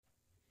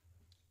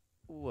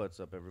What's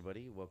up,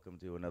 everybody? Welcome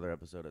to another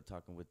episode of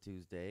Talking with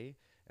Tuesday,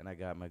 and I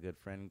got my good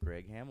friend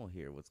Greg Hammel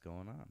here. What's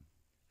going on?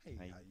 Hey,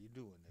 How how you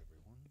doing,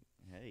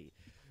 everyone? Hey.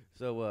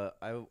 So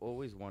I've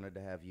always wanted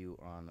to have you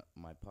on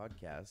my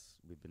podcast.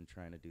 We've been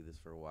trying to do this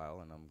for a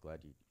while, and I'm glad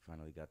you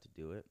finally got to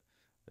do it.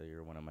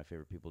 You're one of my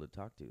favorite people to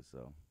talk to,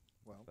 so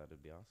Well, that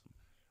would be awesome.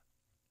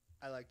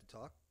 I like to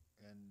talk,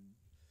 and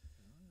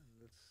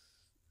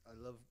I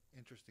love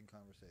interesting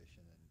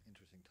conversation and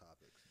interesting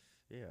topics.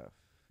 Yeah,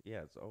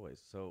 yeah, it's always.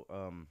 So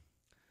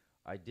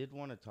I did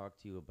want to talk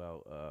to you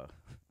about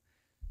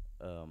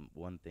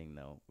one thing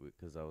though,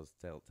 because I was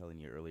telling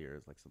you earlier,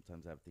 is like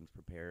sometimes I have things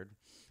prepared,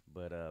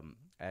 but I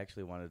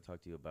actually wanted to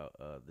talk to you about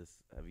this.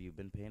 Have you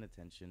been paying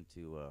attention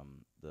to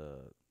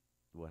the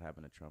what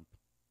happened to Trump?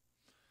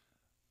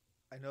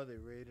 I know they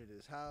raided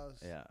his house,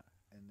 Yeah,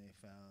 and they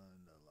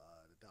found a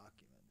lot of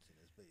documents in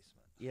his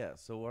basement. yeah.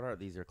 So what are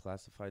these? Are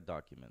classified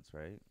documents,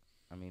 right?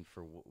 I mean,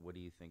 for what do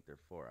you think they're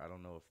for? I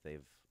don't know if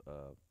they've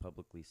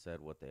publicly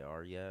said what they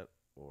are yet,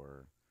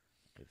 or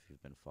if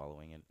you've been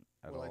following it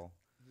at Well, all.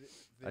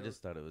 I they're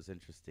just thought it was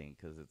interesting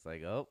because it's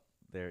like, oh,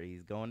 there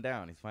he's going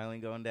down. He's finally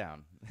going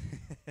down.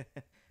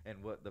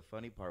 And what the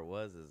funny part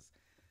was is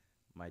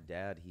my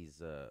dad. He's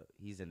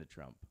into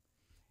Trump,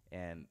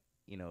 and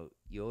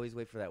you always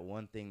wait for that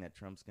one thing that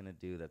Trump's gonna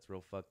do that's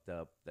real fucked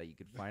up that you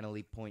could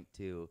finally point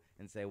to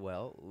and say,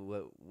 well,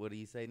 what do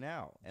you say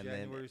now? And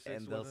January then 6th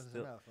and they'll wasn't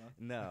still enough, huh?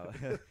 no,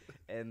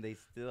 and they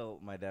still.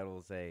 My dad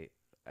will say.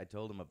 I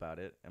told him about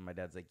it, and my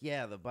dad's like,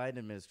 "Yeah, the Biden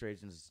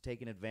administration is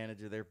taking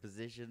advantage of their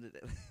position."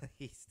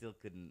 He still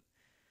couldn't,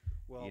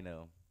 Well, you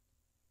know.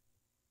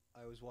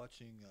 I was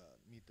watching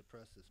Meet the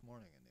Press this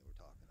morning, and they were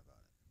talking about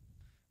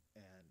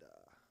it. And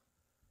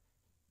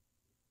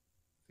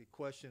the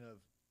question of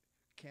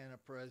can a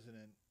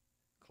president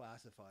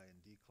classify and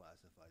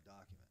declassify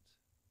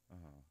documents?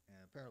 Uh-huh. And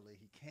apparently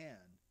he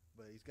can,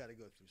 but he's got to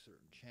go through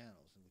certain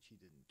channels, in which he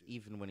didn't do.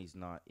 Even when he's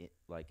not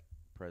like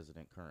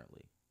president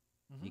currently,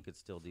 he could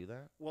still do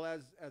that. Well,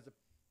 as a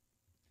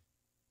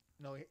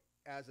no,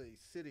 as a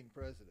sitting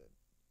president,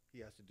 he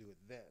has to do it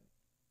then,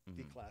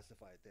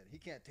 declassify it then. He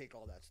can't take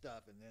all that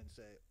stuff and then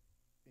say,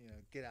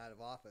 get out of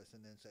office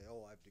and then say,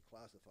 oh, I've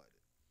declassified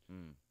it.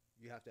 Mm.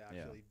 You have to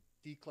actually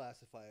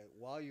declassify it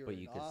while you're But in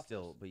you could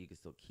office. but you could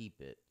still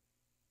keep it.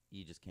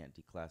 You just can't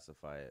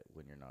declassify it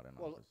when you're not in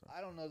Well, office.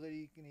 I don't know that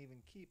he can even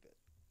keep it.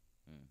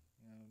 Mm.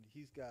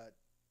 He's got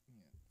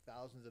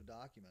thousands of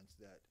documents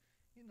that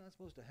you're not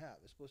supposed to have.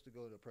 It's supposed to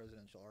go to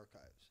presidential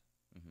archives.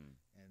 Mm-hmm.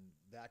 And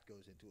that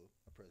goes into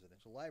a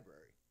presidential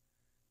library,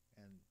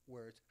 and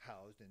where it's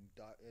housed and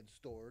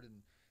stored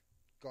and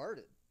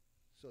guarded,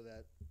 so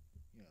that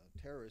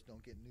terrorists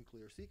don't get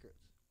nuclear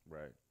secrets.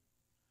 Right.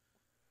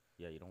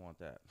 Yeah, you don't want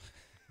that.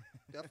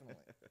 Definitely.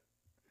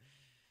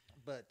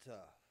 But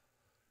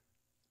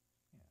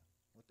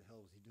what the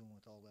hell was he doing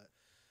with all that?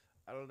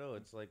 I don't know.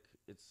 It's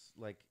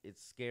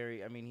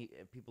scary. I mean,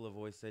 people have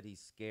always said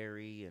he's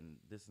scary and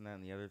this and that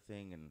and the other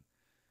thing, and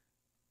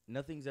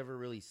nothing's ever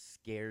really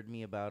scared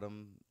me about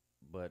him,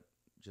 but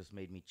just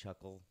made me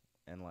chuckle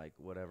and like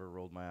whatever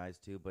rolled my eyes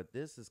to. But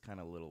this is kind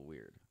of a little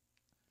weird.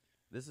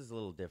 This is a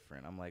little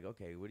different. I'm like,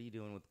 okay, what are you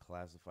doing with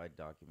classified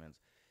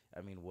documents?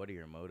 I mean, what are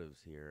your motives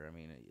here? I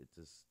mean,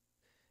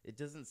 it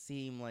doesn't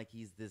seem like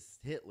he's this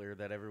Hitler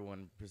that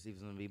everyone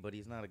perceives him to be, but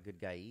he's not a good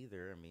guy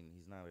either. I mean,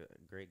 he's not a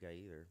great guy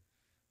either.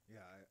 Yeah,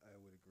 I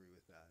would agree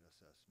with that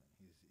assessment.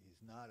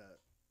 He's not a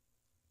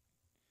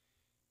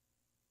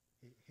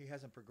he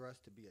hasn't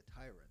progressed to be a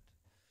tyrant.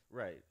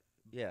 Right.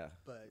 Yeah.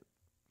 But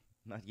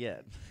not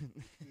yet.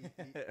 he,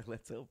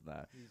 Let's hope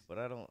not. But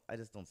I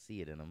just don't see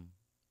it in him.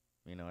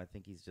 I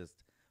think he's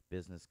just a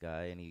business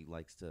guy, and he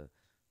likes to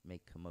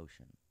make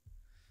commotion.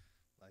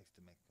 Likes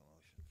to make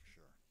commotion, for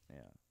sure.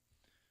 Yeah.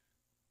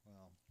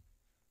 Well,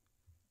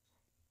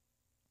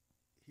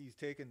 he's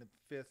taken the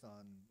fifth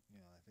on,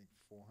 I think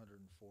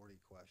 440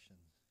 questions.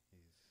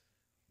 He's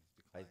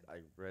declined.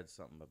 I read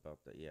something about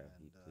that. Yeah,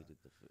 he pleaded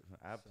the fifth.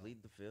 I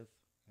plead the fifth.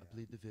 Yeah. I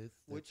plead the fifth.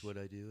 That's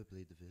what I do. I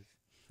plead the fifth.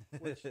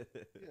 Which,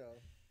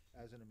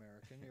 as an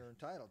American, you're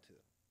entitled to.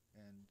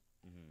 And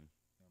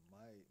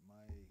my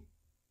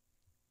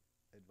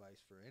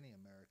advice for any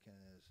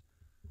American is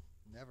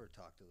never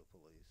talk to the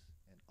police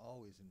and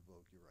always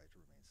invoke your right to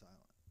remain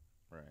silent.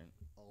 Right.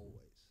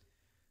 Always.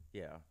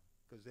 Yeah.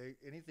 Because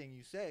anything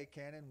you say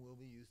can and will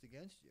be used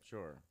against you.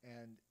 Sure.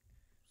 And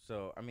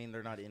so, I mean,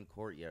 they're not in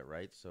court yet,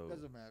 right? So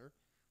doesn't matter.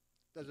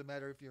 Doesn't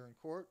matter if you're in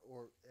court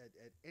or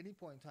at any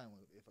point in time.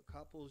 If a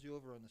cop pulls you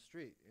over on the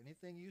street,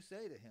 anything you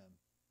say to him,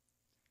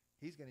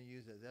 he's going to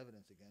use as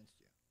evidence against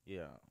you.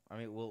 Yeah. I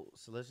mean, well,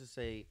 so let's just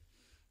say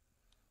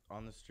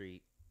on the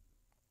street,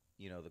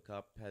 the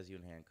cop has you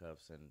in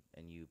handcuffs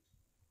and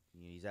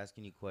he's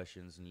asking you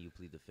questions and you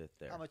plead the fifth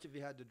there. How much have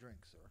you had to drink,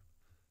 sir?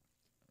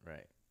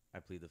 Right. I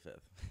plead the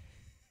fifth.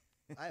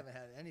 I haven't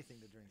had anything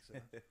to drink,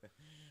 sir.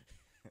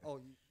 Oh,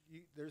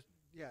 there's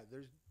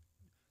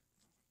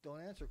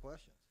don't answer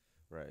questions.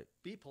 Right.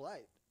 Be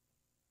polite.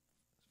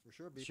 For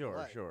sure, be sure,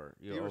 polite. Sure.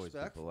 You Be always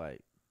respectful. be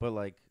polite. But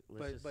like,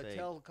 let's just but say,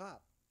 tell the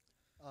cop,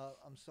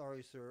 I'm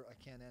sorry, sir, I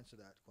can't answer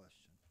that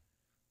question.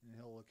 And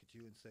he'll look at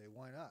you and say,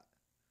 "Why not?"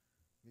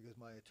 Because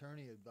my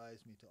attorney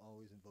advised me to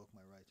always invoke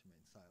my right to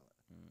remain silent.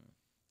 Mm.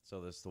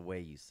 So that's the way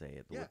you say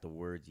it, Yeah. with the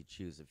words you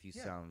choose. If you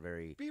sound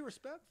very, be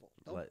respectful.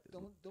 Don't Like-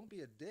 don't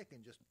be a dick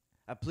and just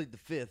I plead the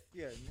fifth.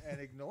 and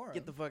ignore him.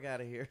 Get the fuck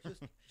out of here.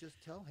 just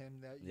tell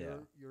him that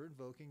Yeah. you're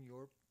invoking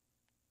your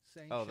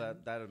sanction. Oh,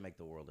 that would make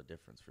the world a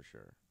difference for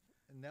sure.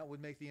 And that would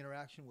make the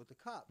interaction with the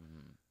cop,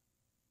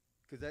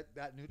 because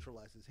that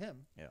neutralizes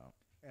him, Yeah.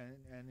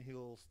 and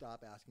he'll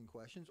stop asking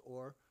questions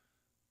or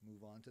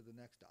move on to the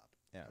next stop.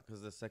 Yeah,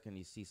 because the second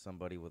you see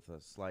somebody with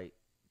a slight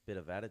bit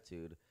of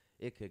attitude,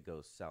 it could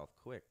go south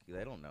quick.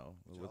 They don't know.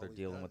 They're always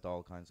dealing does. with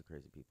all kinds of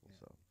crazy people.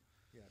 Yeah.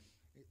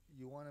 So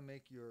You want to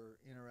make your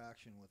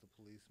interaction with a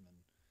policeman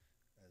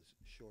as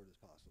short as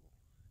possible,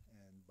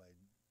 and by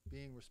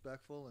being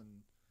respectful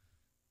and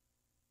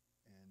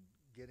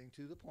getting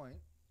to the point,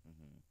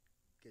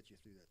 get you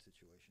through that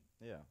situation.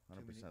 yeah,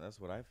 100%. That's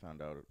what I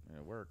found out. And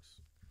it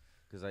works.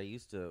 Because I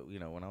used to,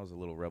 when I was a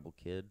little rebel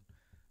kid,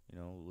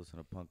 listen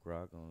to punk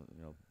rock,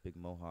 big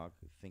mohawk,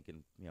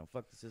 thinking,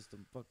 fuck the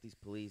system, fuck these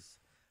police.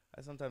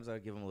 Sometimes I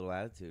would give them a little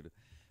attitude,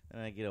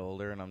 and I get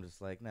older, and I'm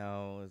just like,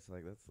 no, it's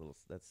like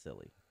that's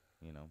silly,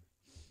 Yeah,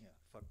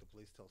 fuck the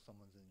police till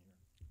someone's in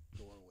your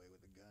doorway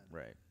with a gun.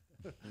 Right.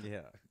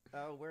 Yeah.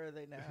 Oh, where are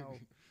they now?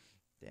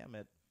 Damn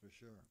it. For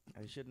sure.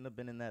 I shouldn't have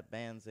been in that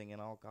band singing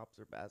 "All Cops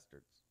Are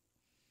Bastards."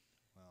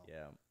 Well,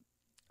 Yeah.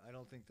 I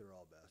don't think they're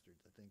all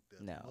bastards. I think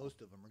that No.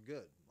 most of them are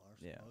good.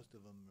 Yeah. Most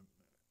of them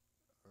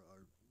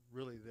are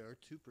really there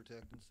to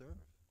protect and serve.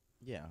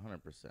 Yeah,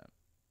 100%.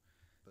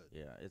 But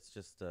Yeah, it's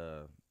just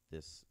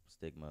this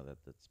stigma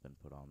that's been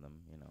put on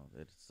them.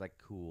 It's like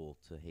cool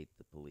to hate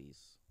the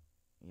police.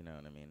 You know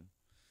what I mean?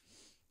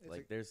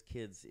 it's There's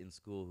kids in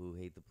school who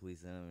hate the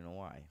police and I don't even know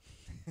why.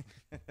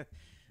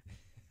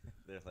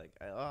 They're like,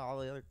 oh, all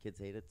the other kids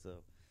hate it,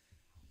 so.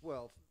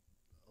 well,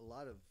 a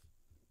lot of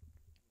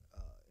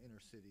inner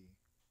city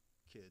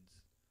kids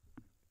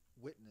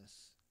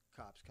witness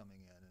cops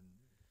coming in and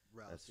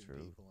rousting true.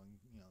 people and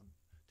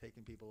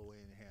taking people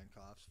away in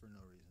handcuffs for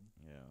no reason.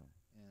 Yeah.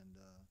 And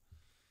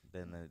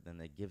Then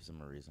they gives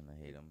them a reason to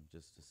hate them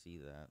just to see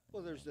that.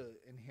 well, there's the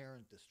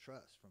inherent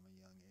distrust from a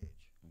young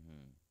age.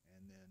 Mm-hmm.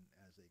 And then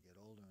as they get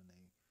older and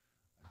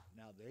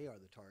now they are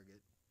the target,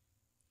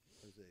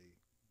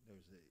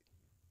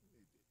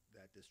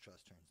 that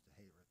distrust turns to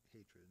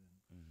hatred,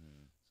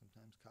 and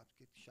sometimes cops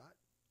get shot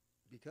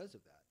because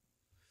of that.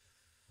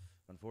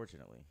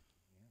 Unfortunately.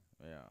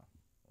 Yeah.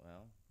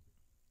 Yeah.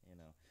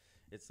 Well,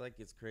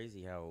 it's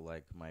crazy how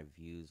my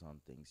views on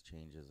things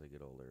change as I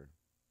get older.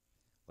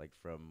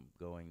 From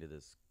going to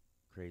this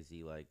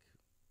crazy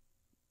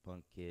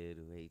punk kid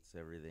who hates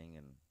everything,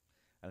 and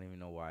I don't even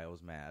know why I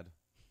was mad.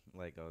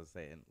 Like I was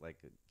saying,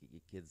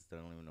 kids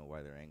don't even know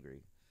why they're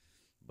angry.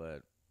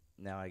 But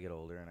now I get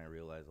older and I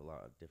realize a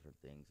lot of different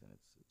things, and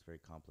it's very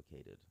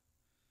complicated.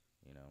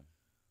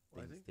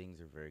 Well, Things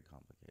are very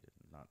complicated,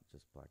 not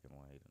just black and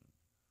white. And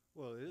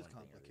well, it is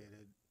one thing or the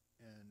other. complicated,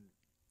 and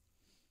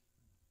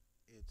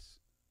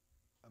it's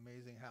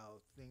amazing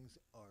how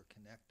things are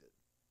connected.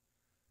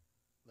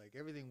 Like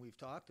everything we've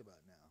talked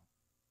about now,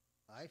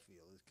 I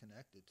feel is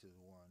connected to the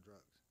war on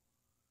drugs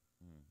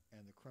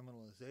and the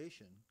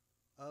criminalization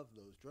of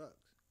those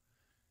drugs.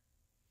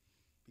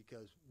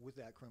 Because with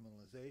that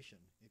criminalization,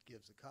 it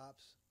gives the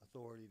cops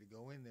authority to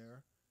go in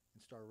there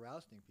and start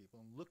rousting people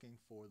and looking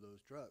for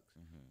those drugs.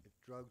 If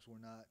drugs were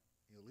not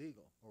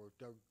illegal, or if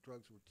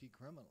drugs were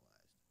decriminalized,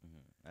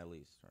 at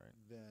least, right?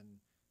 then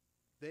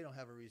they don't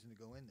have a reason to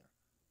go in there.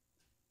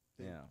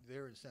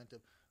 Their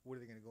incentive, what are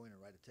they going to go in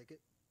and write a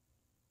ticket?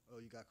 Oh,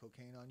 you got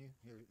cocaine on you?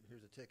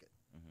 Here's a ticket.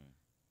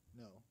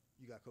 No,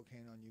 you got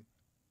cocaine on you.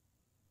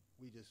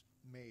 We just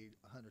made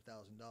 $100,000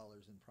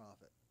 in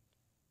profit.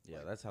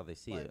 Yeah, that's how they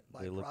see it.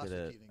 by They look at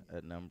it prosecuting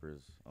at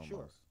numbers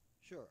almost.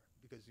 Sure,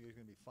 because there's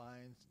going to be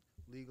fines,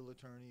 legal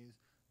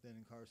attorneys, then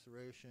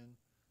incarceration.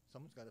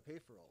 Someone's got to pay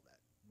for all that.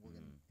 We're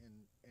gonna,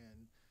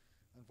 and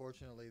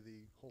unfortunately,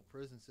 the whole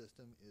prison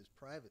system is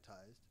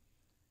privatized.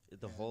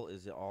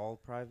 Is it all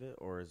private,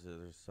 or is there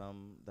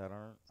some that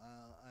aren't?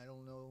 I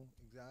don't know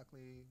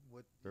exactly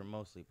what. They're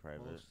mostly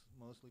private.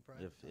 Mostly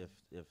private.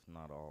 If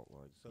not all,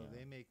 So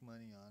they make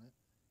money on it,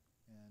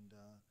 and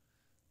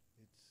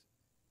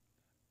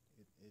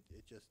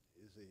it just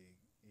is a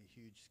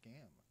huge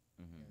scam,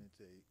 and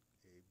it's a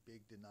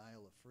big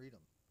denial of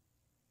freedom.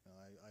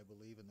 I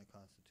believe in the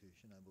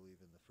Constitution. I believe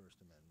in the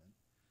First Amendment,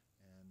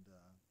 and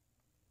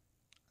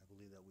I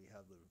believe that we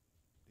have the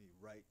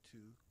right to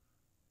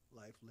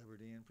life,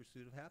 liberty, and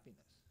pursuit of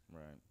happiness.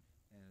 Right.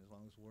 And as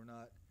long as we're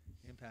not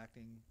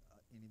impacting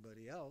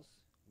anybody else,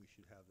 we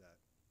should have that.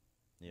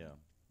 Yeah,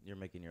 you're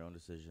making your own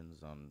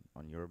decisions on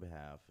your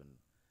behalf,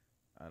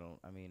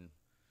 and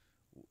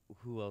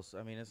who else?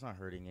 I mean, it's not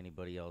hurting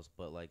anybody else,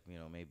 but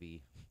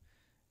maybe,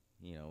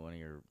 one of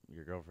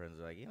your girlfriends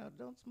are like,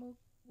 don't smoke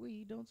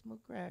weed, don't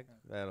smoke crack.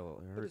 Yeah.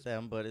 That'll hurt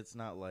them, but it's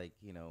not But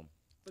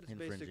it's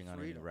infringing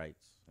on any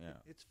rights. Yeah.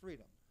 It's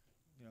freedom.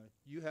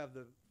 You have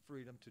the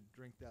freedom to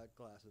drink that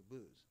glass of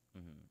booze,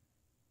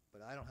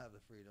 but I don't have the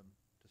freedom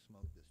to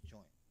smoke this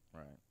joint.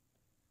 Right.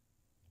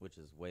 which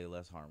is way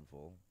less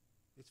harmful.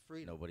 It's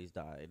freedom. Nobody's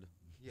died.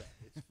 Yeah,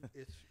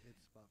 it's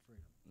about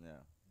freedom. Yeah. And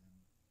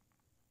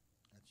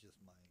that's just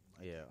my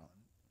Yeah. take on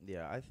it.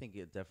 Yeah, I think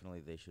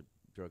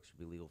drugs should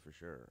be legal for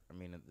sure. I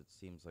mean, it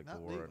seems like Not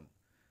the war legal.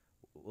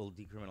 well,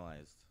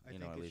 decriminalized. I you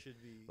think know, at it least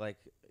should be. like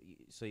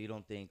so you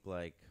don't think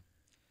like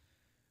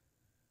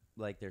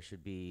there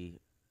should be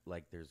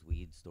like there's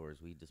weed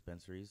stores, weed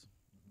dispensaries.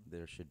 Mhm.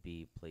 There should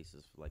be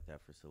places like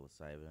that for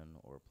psilocybin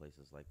or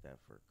places like that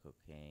for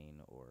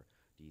cocaine, or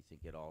do you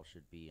think it all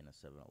should be in a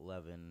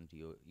 7-Eleven?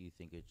 Do you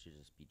think it should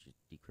just be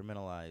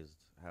decriminalized?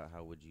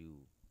 How would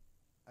you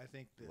I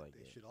think that like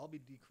they it? should all be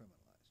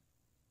decriminalized.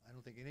 I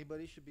don't think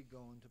anybody should be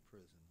going to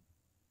prison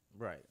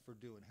Right. for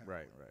doing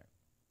heroin. Right.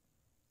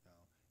 No,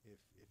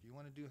 if you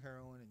want to do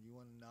heroin and you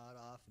want to nod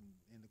off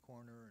in the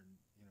corner and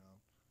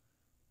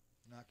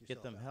knock yourself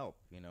Get them out, help,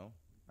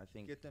 I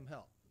think get them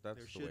help. that's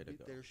there the should way to be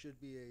go. there should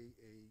be a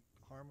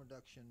harm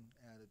reduction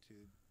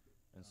attitude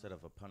Instead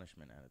of a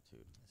punishment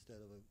attitude. instead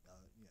of a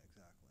yeah,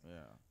 exactly.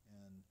 Yeah.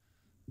 And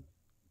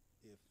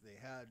if they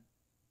had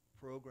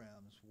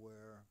programs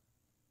where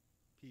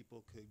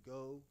people could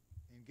go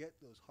and get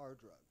those hard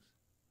drugs,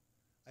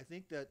 I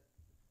think that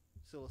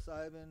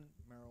psilocybin,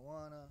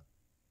 marijuana,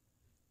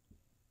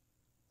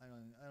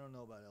 I don't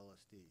know about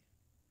LSD,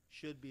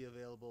 should be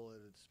available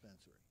at a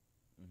dispensary.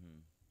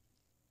 Mhm.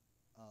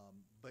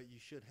 But you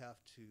should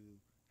have to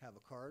have a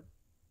card.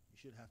 You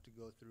should have to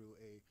go through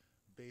a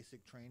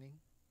basic training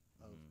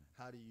of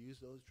how to use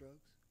those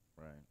drugs,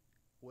 Right.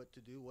 what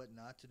to do, what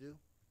not to do.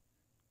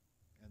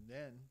 And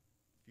then,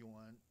 if you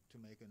want to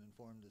make an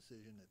informed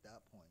decision at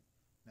that point,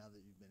 now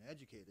that you've been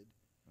educated,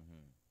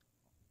 Mhm.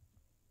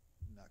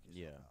 knock yourself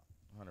Yeah. out.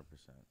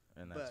 100%.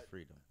 And that's But-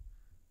 freedom.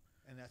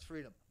 And that's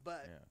freedom.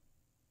 But Yeah.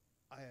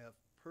 I have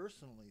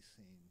personally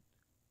seen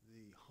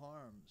the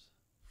harms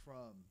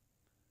from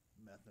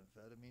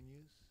methamphetamine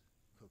use,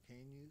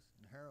 cocaine use,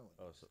 and heroin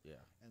Oh, use. so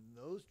yeah. And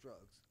those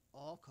drugs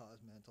all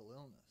cause mental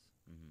illness.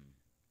 Mhm.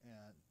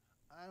 And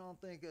I don't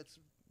think it's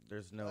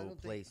There's I no don't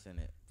think- place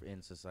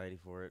in society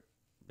for it,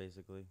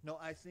 basically. no.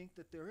 I think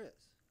that there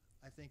is.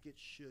 I think it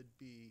should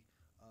be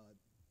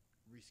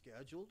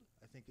rescheduled.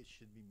 I think it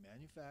should be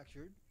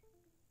manufactured.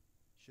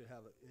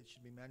 It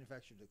should be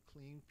manufactured to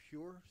clean,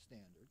 pure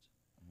standards,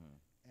 Mhm.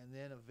 and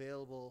then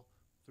available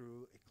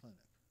through a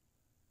clinic,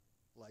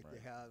 like they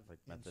Right. have Like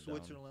in methadone.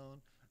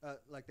 Switzerland.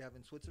 Like they have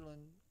in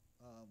Switzerland,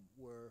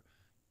 where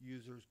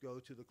users go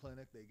to the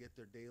clinic, they get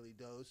their daily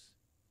dose,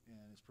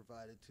 and it's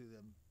provided to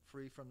them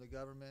free from the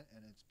government,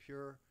 and it's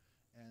pure,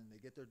 and they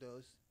get their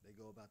dose, they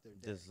go about their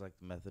day. There's like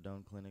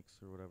methadone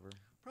clinics or whatever.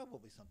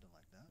 Probably something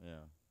like that,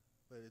 Yeah.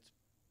 but it's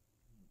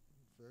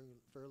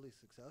fairly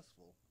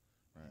successful,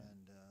 Right.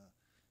 and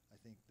I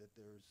think that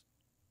there's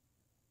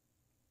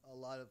a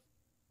lot of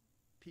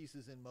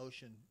pieces in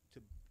motion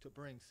to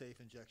bring safe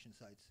injection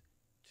sites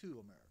to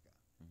America.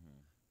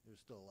 Mhm. There's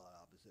still a lot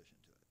of opposition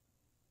to it.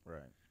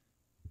 Right.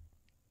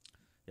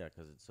 Yeah,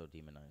 because it's so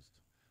demonized.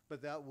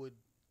 But that would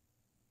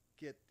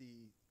get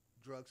the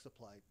drug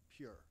supply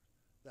pure.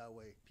 That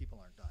way people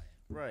aren't dying.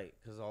 Right,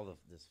 because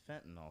this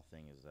fentanyl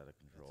thing is out of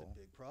control. It's a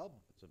big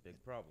problem. It's a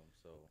big problem.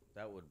 So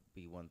that would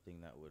be one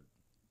thing that would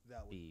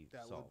be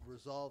That solved. would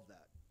resolve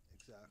that.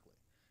 Exactly.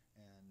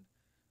 And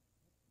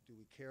do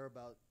we care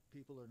about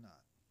people or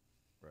not?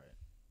 Right.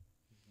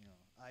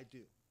 I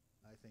do.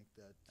 I think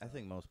that I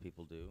think most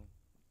people do,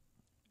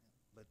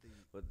 but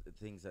but the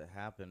things that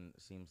happen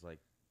seems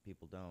like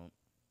people don't.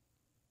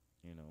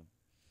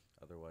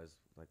 Otherwise,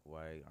 like,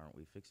 why aren't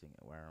we fixing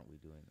it? Why aren't we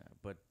doing that?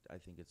 But I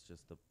think it's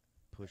just the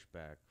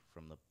pushback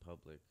from the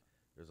public.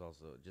 There's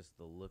also just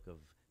the look of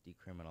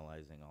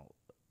decriminalizing all,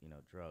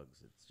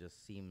 drugs. It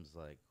just seems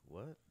like,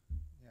 what?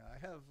 yeah, I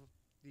have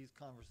these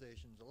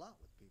conversations a lot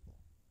with people,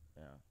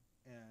 Yeah.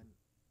 and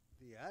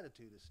the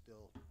attitude is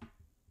still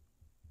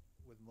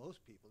with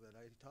most people that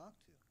I talk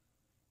to,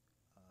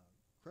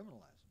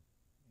 criminalize them.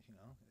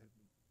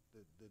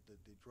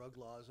 The drug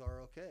laws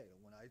are okay.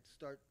 When I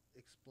start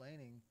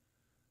explaining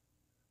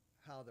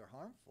how they're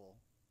harmful,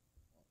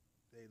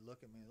 they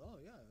look at me, oh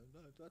yeah,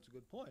 that's a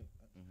good point.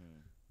 Mm-hmm.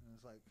 And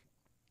it's like,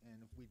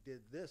 and if we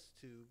did this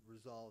to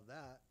resolve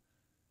that,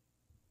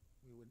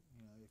 we would,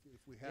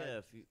 if we had Yeah,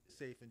 if you,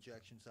 safe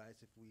injection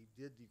sites, if we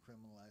did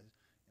decriminalize,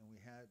 and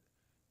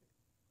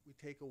we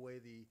take away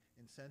the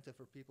incentive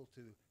for people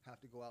to have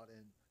to go out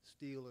and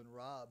steal and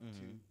rob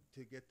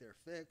to get their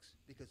fix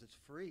because it's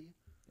free,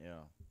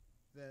 yeah.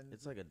 then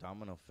It's like a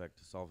domino effect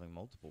to solving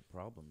multiple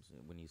problems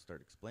when you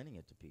start explaining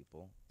it to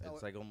people. Oh,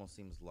 It's like almost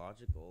seems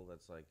logical.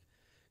 That's like,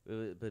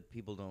 but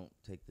people don't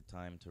take the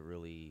time to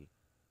really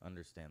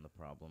understand the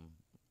problem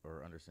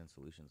or understand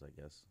solutions, I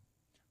guess.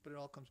 but it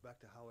all comes back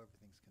to how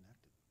everything's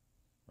connected.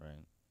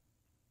 Right.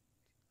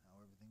 How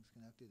everything's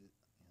connected, that's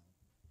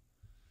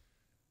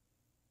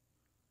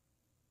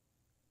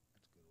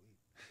good weed.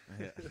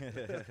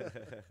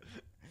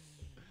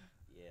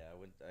 Yeah,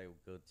 I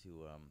go to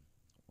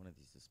one of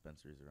these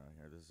dispensaries around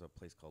here. There's a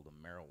place called the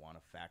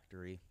Marijuana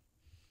Factory.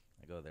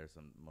 I go there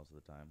most of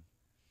the time.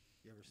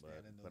 You ever stand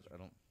in those? But I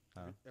don't.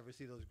 Ever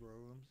see those grow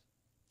rooms?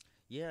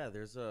 Yeah,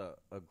 there's a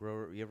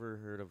grower. You ever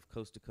heard of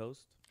Coast to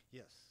Coast?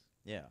 Yes.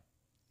 Yeah.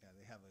 Yeah,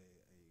 they have a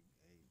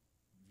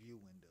view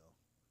window.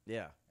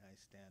 Yeah. And I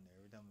stand there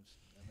every time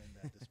I'm in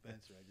that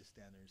dispenser. I just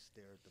stand there and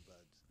stare at the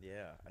buds.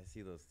 Yeah, I see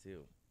those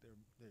too.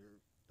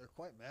 They're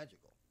quite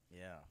magical.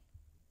 Yeah.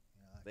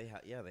 You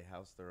know, They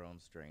house their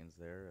own strains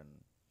there, and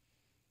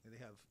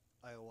they have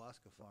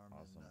ayahuasca farm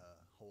awesome. in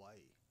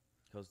Hawaii.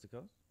 Coast to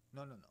Coast.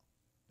 No.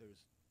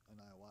 There's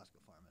an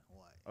ayahuasca farm in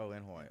Hawaii. Oh,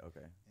 in Hawaii.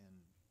 Okay.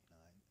 And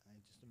I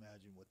just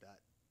imagine what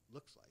that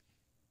looks like,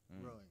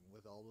 growing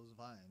with all those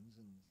vines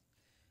and.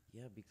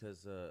 Yeah,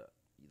 because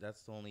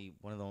that's one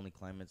of the only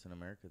climates in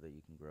America that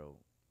you can grow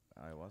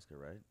ayahuasca,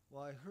 right?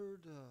 Well, I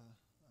heard a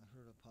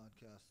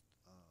podcast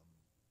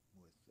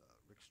with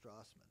Rick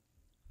Strassman,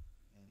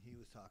 and he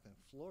was talking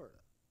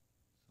Florida.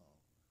 So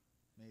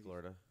maybe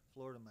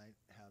Florida might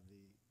have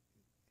a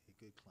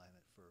good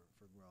climate for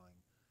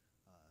growing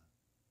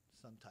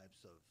some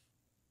types of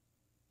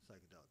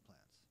psychedelic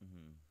plants.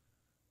 Mm-hmm.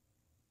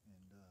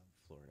 And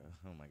Florida.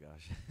 Oh my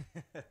gosh.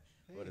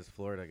 What is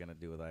Florida gonna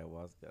do with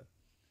ayahuasca?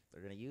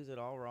 They're going to use it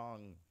all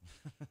wrong.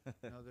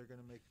 They're going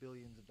to make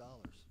billions of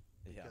dollars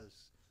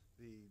because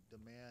the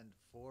demand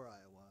for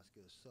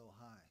ayahuasca is so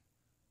high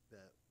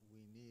that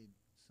we need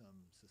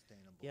some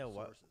sustainable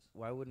sources.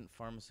 Why wouldn't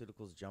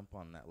pharmaceuticals jump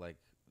on that?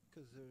 Like,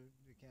 because they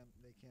can't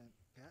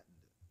patent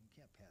it. You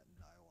can't patent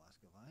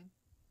ayahuasca vine.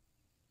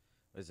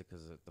 Is it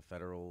because the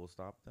federal will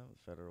stop them?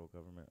 The federal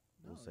government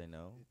will say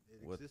no?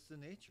 It exists in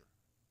nature.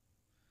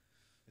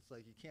 It's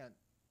like you can't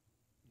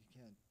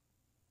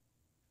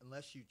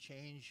unless you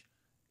change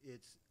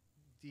its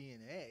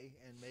DNA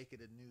and make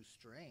it a new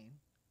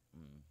strain,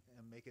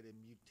 and make it a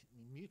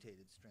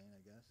mutated strain,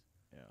 I guess.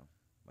 Yeah,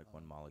 like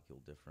one molecule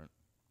different.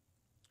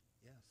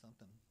 Yeah,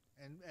 something.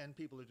 And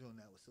people are doing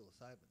that with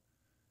psilocybin.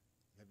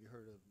 Have you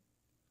heard of,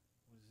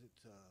 what is it,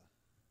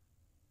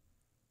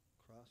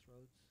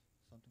 Crossroads?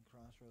 Something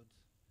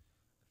Crossroads?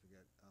 I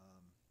forget.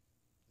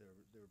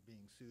 They're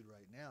being sued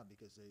right now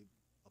because they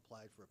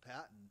applied for a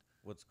patent.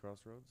 What's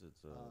Crossroads?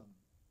 It's a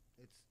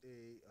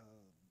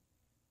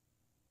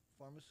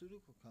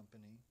pharmaceutical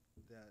company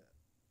that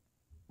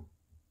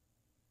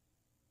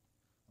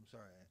I'm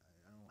sorry,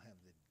 I don't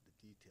have the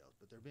details,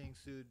 but they're being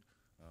sued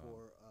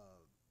for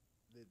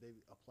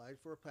they applied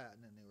for a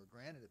patent and they were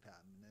granted a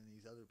patent, and then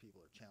these other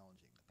people are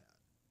challenging the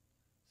patent,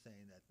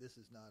 saying that this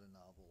is not a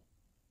novel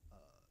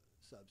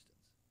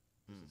substance.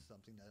 This is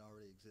something that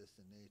already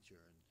exists in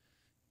nature,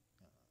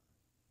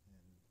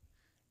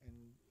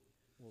 and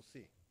we'll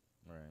see.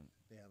 Right.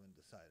 They haven't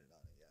decided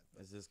on it yet.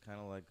 Is this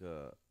kind of like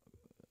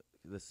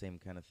the same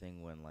kind of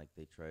thing when like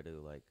they try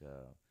to like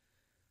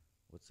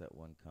what's that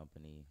one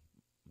company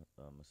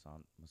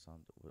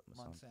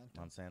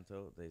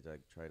Monsanto, they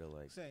like try to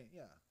like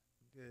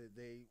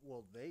they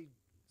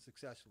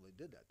successfully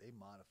did that. They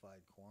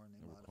modified corn,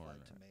 they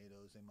modified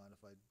tomatoes, they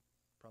modified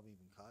probably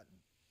even cotton.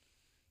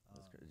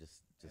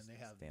 Just and they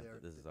have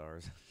this is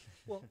ours.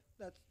 Well,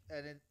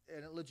 and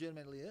it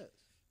legitimately is.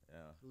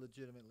 Yeah,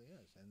 legitimately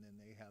is, and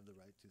then they have the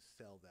right to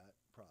sell that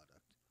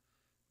product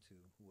to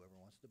whoever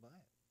wants to buy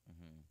it.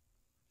 Mm-hmm.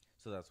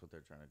 So that's what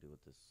they're trying to do with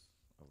this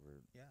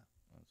over. Yeah,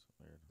 that's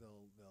weird.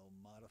 They'll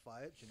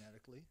modify it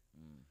genetically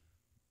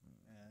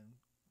and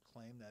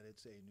claim that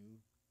it's a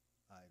new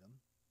item,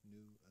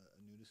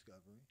 a new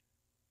discovery,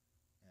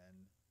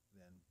 and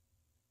then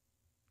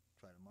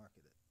try to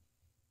market it.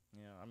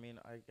 Yeah, I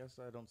mean, I guess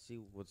I don't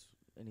see what's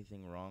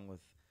anything wrong with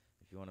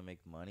if you want to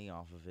make money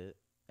off of it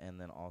and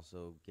then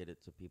also get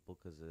it to people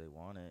because they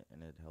want it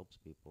and it helps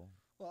people.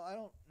 Well, I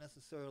don't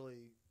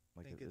necessarily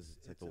think it's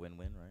like a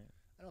win-win, right?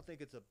 I don't think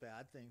it's a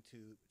bad thing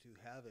to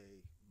have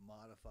a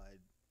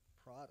modified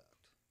product.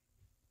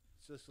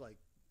 It's just like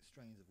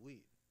strains of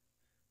weed.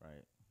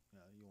 Right.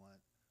 You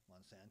want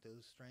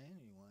Monsanto's strain,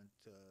 you want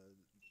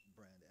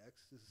brand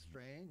X's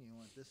strain, you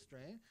want this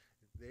strain.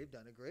 They've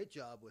done a great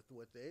job with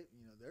what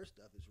their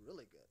stuff is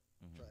really good.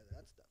 Try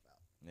that stuff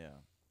out.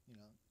 Yeah.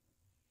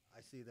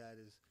 I see that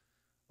as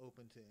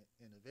open to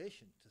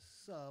innovation to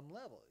some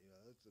level.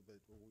 It's a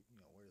bit.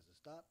 Where does it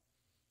stop?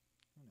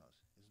 Who knows?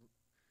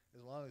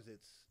 As long as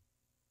it's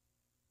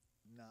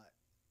not,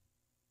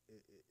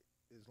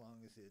 as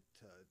long as it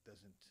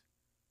doesn't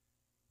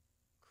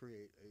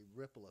create a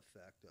ripple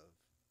effect of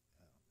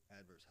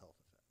adverse health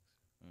effects.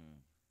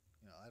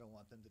 I don't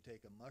want them to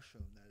take a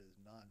mushroom that is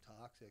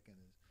non-toxic and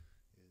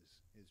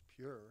is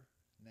pure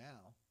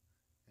now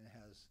and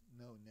has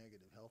no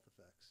negative health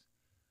effects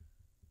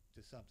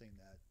to something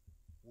that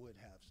would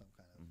have some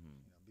kind of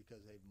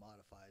because they've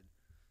modified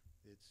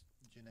its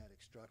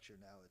genetic structure.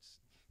 Now it's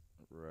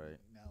right.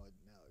 Now it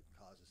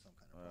causes some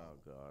kind of problem. Oh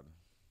God,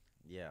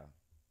 yeah.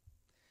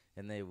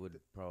 And they would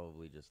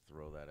probably just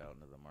throw that out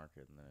into the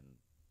market, and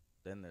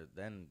then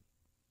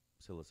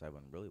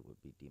psilocybin really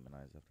would be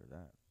demonized after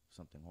that. If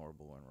something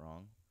horrible went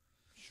wrong.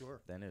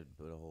 Sure. Then it would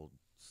put a whole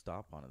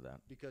stop onto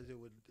that. Because it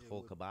would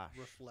kibosh.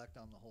 Reflect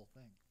on the whole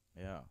thing.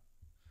 Yeah.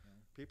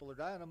 People are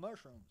dying of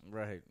mushrooms.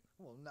 Right.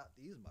 Well, not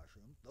these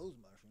mushrooms. Those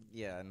mushrooms.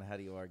 Yeah, and how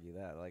do you argue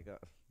that? Like,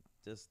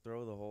 just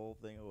throw the whole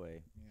thing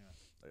away. Yeah.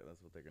 Like,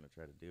 that's what they're going to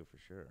try to do for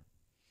sure.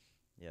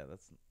 Yeah,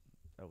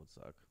 that would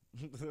suck.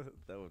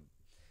 That would,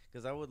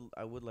 because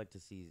I would like to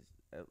see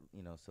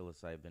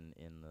psilocybin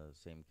in the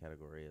same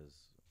category as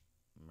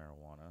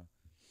marijuana,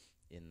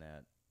 in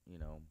that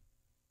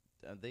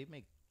they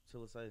make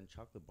psilocybin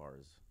chocolate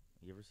bars.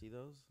 You ever see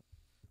those?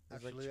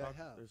 Actually, I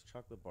have. There's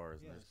chocolate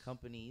bars, and there's Yes.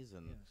 companies,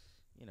 and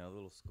Yes.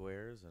 little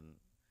squares,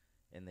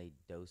 and they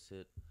dose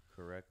it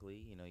correctly.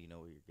 You know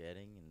what you're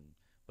getting,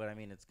 but I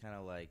mean, it's kind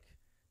of like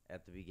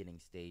at the beginning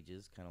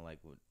stages, kind of like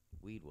what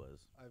weed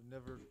was. I've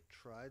never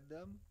tried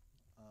them.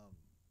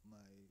 My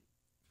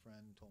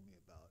friend told me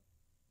about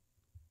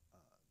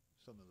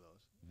some of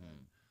those,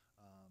 and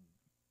Mhm. um,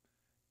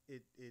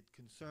 it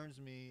concerns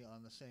me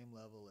on the same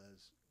level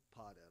as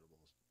pot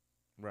edibles.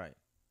 Right.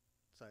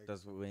 It's like,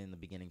 That's what in the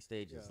beginning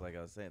stages, yeah, like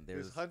I was saying. this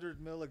There's 100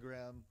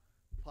 milligram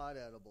pot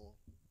edible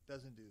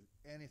doesn't do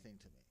anything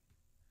to me,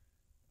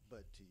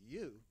 but to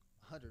you,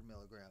 100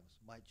 milligrams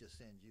might just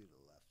send you to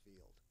left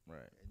field,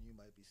 right. and you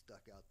might be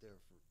stuck out there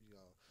for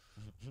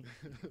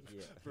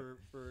Yeah.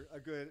 for a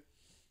good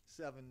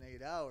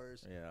 7-8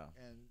 hours, Yeah.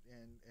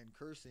 and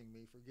cursing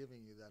me for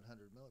giving you that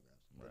 100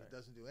 milligrams, but Right. it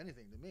doesn't do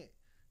anything to me,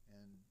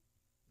 and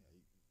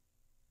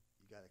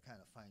you got to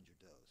kind of find your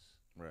dose.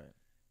 Right.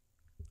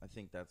 I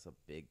think that's a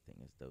big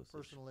thing is dosage.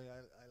 Personally,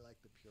 I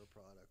like the pure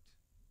product.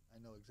 I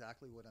know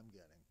exactly what I'm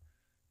getting.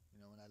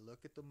 When I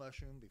look at the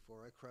mushroom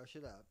before I crush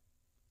it up,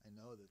 I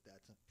know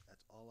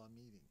that's all I'm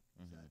eating.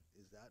 Mhm.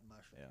 Is that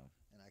mushroom? Yeah.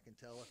 And I can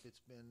tell if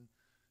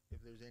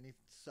there's any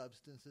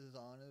substances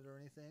on it or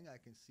anything. I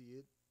can see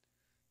it,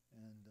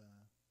 and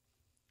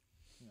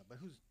but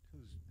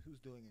who's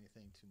doing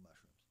anything to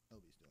mushrooms?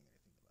 Nobody's doing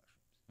anything to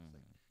mushrooms. It's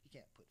like you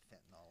can't put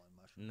fentanyl in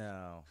mushrooms.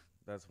 No,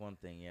 that's one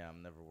thing. Yeah,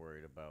 I'm never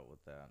worried about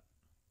with that.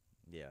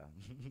 Yeah,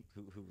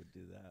 who would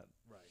do that?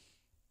 Right.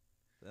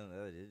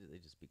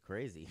 They'd just be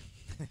crazy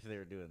if they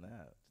were doing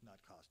that. It's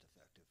not cost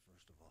effective,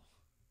 first of all.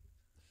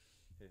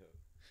 Yeah.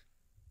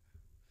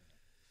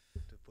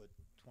 To put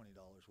 $20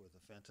 worth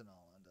of fentanyl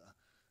onto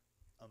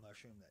a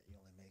mushroom that you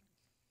only make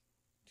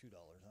 $2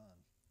 on.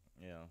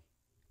 Yeah.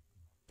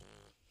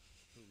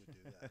 Who would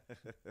do that?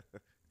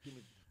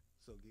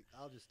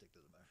 I'll just stick to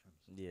the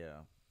mushrooms.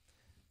 Yeah.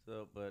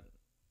 So, but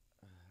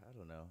I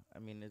don't know. I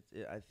mean,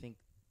 I think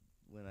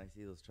when I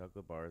see those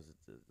chocolate bars,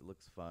 it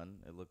looks fun.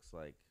 It looks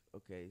like,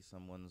 okay,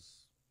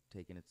 someone's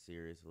taking it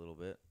serious a little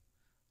bit.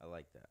 I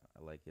like that.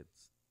 I like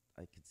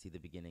I could see the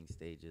beginning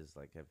stages.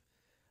 Like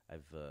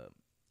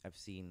I've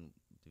seen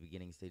the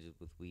beginning stages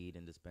with weed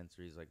in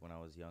dispensaries. Like when I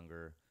was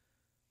younger,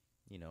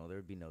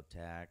 there'd be no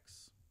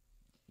tax.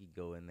 You'd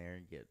go in there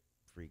and get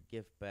free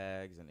gift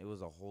bags, and it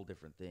was a whole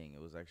different thing.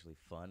 It was actually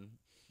fun.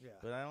 Yeah.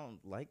 But I don't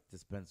like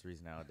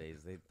dispensaries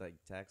nowadays. They like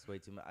tax way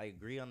too much. I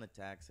agree on the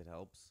tax; it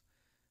helps.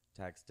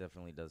 Tax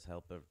definitely does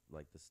help,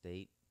 like the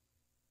state.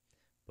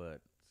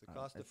 But It's the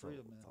cost of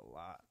freedom, It's man. a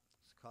lot.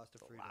 It's the cost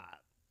of It's a freedom. lot.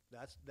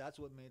 That's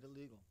what made it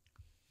legal.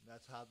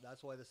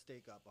 That's why the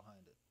state got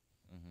behind it,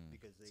 Mm-hmm.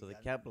 because So they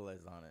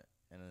capitalize on it,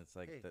 and it's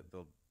like Hey,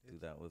 they'll do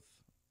that with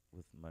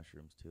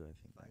mushrooms too. I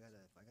think.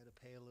 If I gotta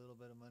pay a little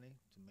bit of money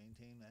to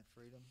maintain that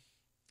freedom,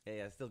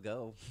 Hey, I still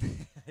go.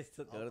 I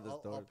still go to the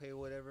store. I'll pay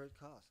whatever it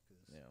costs because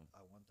Yeah.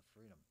 I want the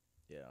freedom.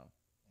 Yeah.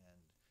 And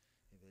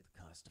if it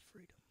Cost of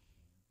freedom.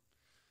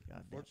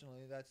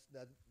 unfortunately,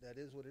 that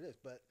is what it is.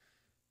 But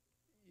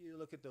you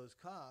look at those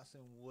costs,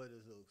 and what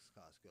does those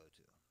costs go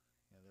to?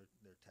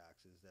 They're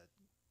taxes that.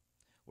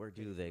 Where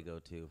do they go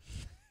to?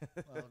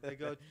 Well, they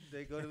go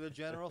to the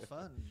general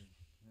fund,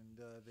 and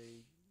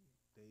they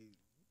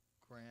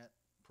grant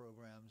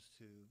programs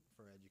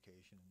for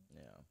education.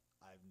 Yeah.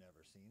 I've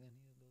never seen any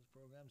of those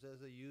programs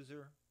as a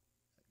user.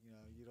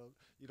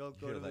 You don't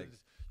go You're to like,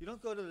 you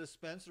don't go to the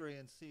dispensary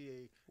and see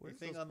a "Where's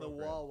thing those on the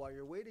programs?" wall while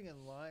you're waiting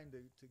in line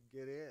to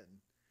get in.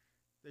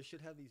 They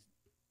should have these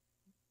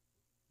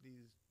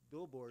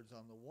billboards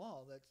on the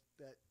wall that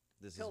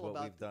This is tell what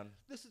about we've done.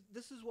 This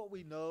is what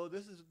we know.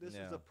 This is the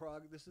Yeah.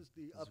 this is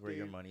the This update. is where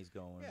your money's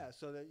going. Yeah,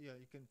 so that you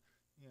can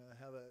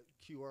have a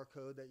QR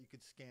code that you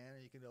could scan,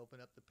 and you can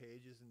open up the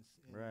pages and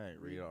Right.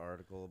 Read an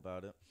article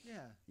about it.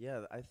 Yeah,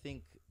 Yeah, I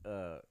think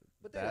but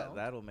they that don't.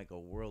 that'll make a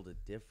world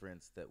of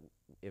difference. That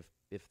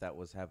if that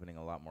was happening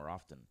a lot more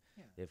often,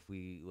 Yeah. if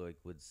we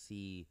would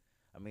see,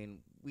 I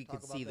mean, we Talk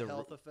could about see the the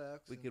health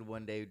effects. we and- could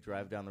one day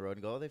drive down the road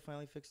and go, oh, they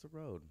finally fixed the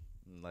road.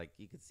 And, like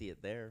you could see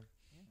it there.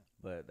 Yeah.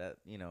 But that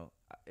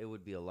it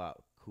would be a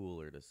lot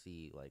cooler to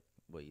see like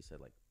what you said,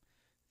 like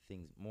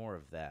things more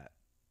of that.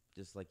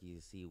 Just like you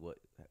see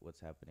what's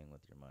happening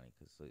with your money,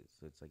 because so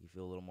it's like you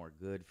feel a little more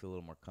good, feel a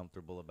little more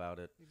comfortable about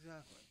it.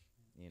 Exactly.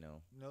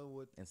 Know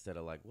what instead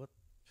of like where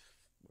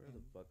the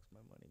And fuck's my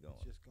money going?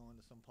 it's just going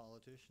to some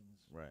politicians,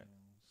 Right.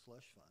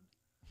 slush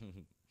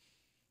fund.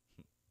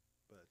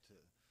 But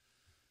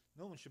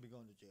no one should be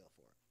going to jail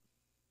for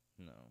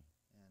it. No.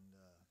 And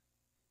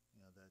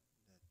that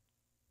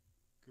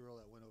girl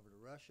that went over to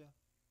Russia.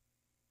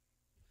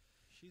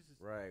 She's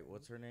Right.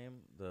 What's her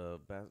name? The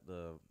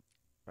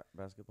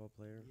basketball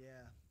player.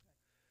 Yeah,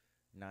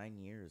 9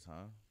 years,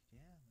 huh? yeah.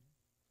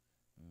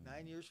 Man. Mm.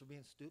 9 years for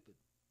being stupid,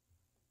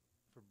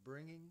 for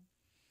bringing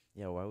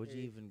Yeah, why would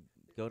you a- even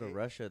go to a-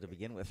 Russia to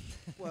begin with?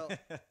 well,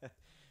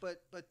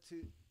 but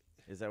to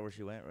Is that where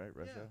she went, right?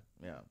 Russia?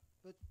 Yeah.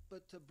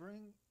 but to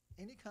bring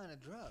any kind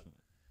of drug,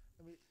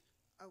 I mean,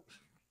 I,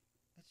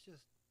 it's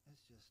just.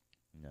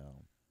 No.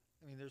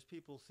 I mean, there's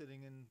people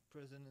sitting in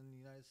prison in the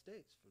United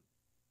States for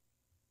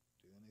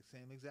doing the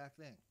same exact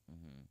thing.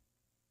 Mm-hmm.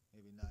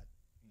 Maybe not,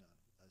 a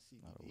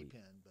Not a CBD weed.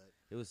 pen, but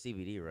It was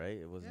CBD, right?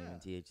 It wasn't yeah,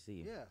 even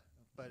THC. yeah.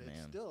 But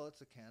Man.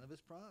 it's a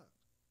cannabis product,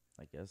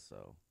 I guess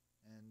so.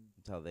 and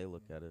That's how they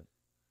look at it.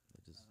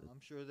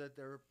 I'm sure that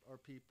there are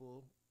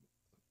people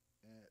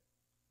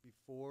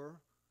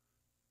before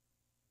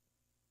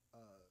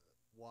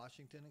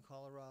Washington and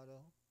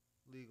Colorado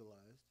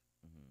legalized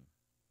Mm-hmm.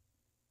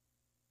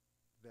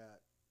 that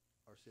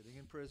are sitting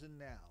in prison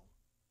now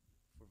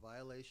for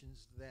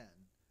violations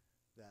then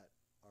that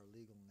are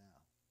legal now.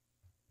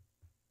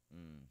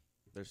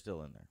 They're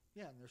still in there.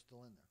 Yeah, and they're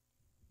still in there.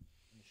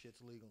 And the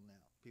shit's legal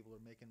now. People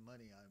are making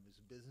money out of it. It's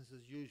business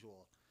as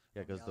usual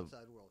Yeah, in because the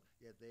outside world.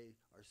 Yet they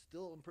are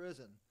still in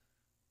prison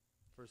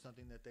for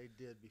something that they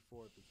did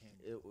before it became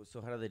legal.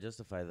 So how do they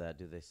justify that?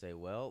 Do they say,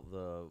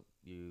 well,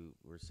 you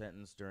were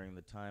sentenced during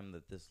the time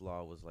that this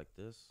law was like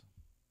this?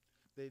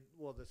 The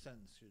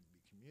sentence should be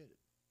commuted.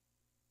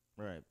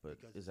 Right, but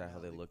Because is it's that how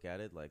now they legal. look at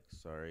it? Like,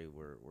 sorry,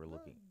 we're Well,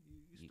 looking.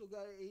 you still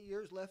got 8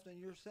 years left in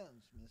your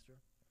sentence, mister.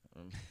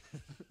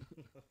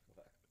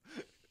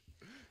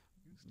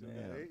 You still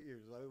got Man. 8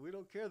 years. We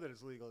don't care that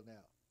it's legal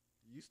now.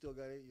 You still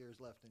got 8 years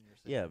left in your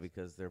sentence. Yeah,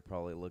 because they're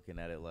probably looking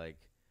at it like,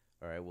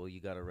 all right, well, you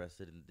got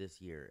arrested in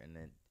this year, and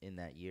then in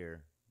that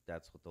year,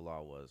 that's what the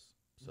law was.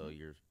 So Mhm.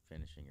 you're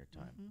finishing your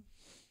time.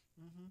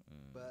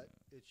 But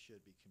it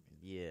should be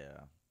commuted.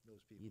 Yeah,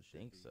 Those people you'd should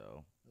think be,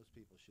 so. Those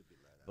people should be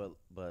let out.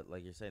 But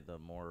like you're saying, the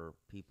more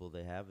people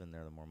they have in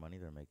there, the more money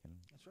they're making.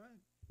 That's right.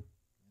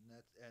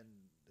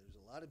 And there's a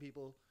lot of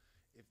people.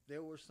 If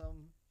there were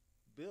some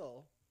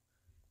bill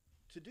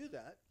to do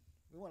that,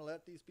 we want to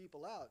let these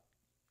people out.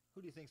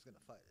 Who do you think's going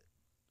to fight it?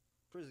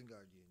 Prison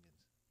guard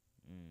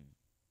unions.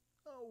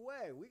 No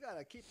way. We got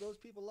to keep those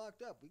people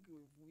locked up.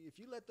 If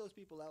you let those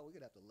people out, we're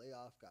going to have to lay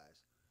off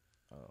guys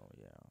Oh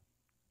yeah.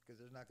 because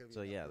there's not going to be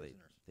So enough yeah,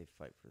 prisoners. they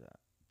fight for that.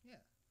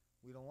 Yeah,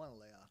 we don't want to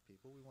lay off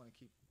people. We want to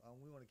keep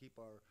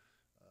our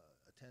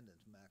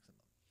attendance maximum.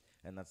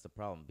 And that's the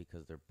problem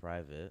because they're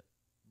private.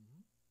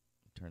 Mm-hmm.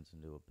 It turns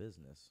into a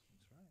business.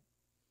 That's right.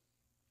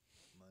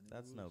 Money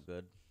That's no moves.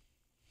 good.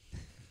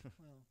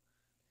 Well,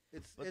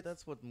 it's But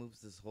that's what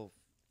moves this whole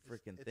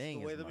freaking it's thing.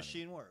 the way is the money.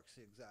 machine works.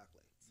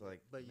 Exactly. It's like,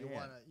 but you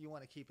man.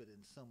 wanna keep it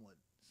in some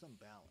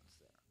balance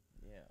there.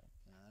 Yeah.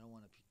 I don't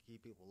want to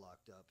keep people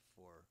locked up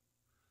for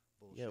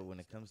bullshit. Yeah, when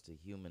and it stuff. comes to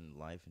human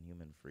life and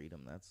human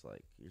freedom, that's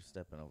like you're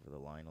stepping over the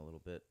line a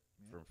little bit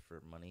Yeah.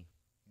 for money.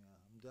 Yeah,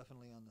 I'm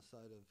definitely on the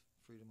side of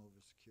freedom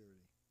over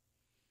security.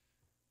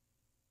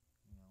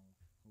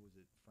 Who was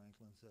it?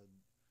 Franklin said,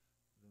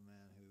 "The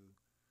man who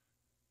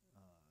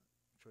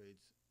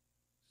trades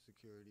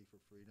security for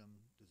freedom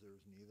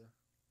deserves neither."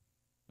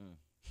 Mm.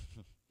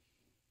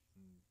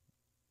 And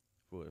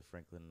For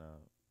Franklin,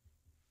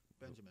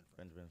 Benjamin Franklin.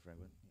 Benjamin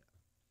Franklin, Yeah.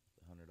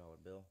 the $100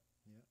 bill.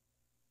 Yeah.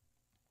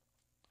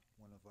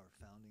 One of our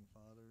founding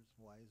fathers,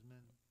 wise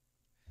men,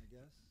 I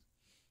guess.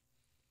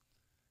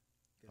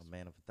 A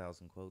man of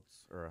 1,000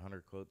 quotes or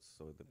 100 quotes,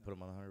 so they put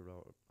him on a $100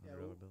 bill.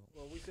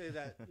 Well, we say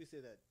that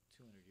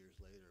 200 years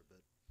later,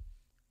 but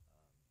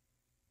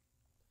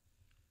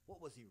what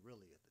was he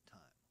really at the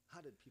time? How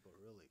did people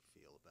really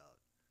feel about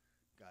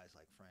guys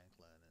like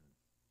Franklin and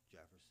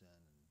Jefferson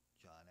and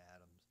John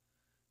Adams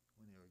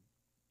when they were,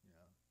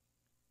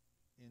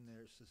 in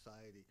their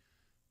society?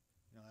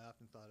 I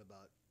often thought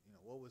about,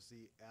 what was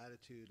the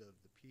attitude of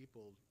the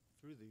people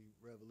through the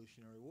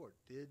Revolutionary War?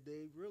 Did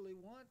they really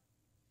want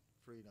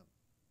freedom?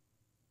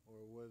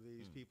 Or were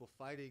these people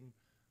fighting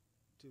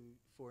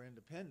for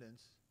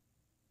independence?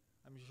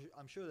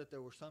 I'm sure that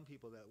there were some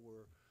people that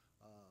were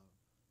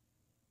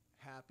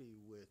happy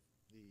with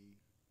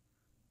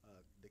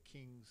the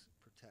king's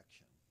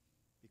protection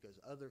because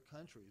other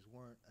countries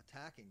weren't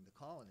attacking the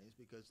colonies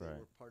because they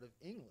were part of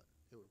England.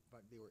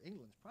 They were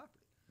England's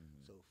property.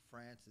 Mm-hmm. So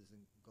France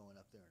isn't going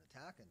up there and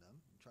attacking them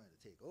and trying to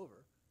take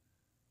over.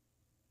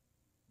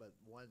 But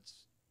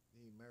once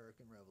the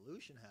American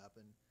Revolution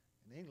happened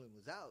and England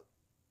was out,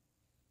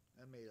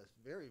 that made us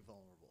very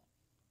vulnerable.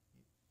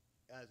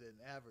 As an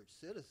average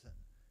citizen,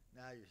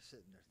 now you're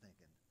sitting there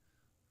thinking,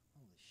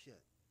 holy shit,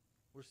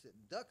 we're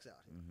sitting ducks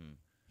out here.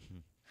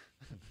 Mm-hmm.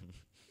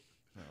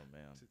 Oh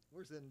man.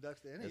 We're sitting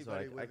ducks to So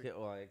anybody. I can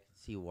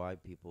see why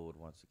people would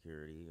want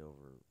security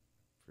over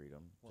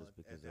freedom, Well, just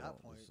because at they're that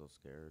point- so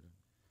scared.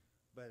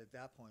 But at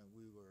that point,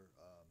 we were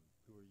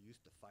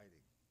used to fighting,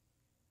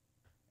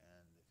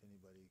 and if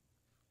anybody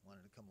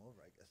wanted to come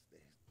over, I guess they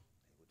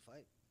would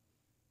fight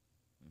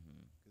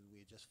Mm-hmm. because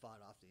we had just fought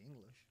off the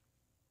English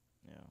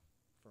Yeah.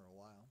 for a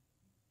while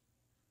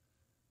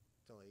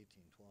until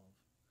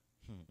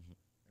 1812,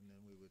 and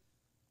then we would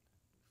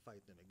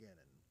fight them again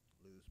and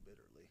lose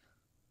bitterly.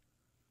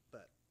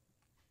 But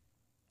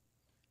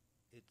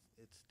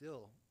it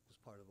still was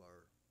part of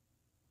our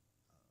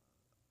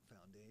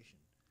foundation.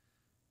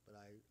 but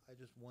I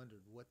just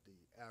wondered what the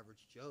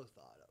average Joe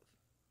thought of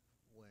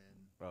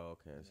when. Oh,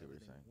 okay. I see what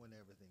you're saying. When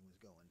everything was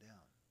going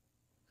down.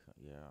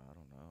 Yeah, I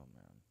don't know,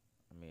 man.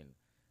 I mean,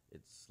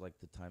 it's like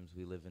the times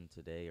we live in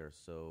today are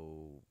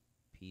so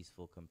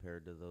peaceful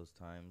compared to those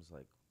times.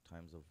 Like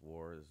times of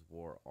war is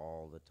war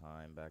all the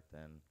time back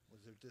then.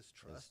 Was there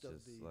distrust It's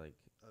of just the like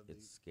of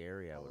it's the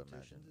scary. I would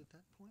imagine. politicians at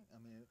that point? I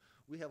mean,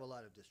 we have a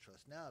lot of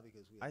distrust now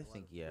because we I have a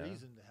think, lot of yeah.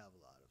 reason to have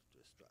a lot of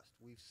distrust.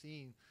 We've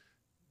seen,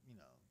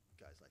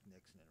 guys like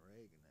Nixon and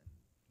Reagan and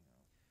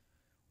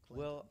Clinton.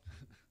 Well,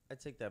 I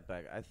take that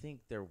back. I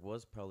think there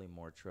was probably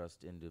more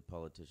trust into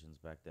politicians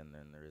back then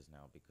than there is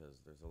now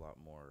because there's a lot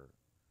more,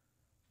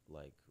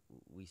 like,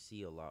 we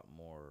see a lot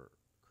more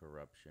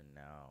corruption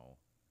now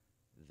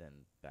than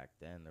back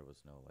then. There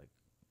was no, like,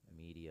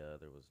 media.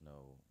 There was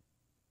no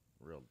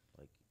real,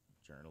 like,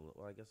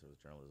 well, I guess there was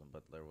journalism,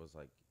 but there was,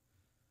 like,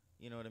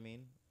 you know what I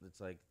mean? It's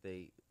like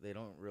they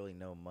don't really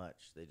know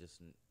much. They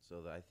just,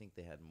 I think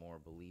they had more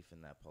belief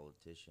in that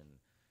politician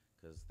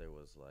because there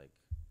was, like,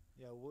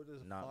 yeah, what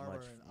does a not farmer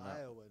much, in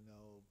Iowa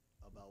know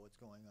about what's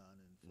going on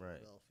in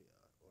Philadelphia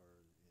or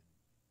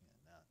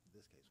not in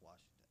this case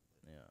Washington?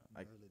 But yeah,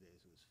 in the early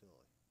days it was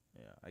Philly.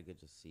 Yeah, I could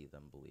just see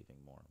them believing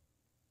more,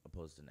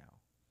 opposed to now.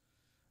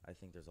 I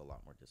think there's a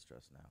lot more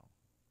distrust now,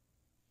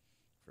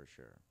 for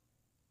sure.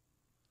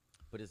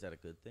 But is that a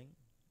good thing?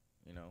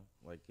 You know,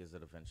 like, is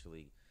it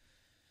eventually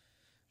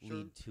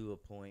lead to a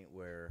point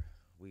where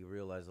we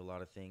realize a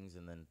lot of things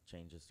and then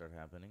changes start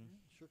happening?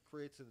 Sure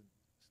creates a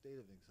state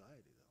of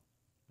anxiety, though.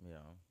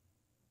 Yeah.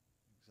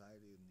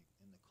 Anxiety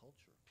in the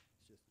culture.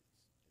 It's just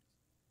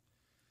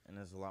and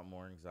there's a lot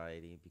more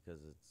anxiety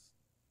because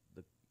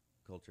the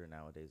culture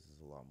nowadays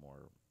is a lot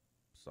more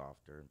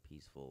softer and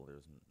peaceful.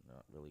 There's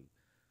not really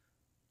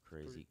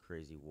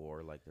crazy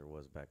war like there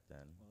was back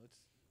then. Well,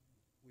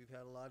 we've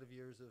had a lot of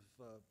years of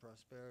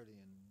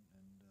prosperity and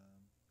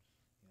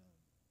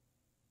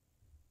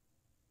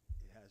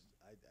it has.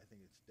 I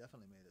think it's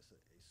definitely made us a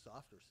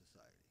softer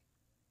society.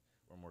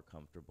 We're more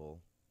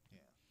comfortable.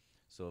 Yeah.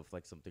 So if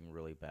like something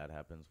really bad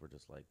happens, we're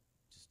just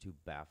too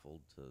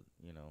baffled to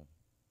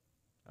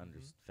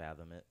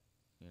fathom it.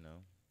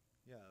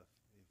 Yeah.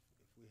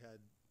 If we had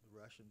the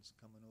Russians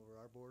coming over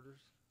our borders.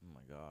 Oh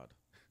my God.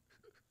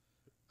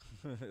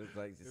 It's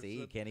like, see,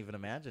 you can't even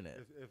imagine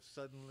it. If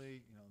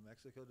suddenly,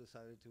 Mexico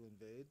decided to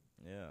invade.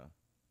 Yeah.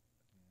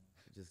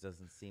 It just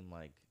doesn't seem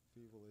like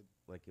people would,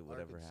 like it would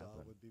ever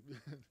happen. Would be,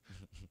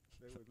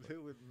 they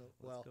would know.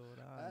 What's going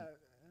on?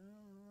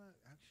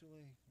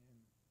 Actually,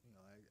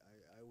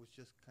 I was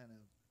just kind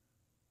of,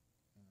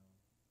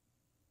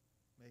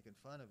 making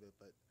fun of it,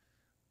 but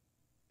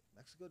if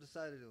Mexico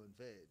decided to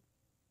invade,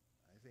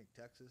 I think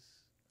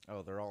Texas.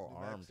 Oh, they're all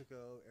New armed.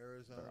 Mexico,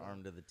 Arizona. They're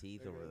armed to the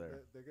teeth over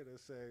there. They're gonna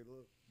say,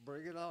 "Look,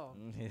 bring it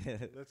on.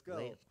 Let's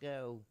go. Let's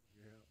go."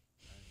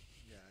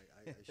 Yeah,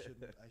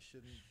 I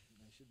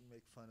shouldn't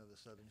make fun of the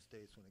southern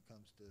states when it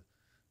comes to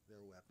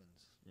their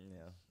weapons.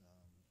 Yeah.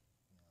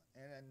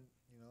 And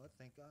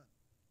thank God.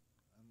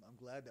 I'm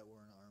glad that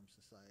we're an armed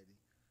society.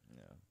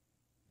 Yeah.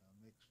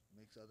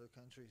 Makes other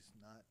countries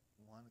not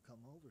want to come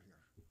over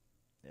here.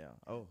 Yeah.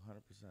 Oh, 100%.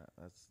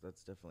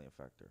 That's definitely a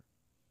factor.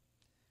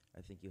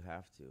 I think you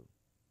have to.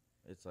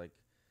 It's like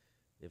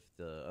if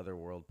the other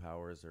world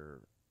powers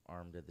are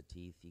armed to the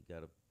teeth, you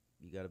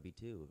gotta be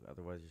too.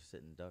 Otherwise, you're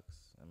sitting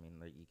ducks. I mean,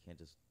 like, you can't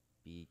just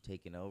be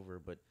taken over,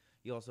 but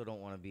you also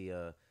don't want to be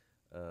a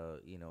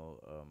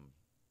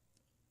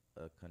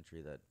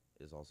country that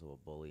is also a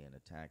bully and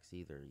attacks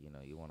either.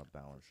 You want to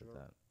balance with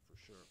that. For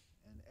sure.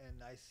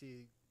 And I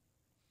see,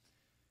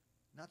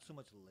 not so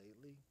much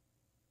lately,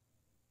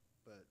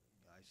 but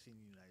I've seen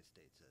the United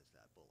States as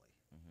that bully.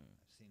 Mm-hmm.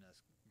 I've seen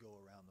us go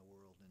around the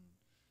world and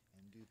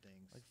do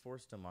things. Like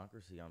force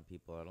democracy on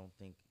people, I don't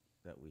think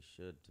that we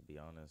should, to be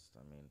honest.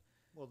 I mean...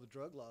 Well, the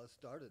drug laws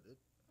started it.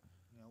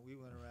 We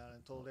went around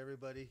and told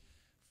everybody,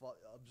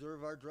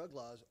 observe our drug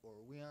laws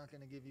or we aren't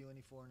going to give you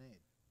any foreign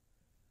aid.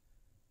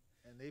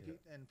 And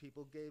and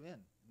people gave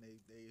in.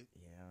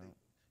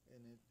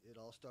 And it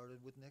all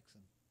started with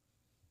Nixon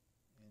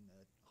and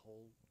that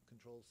whole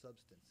Controlled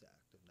Substance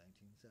Act of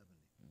 1970.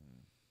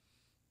 Mm.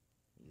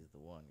 He's the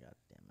one, God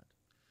damn it.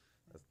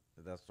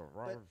 That's the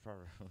Robert.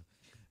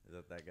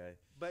 Is that guy?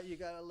 But you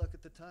got to look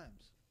at the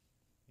times.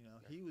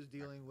 He was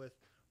dealing with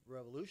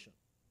revolution.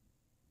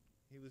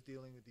 He was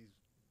dealing with these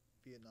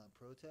Vietnam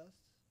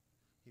protests.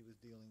 He was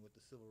dealing with the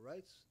civil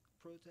rights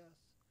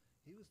protests.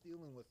 He was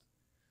dealing with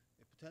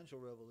a potential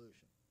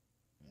revolution.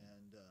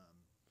 And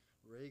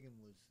Reagan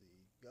was the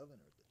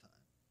governor at the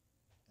time.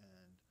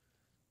 And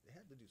they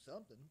had to do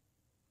something.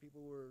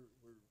 People were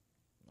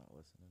not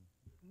listening.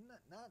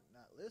 Not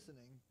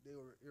listening. They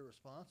were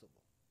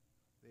irresponsible.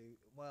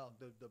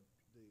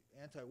 The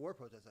anti-war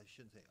protests, I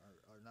shouldn't say,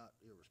 are not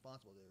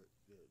irresponsible.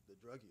 The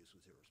drug use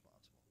was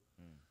irresponsible.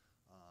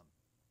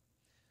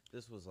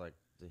 This was like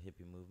the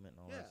hippie movement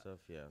and all that stuff.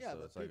 Yeah. Yeah,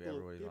 so but it's like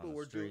everybody's on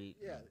the street.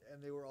 And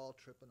they were all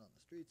tripping on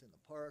the streets, in the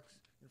parks,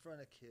 in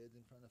front of kids,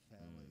 in front of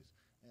families,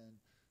 and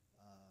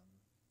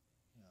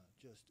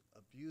just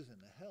abusing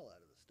the hell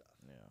out of the stuff.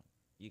 Yeah.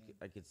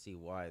 I could see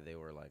why they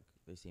were like,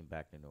 they seem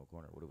backed into a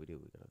corner. What do?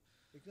 We gotta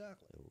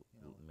Exactly.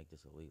 make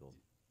this illegal.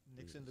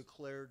 Nixon Jesus.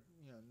 declared,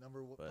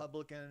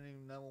 public enemy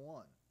number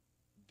one,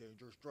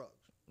 dangerous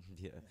drugs.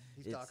 Yeah,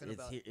 He's talking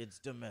about it's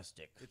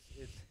domestic.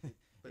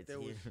 But It's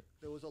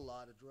there was a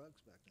lot of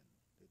drugs back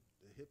then.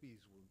 The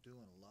hippies were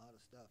doing a lot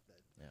of stuff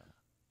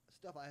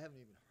stuff I haven't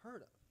even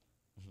heard of.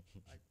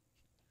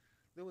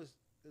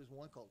 There's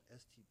one called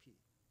STP.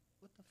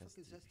 What the fuck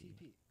is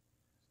STP?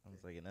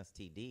 Sounds like an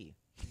STD.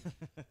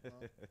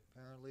 Well,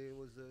 apparently it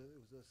was a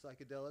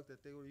psychedelic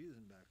that they were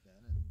using back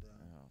then, and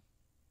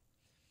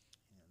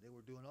they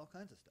were doing all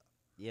kinds of stuff.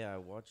 Yeah, I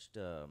watched.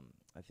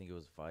 I think it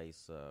was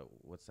Vice.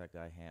 What's that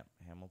guy?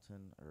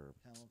 Hamilton or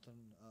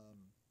Hamilton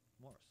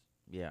Morris.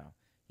 Yeah,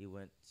 he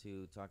went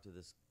to talk to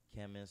this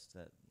chemist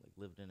that like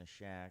lived in a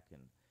shack,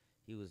 and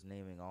he was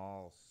naming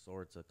all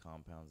sorts of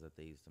compounds that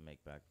they used to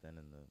make back then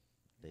in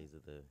the days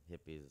of the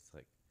hippies. It's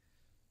like,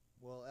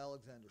 well,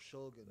 Alexander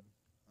Shulgin,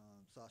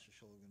 Sasha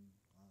Shulgin,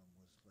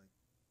 was like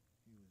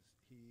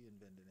he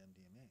invented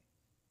MDMA,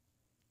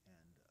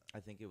 and I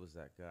think it was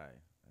that guy.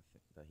 I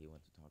think that he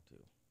went to talk to.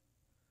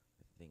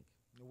 I think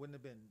it wouldn't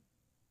have been.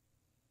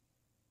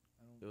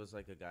 It was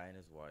like a guy and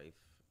his wife.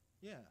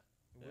 Yeah.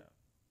 Yeah.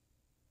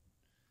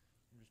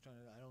 I'm just trying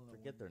to. I don't know.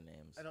 Forget their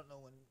names. I don't know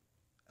when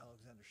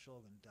Alexander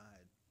Shulgin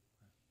died.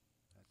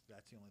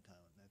 That's the only time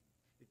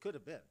it could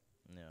have been.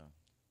 Yeah.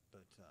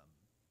 But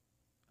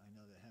I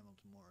know that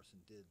Hamilton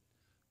Morrison did.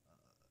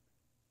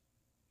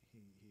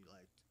 He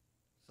liked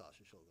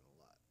Sasha Shulgin a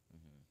lot.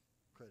 Mm-hmm.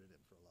 Credited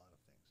him for a lot of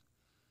things.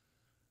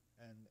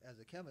 And as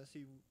a chemist,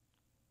 he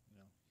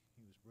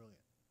was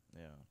brilliant.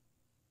 Yeah.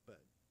 But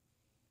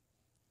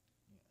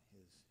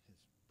his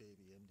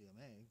baby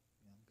MDMA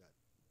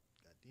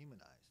got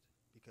demonized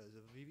because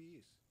of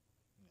VVEs.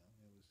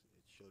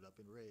 It showed up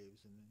in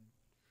raves and then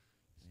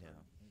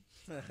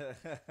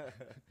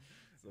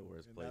It's the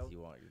worst place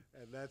you want your.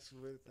 And that's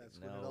when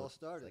it all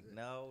started. It's like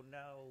no.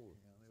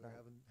 They were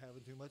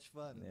having too much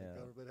fun, and the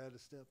government had to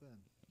step in.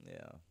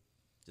 Yeah,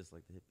 just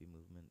like the hippie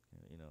movement.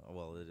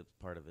 Well, it's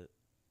part of it,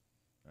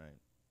 right?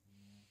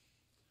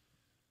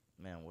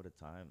 Yeah. Man, what a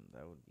time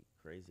that would be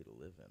crazy to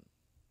live in.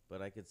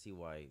 But I could see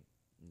why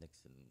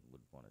Nixon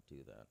would want to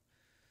do that.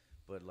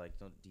 But like,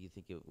 do you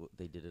think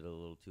they did it a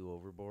little too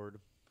overboard?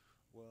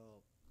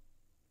 Well,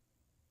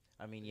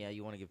 I mean, yeah,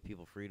 you want to give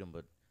people freedom,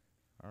 but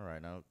all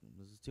right, now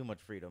this is too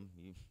much freedom.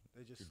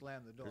 They just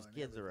slammed the door. There's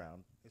kids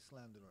around. They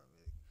slammed the door.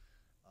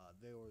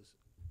 There was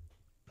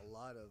a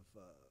lot of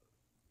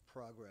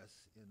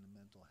progress in the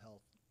mental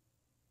health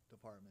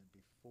department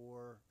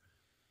before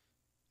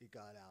it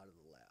got out of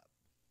the lab.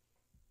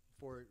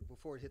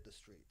 Before it hit the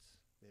streets,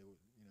 they were,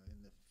 in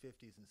the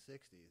 50s and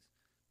 60s,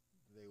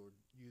 they were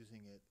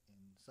using it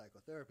in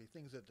psychotherapy.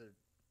 Things that they're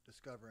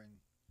discovering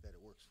that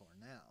it works for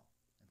now,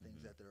 and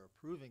things that they're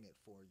approving it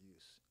for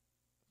use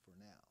for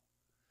now.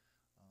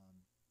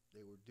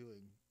 They were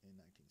doing in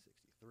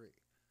 1963,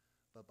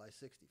 but by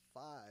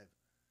 65,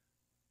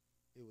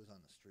 it was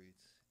on the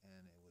streets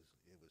and it was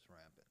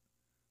rampant.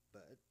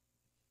 But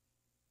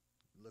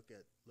look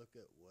at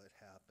what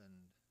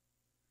happened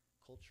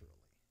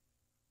culturally.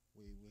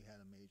 We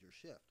had a major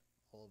shift.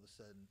 All of a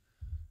sudden,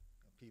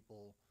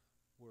 people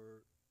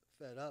were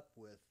fed up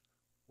with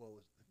what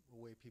was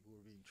the way people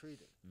were being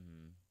treated.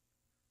 Mm-hmm.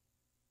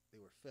 They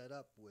were fed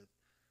up with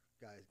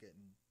guys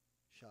getting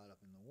shot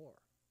up in the war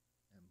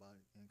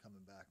and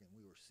coming back, and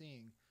we were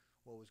seeing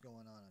what was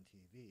going on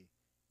TV,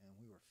 and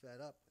we were fed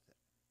up with it,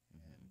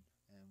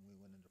 and we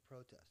went into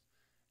protest,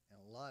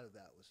 and a lot of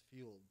that was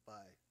fueled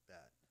by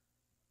that,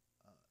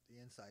 the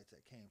insights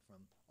that came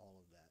from all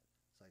of that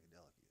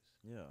psychedelic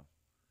use. Yeah.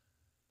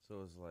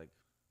 So it was like,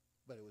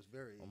 but it was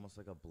very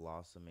almost like a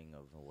blossoming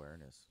of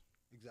awareness.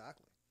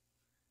 Exactly,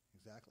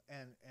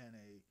 and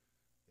a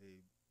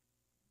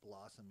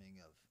blossoming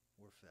of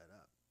we're fed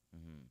up,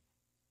 and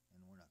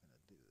we're not going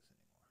to do this anymore.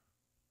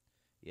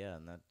 Yeah,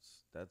 and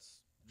that's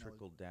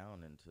trickled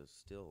down into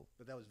still.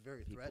 But that was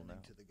very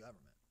threatening to the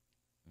government.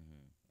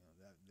 Mm-hmm.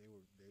 That they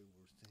were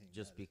seeing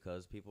just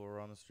because people were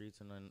on the streets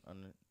and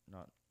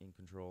not in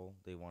control.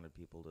 They wanted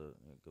people to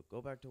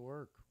go back to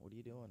work. What are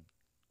you doing?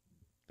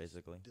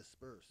 Basically,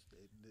 disperse.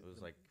 It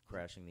was like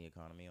crashing the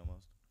economy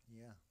almost.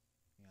 Yeah.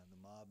 The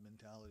mob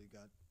mentality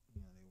got.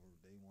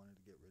 They wanted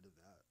to get rid of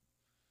that,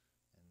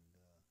 and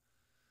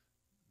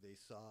they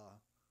saw.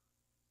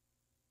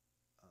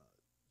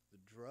 The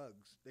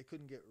drugs, they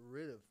couldn't get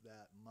rid of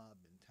that mob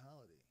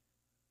mentality.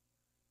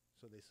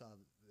 So they saw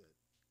that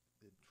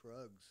the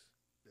drugs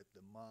that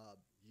the mob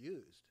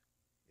used,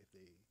 if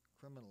they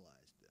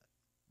criminalized it,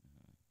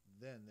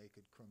 then they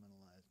could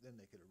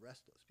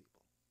arrest those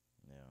people.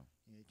 Yeah.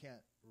 You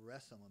can't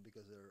arrest someone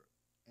because they're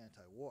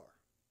anti-war,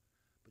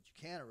 but you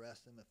can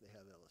arrest them if they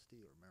have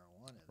LSD or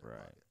marijuana in their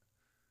pocket.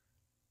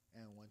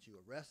 And once you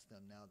arrest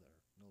them, now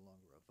they're no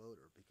longer a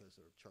voter because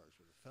they're charged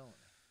with a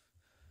felony.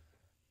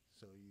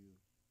 So you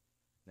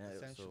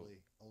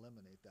essentially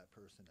eliminate that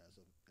person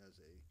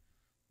as a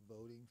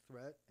voting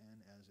threat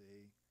and as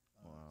a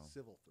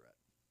civil threat.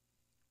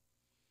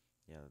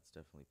 Yeah, that's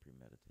definitely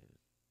premeditated.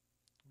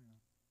 Yeah.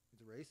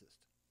 it's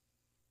racist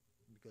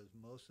because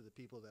most of the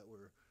people that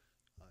were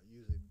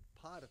using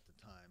pot at the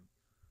time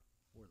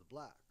were the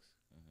blacks,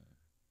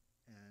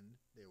 and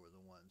they were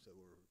the ones that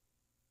were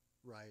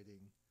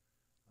rioting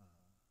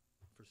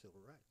for civil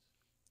rights.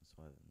 That's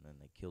why. And then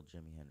they killed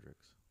Jimi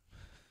Hendrix.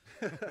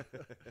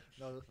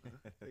 No,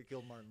 they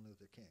killed Martin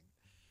Luther King.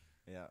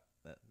 Yeah,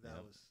 that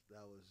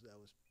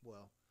was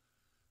well.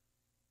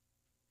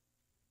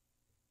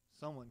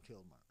 Someone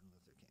killed Martin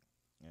Luther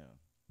King. Yeah.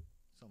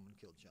 Someone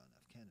killed John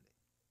F. Kennedy.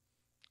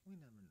 We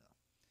never know.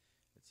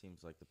 It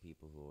seems like the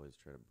people who always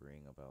try to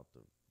bring about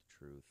the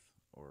truth,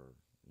 or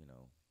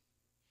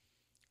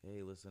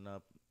hey, listen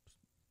up.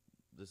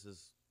 This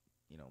is,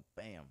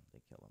 bam,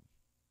 they kill him.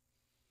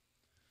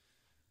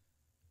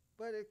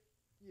 But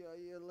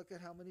you look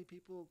at how many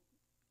people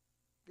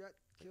got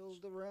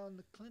killed around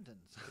the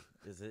Clintons.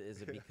 Is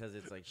it because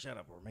it's like, shut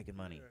up, we're making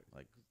money,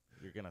 like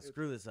you're gonna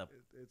screw this up?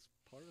 It's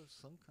part of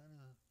some kind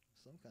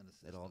of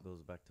system. It all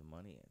goes back to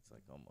money. It's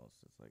like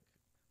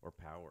or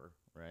power,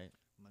 right?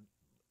 Money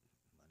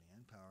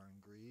and power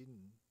and greed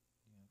and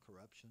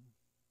corruption.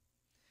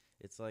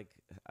 It's like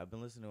I've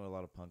been listening to a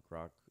lot of punk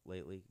rock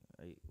lately.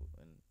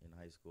 In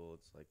high school,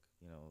 it's like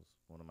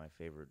it's one of my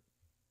favorite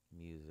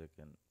music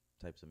and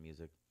types of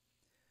music.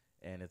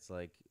 And it's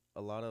like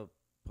a lot of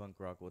punk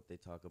rock, what they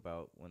talk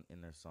about when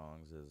in their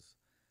songs is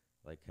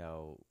like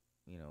how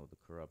the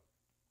corrupt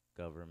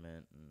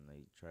government, and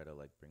they try to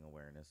like bring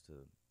awareness to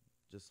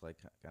just like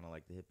kind of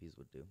like the hippies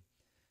would do.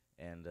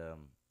 And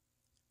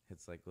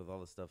it's like with all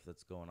the stuff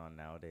that's going on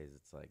nowadays,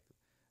 it's like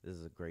this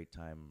is a great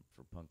time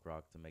for punk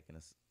rock to make a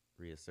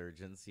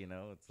resurgence.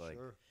 It's like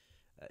sure.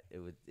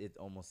 It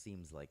almost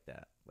seems like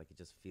that. Like it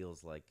just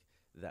feels like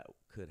that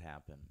could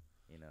happen.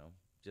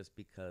 Just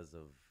because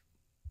of.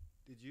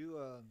 Did you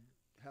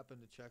happen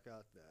to check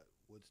out that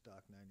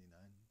Woodstock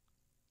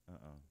 '99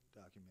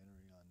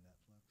 documentary on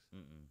Netflix?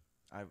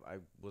 I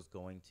was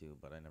going to,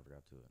 but I never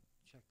got to it.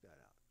 Check that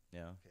out.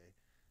 Yeah. Okay.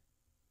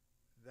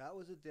 That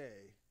was a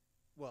day.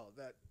 Well,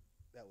 that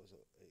was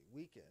a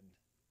weekend,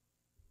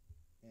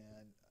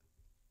 and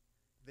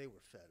they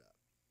were fed up.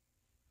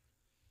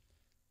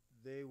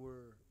 They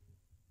were.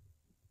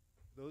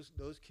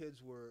 Those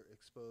kids were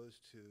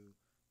exposed to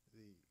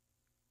the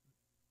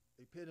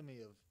epitome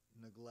of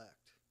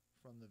neglect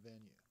from the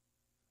venue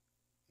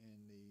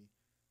in the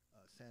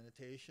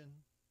sanitation,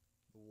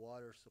 the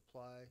water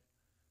supply,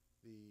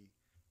 the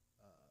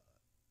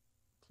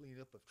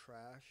cleanup of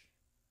trash.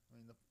 I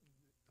mean, the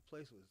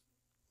place was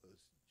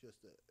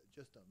just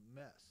a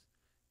mess,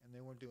 and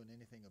they weren't doing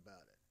anything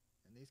about it.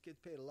 And these kids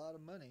paid a lot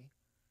of money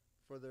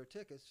for their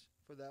tickets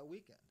for that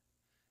weekend,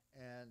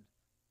 and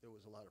there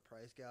was a lot of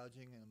price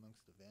gouging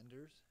amongst the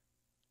vendors,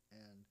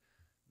 and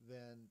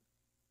then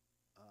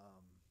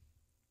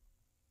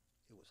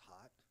it was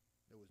hot.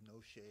 There was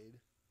no shade,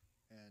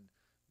 and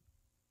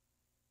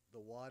the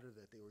water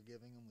that they were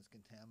giving them was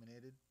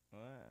contaminated.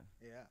 Wow.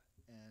 Yeah,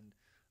 and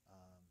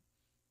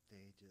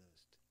they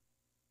just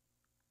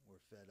were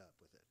fed up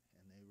with it,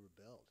 and they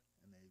rebelled,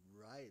 and they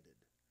rioted,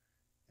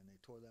 and they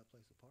tore that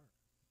place apart.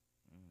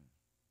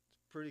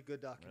 It's a pretty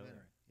good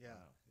documentary. Really? Yeah,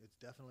 wow. It's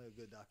definitely a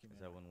good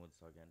documentary. Is that when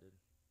Woodstock ended?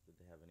 Did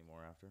they have any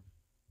more after?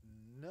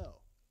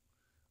 No,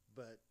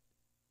 but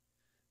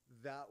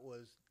that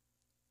was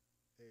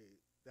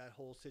that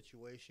whole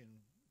situation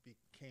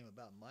came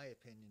about, in my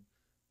opinion,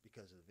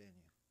 because of the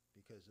venue,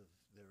 because of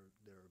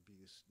their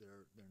abuse,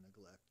 their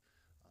neglect.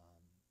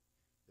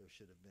 There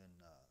should have been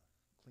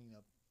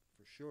cleanup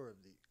for sure of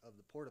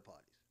the porta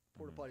potties.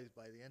 Porta potties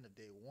by the end of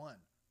day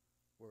one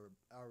were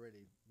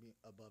already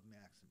above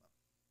maximum.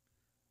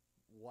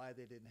 Why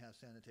they didn't have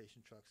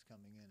sanitation trucks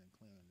coming in and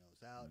clearing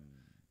those out,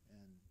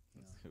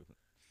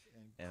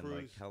 and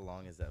like how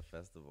long is that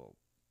festival?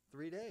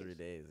 3 days. 3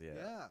 days, yeah.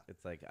 Yeah.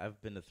 It's like I've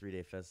been to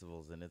 3-day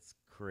festivals, and it's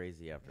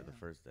crazy after the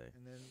first day.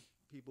 And then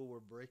people were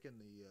breaking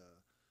the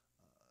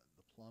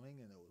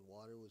plumbing, and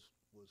water was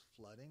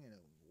flooding, and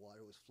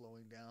water was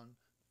flowing down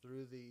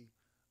through the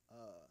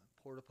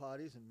porta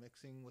potties and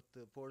mixing with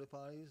the porta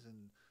potties,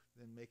 and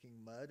then making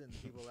mud, and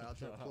people out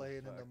there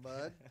playing in the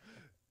mud.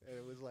 And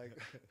it was like,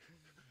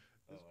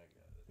 oh my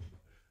god,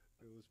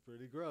 it was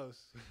pretty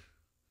gross.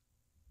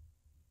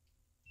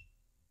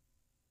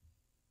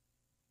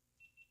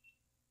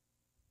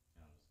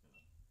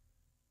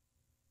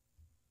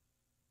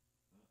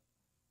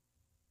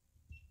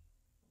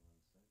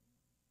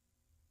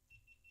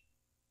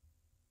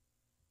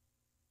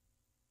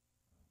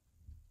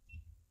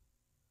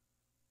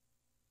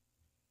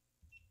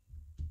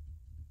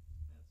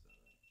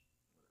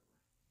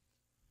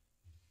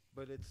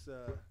 But it's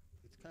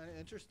kind of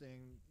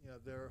interesting.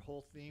 Their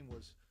whole theme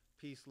was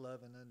peace, love,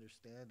 and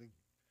understanding,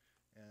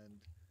 and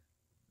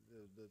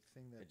the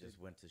thing that it just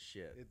went to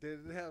shit. It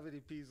didn't have any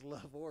peace,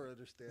 love, or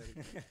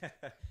understanding.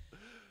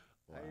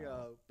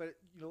 Wow. But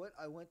you know what?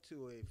 I went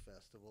to a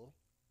festival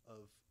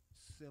of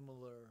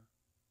similar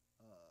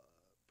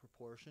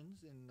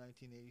proportions in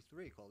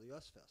 1983 called the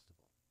US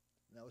Festival,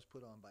 and that was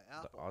put on by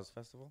Apple. The Oz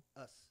Festival?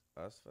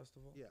 Us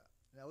Festival? Yeah,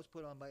 and that was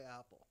put on by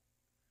Apple.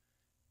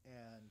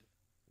 And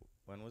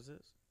when was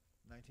this?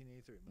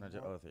 1983.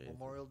 Oh, 83.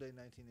 Memorial Day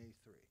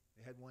 1983.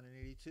 They had one in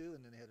 82,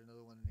 and then they had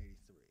another one in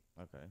 83.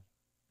 Okay.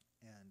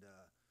 And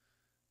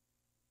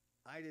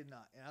I did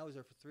not, and I was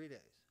there for 3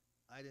 days.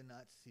 I did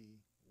not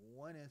see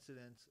one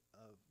incidence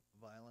of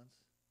violence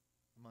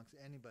amongst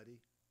anybody.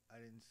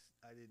 I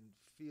didn't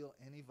feel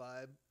any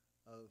vibe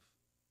of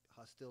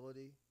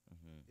hostility.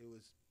 Mm-hmm.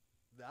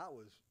 That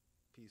was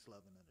peace,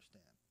 love, and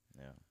understand.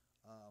 Yeah.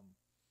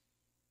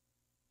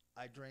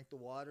 I drank the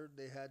water.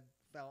 They had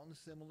fountains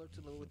similar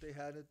to what they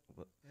had at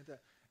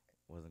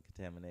Wasn't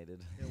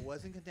contaminated. It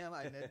wasn't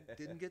contaminated. I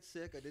didn't get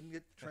sick. I didn't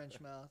get trench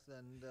mouth,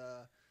 and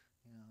there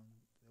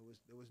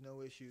was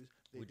no issues.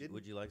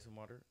 Would you like some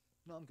water?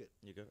 No, I'm good.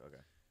 You good?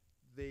 Okay.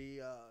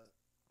 They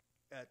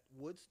at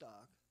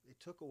Woodstock, they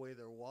took away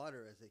their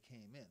water as they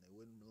came in. They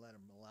wouldn't let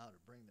them allowed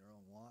to bring their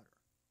own water,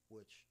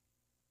 which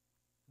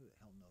who the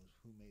hell knows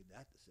who made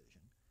that decision?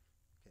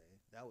 Okay,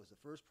 that was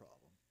the first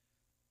problem.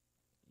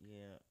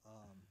 Yeah.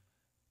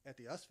 At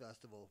the US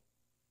Festival,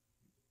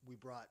 we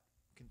brought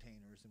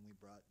containers and we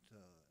brought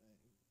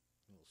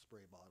little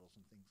spray bottles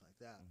and things like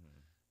that.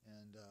 Mm-hmm.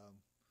 And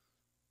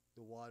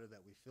the water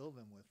that we filled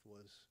them with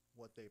was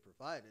what they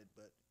provided,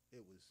 but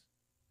it was,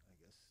 I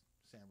guess,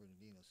 San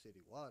Bernardino City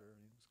water,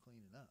 and it was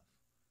clean enough.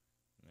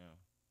 Yeah.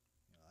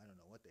 I don't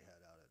know what they had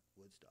out at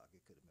Woodstock.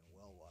 It could have been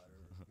well water.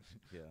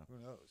 Yeah. Who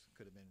knows?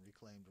 Could have been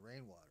reclaimed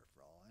rainwater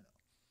for all I know.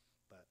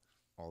 But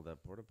all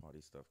that porta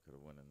potty stuff could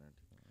have went in there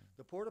too.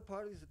 The porta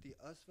potties at the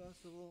US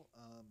Festival.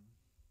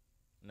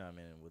 No, I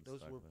mean in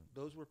Woodstock.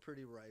 Those were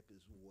pretty ripe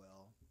as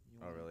well.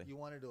 Really? You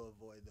wanted to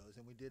avoid those,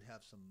 and we did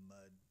have some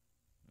mud,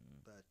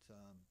 but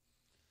I'm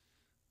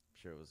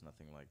sure it was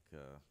nothing like.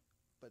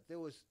 But there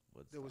was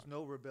Woodstock.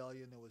 no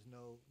rebellion. There was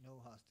no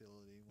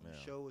hostility. When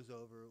the show was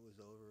over, it was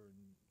over,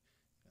 and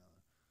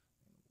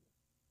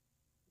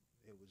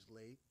it was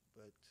late.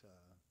 But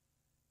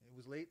it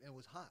was late and it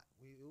was hot.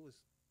 It was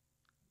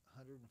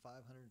 105,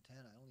 110.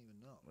 I don't even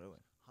know. Really?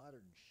 Hotter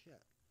than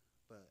shit.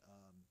 But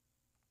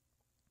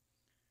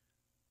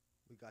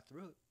we got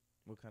through it.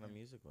 What kind of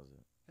music was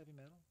it? Heavy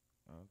metal.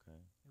 Oh, okay.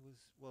 It was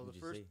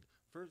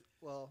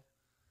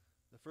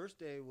the first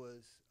day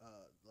was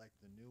like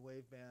the new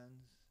wave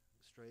bands,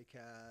 Stray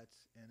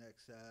Cats,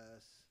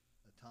 NXS,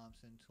 the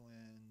Thompson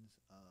Twins.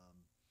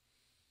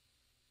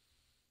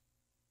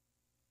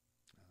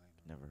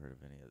 Never heard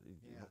of any of these.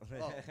 Yeah.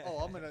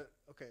 I'm gonna.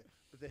 Okay,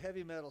 but the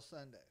heavy metal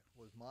Sunday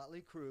was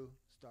Motley Crue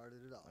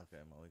started it off.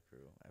 Okay, Motley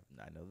Crue.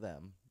 I know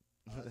them.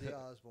 Ozzy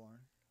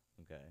Osbourne.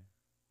 Okay.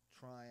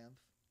 Triumph,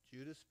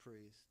 Judas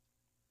Priest.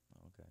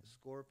 Okay. The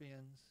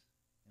Scorpions,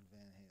 and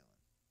Van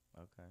Halen.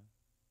 Okay.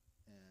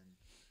 And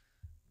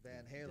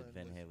Van Halen. Did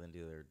Van Halen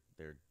do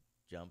their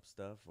Jump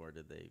stuff, or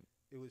did they?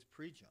 It was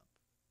pre-Jump.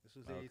 This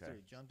was '83.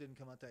 Okay. Jump didn't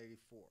come out till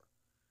 '84.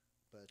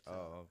 But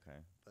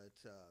okay. But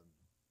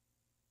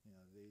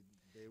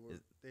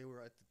they were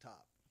at the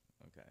top.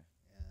 Okay.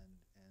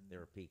 And they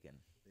were peaking.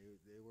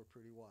 They were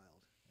pretty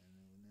wild, and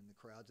then the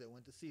crowds that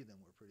went to see them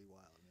were pretty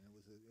wild. I mean,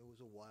 it was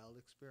a wild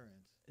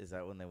experience. Is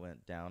that when they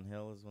went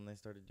downhill? Is when they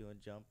started doing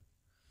Jump?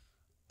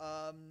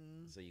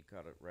 So you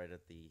caught it right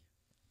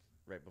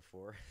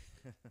before.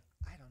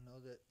 I don't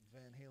know that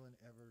Van Halen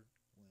ever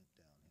went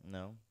downhill.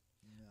 No.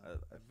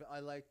 I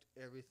liked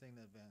everything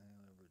that Van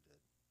Halen ever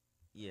did.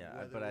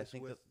 Yeah, but I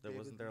think that there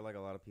wasn't there like a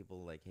lot of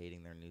people like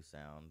hating their new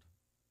sound.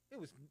 It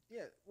was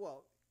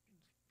well,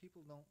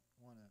 people don't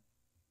want to.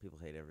 People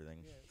hate everything.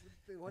 Yeah,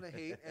 they want to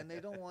hate, and they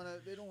don't want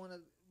to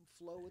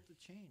flow with the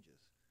changes.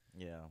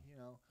 Yeah.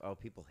 Oh,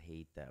 people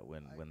hate that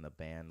when the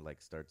band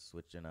like starts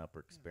switching up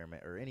or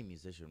experiment, or any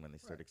musician when they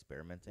start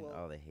experimenting.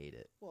 Well, they hate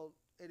it. Well,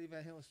 Eddie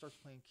Van Halen starts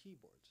playing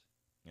keyboards.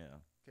 Yeah.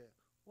 Okay.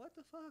 What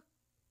the fuck?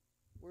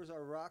 Where's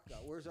our rock god?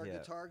 Where's our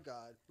guitar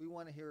god? We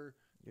want to hear.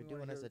 You're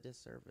doing us a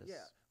disservice.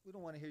 Yeah. We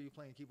don't want to hear you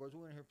playing keyboards. We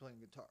want to hear you playing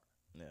guitar.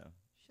 Yeah.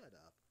 Shut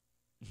up.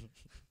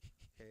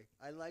 Okay.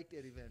 I liked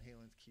Eddie Van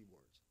Halen's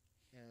keyboards,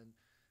 and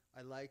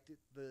I liked it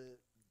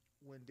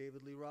when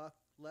David Lee Roth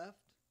left.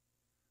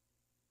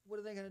 What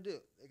are they going to do?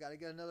 They got to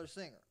get another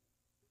singer.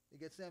 They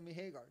get Sammy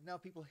Hagar. Now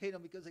people hate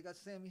him because they got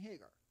Sammy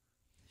Hagar.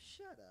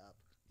 Shut up.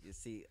 You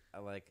see,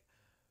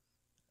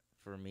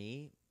 for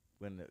me,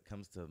 when it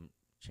comes to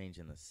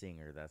changing the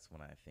singer, that's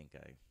when I think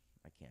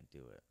I can't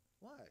do it.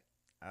 Why?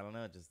 I don't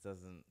know. It just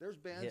doesn't. There's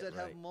bands that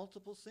have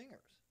multiple singers.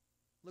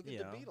 Look at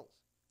the Beatles.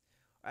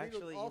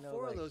 Actually, all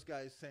four of those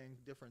guys sang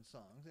different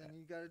songs, and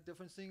you got a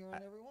different singer on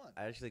every one.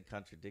 I actually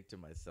contradicted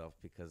myself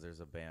because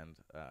there's a band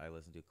I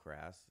listen to,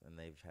 Crass, and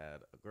they've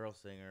had a girl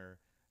singer,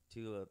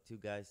 two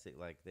guys sing,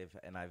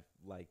 and I've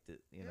liked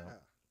it, you know.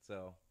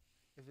 So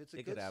if it's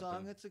a good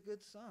song, it's a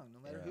good song,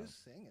 no matter who's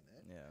singing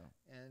it. Yeah.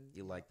 And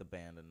you like the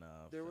band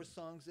enough. There were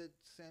songs that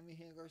Sammy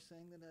Hagar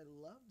sang that I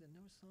loved, and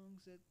there were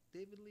songs that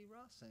David Lee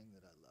Roth sang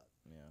that I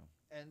loved.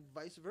 Yeah. And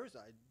vice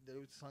versa. There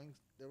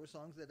were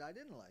songs that I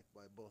didn't like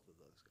by both of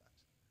those guys.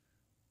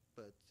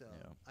 But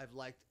I've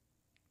liked,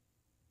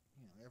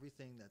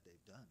 everything that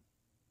they've done,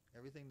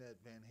 everything that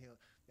Van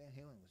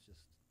Halen was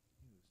just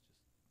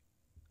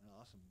an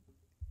awesome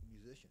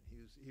musician.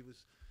 He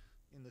was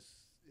in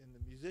the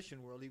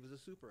musician world. He was a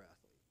super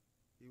athlete.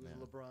 He was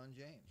Yeah. LeBron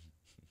James,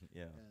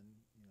 Yeah.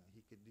 and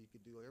he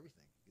could do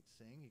everything. He could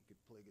sing. He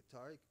could play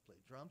guitar. He could play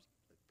drums. He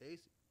could play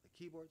bass. He could play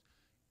keyboards.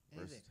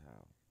 Anything.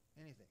 Versatile.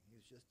 Anything. He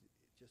was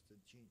just a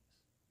genius.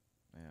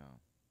 Yeah.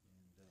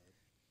 And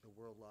the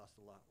world lost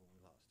a lot when we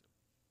lost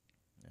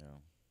him. Yeah.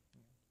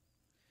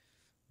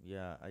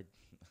 Yeah. Yeah,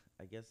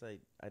 I guess I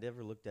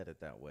never looked at it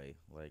that way.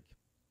 Like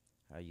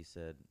how you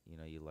said,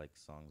 you like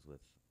songs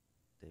with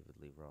David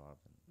Lee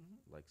Roth and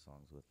Mm-hmm. like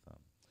songs with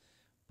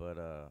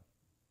but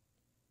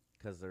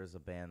cuz there's a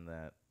band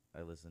that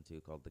I listen to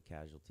called The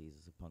Casualties.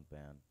 It's a punk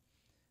band,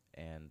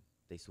 and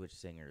they switched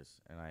singers,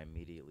 and I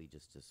immediately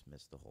just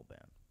dismissed the whole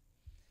band.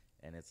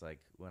 And it's like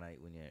when I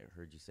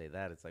heard you say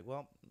that, it's like,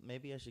 well,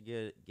 maybe I should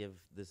give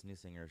this new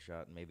singer a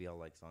shot, and maybe I'll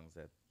like songs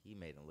that he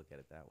made and look at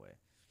it that way.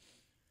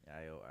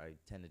 I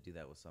tend to do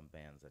that with some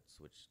bands that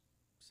switch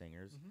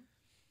singers, Mm-hmm.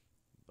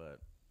 but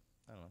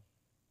I don't know.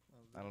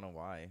 Well, I don't know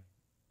why.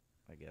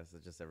 I guess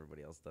it's just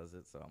everybody else does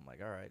it, so I'm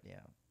like, all right, yeah.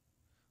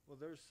 Well,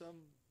 there's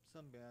some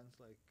bands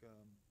like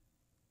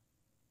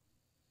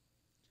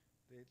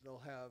they'll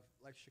have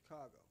like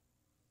Chicago.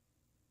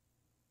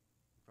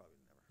 You probably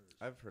never heard of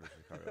Chicago. I've heard of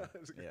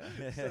Chicago.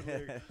 Yeah.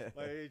 Suddenly,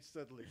 my age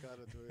suddenly got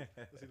into it.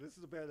 Let's see, this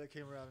is a band that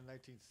came around in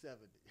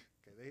 1970.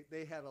 Okay,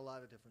 they had a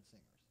lot of different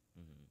singers,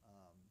 Mm-hmm.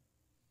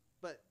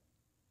 but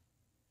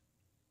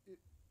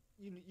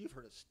you've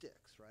heard of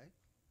Styx, right?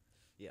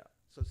 Yeah.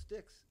 So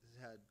Styx has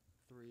had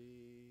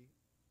three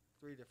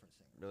different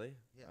singers. Really?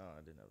 Yeah. Oh,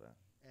 I didn't know that.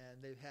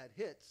 And they've had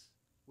hits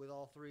with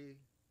all three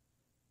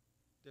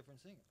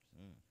different singers.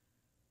 Mm.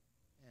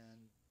 And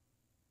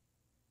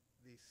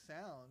the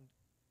sound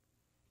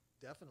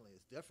definitely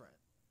is different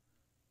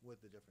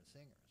with the different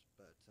singers,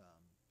 but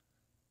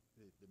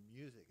the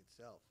music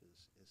itself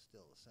is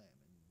still the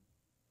same.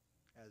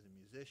 And as a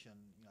musician,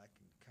 I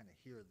can kind of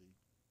hear the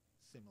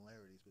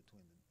similarities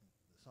between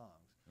the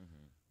songs.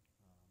 Mm-hmm.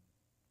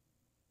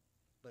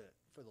 But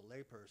for the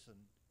layperson,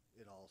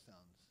 it all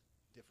sounds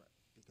different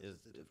because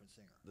it's a different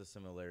singer. The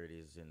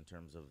similarities in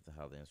terms of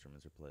how the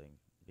instruments are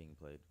being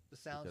played. The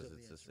sounds because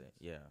of the it's instruments.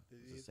 Yeah, The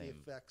it's the same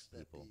effects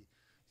that people.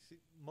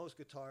 most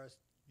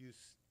guitarists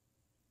use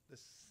the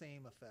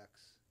same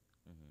effects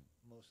Mm-hmm.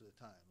 most of the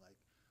time. Like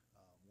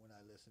when I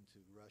listen to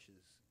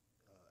Rush's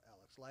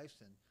Alex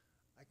Lifeson,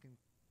 I can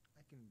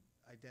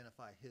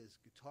identify his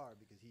guitar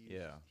because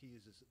he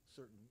uses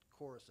certain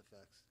chorus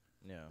effects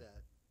Yeah.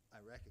 that I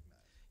recognize.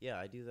 Yeah,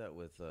 I do that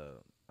with.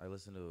 I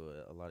listen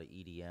to a lot of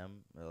EDM,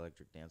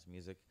 electric dance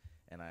music,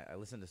 and I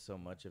listen to so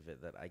much of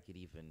it that I could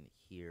even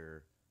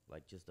hear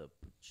like just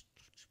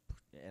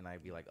and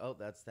I'd be like, oh,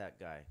 that's that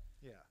guy.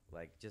 Yeah.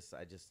 Like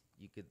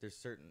you could. There's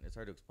certain. It's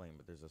hard to explain,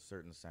 but there's a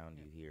certain sound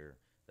you hear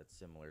that's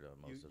similar to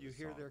most of You the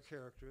hear songs. their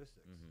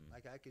characteristics. Mhm.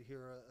 Like I could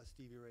hear a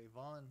Stevie Ray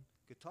Vaughan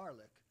guitar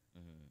lick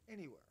Mm-hmm.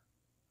 anywhere.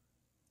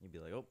 You'd be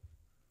like, oh,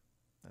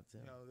 that's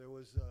him. There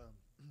was a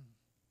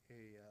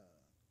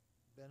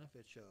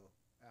benefit show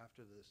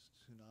after the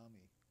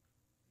tsunami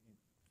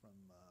from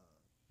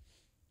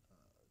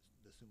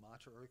the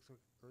Sumatra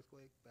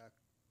earthquake back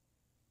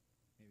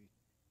maybe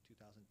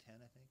 2010,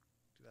 I think,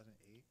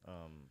 2008.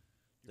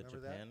 The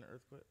remember Japan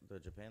earthquake, the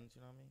Japan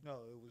tsunami.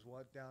 No, it was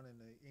down in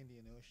the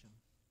Indian Ocean.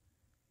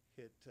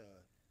 Hit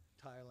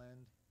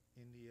Thailand,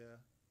 India,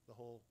 the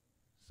whole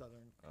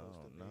southern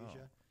coast of no.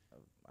 Asia.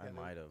 I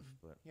might have,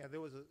 but Yeah,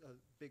 there was a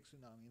big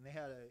tsunami, and they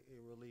had a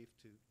relief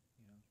to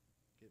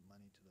get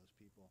money to those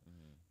people.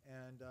 mm-hmm.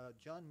 And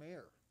John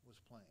Mayer was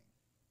playing.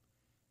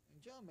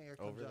 And John Mayer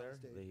comes over on there.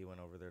 stage He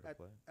went over there to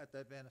play. at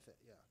that benefit,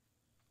 yeah.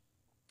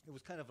 It was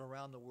kind of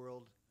around the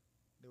world.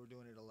 They were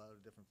doing it at a lot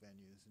of different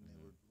venues, and they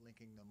were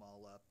linking them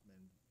all up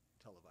and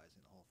televising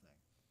the whole thing.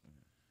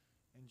 Mhm.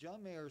 And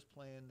John Mayer's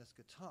playing this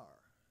guitar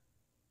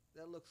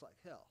that looks like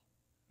hell.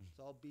 It's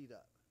all beat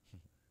up.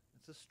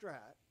 It's a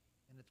Strat,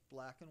 and it's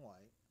black and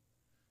white.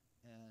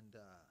 And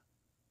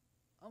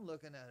I'm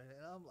looking at it,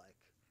 and I'm like,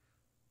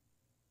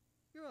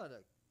 you're on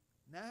a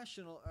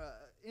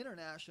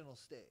international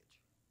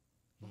stage.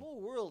 The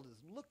whole world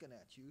is looking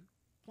at you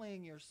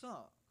playing your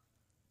song.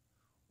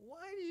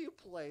 Why do you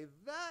play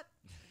that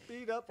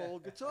beat up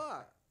old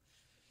guitar?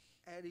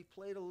 And he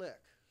played a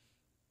lick.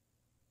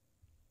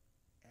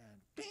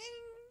 And bing!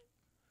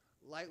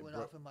 Light went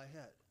off in my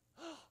head.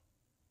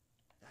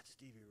 That's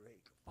Stevie Ray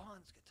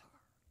Vaughan's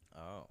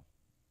guitar.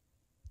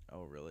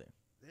 Oh, really?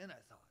 Then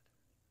I thought,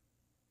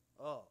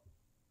 oh,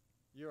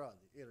 you're on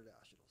the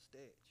international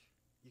stage.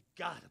 You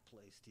gotta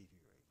play Stevie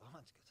Ray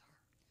Vaughan's guitar.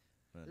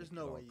 Then There's it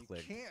no all way you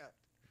clicked. can't.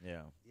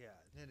 Yeah. Yeah,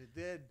 then it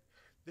did.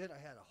 Then I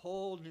had a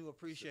whole new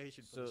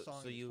appreciation for the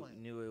song So he was you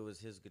playing. knew it was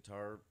his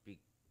guitar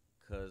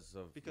because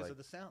of Of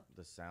the sound.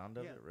 the sound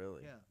of Yeah, it,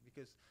 really? Yeah,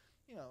 because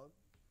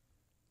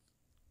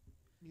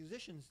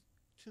musicians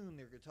tune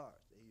their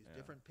guitars. They use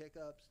different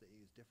pickups. They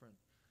use different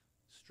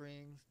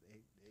strings.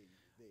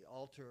 They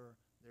alter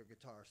their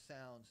guitar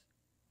sounds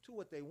to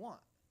what they want.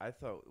 I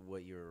thought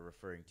what you were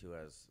referring to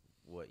as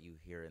what you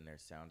hear in their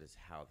sound is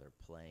how they're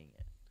playing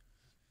it.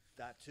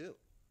 That too.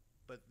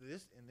 But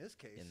in this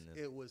case,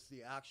 it was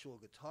the actual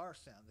guitar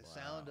sound, the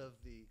sound of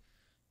the,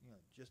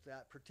 just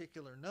that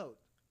particular note.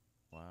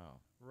 Wow.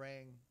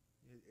 rang.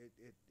 It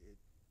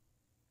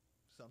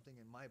something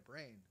in my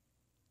brain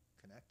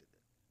connected it.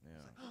 Yeah.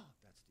 It's like, oh,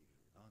 that's Stevie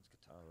Ray Vaughan's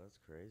guitar. Oh, that's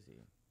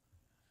crazy.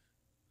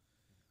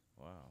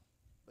 Wow.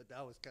 But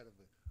that was kind of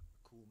a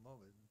cool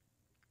moment.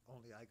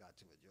 Only I got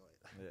to enjoy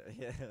it.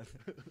 Yeah.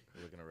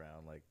 You're looking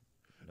around like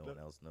no one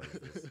else knows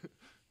this.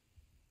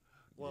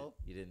 Well,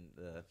 you didn't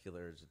feel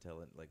the urge to tell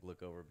it, like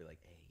look over and be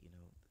like, hey, you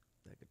know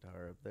that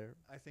guitar up there?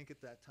 I think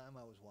at that time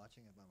I was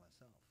watching it by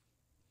myself.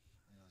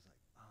 And I was like,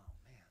 oh,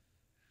 man.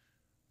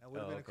 That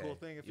would have been a cool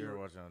thing if you were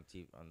watching on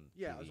TV.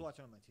 Yeah, I was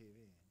watching on my TV.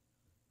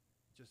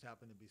 It just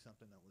happened to be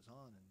something that was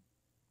on, and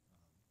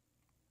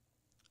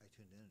I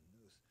tuned in, and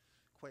it was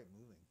quite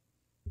moving.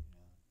 You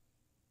know,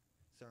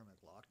 Sarah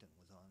McLachlan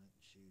was on it,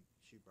 and she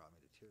brought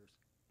me to tears.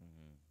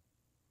 Mm-hmm.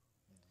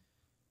 You know.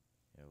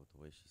 Yeah, with the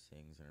way she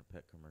sings in her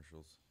pet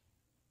commercials.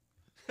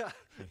 Yeah.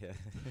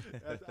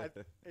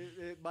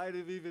 It might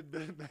have even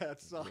been that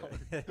song.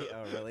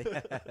 Oh, really?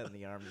 In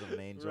the arms of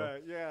an angel.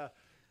 Right. Yeah.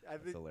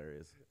 That's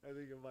hilarious. I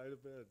think it might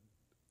have been.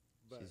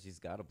 But She's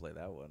got to play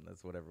that one.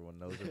 That's what everyone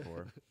knows her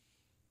for.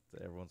 So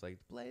everyone's like,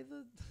 play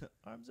the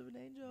arms of an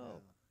angel.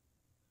 Yeah.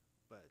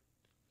 But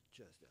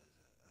just as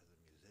a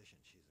musician,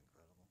 she's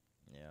incredible.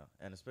 Yeah,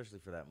 and especially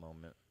for that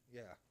moment.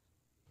 Yeah.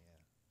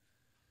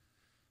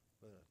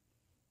 But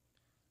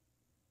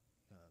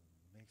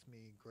makes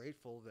me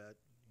grateful that,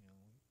 you know,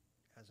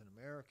 as an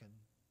American,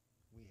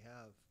 we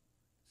have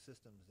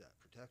systems that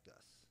protect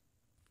us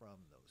from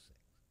those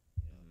things.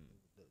 You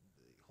know, the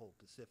whole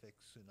Pacific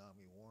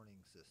tsunami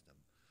warning system.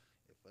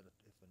 If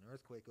an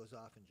earthquake goes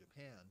off in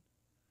Japan,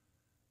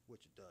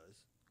 which it does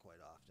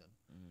quite often,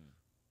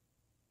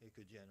 it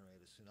could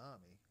generate a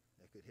tsunami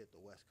that could hit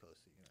the west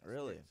coast of the United States.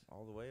 Really?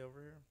 All the way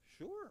over here?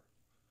 Sure.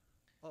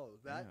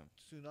 Oh, that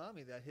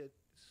tsunami that hit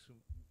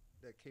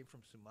that came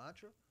from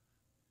Sumatra.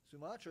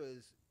 Sumatra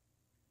is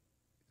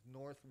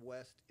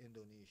northwest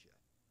Indonesia.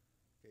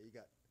 Okay, you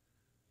got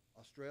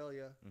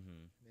Australia,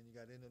 then you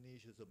got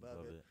Indonesia's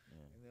above it.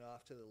 Yeah. And then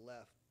off to the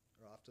left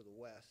or off to the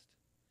west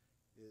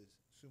is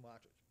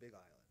Sumatra, it's a big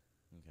island.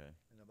 Okay.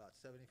 And about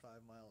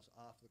 75 miles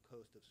off the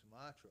coast of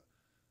Sumatra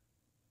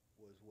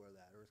was where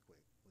that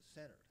earthquake was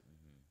centered.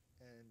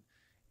 And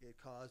it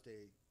caused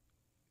I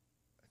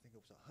think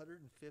it was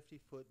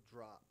 150-foot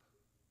drop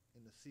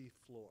in the sea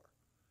floor,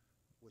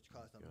 which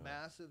caused a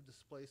massive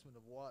displacement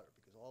of water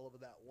because all of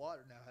that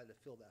water now had to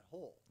fill that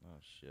hole. Oh,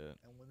 shit.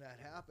 And when that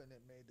happened,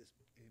 it made this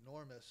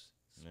enormous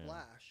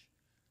splash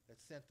that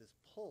sent this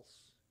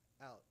pulse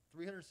out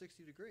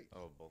 360 degrees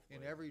both in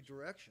ways. every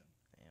direction.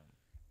 Damn.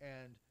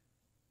 And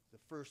the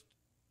first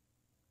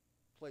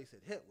place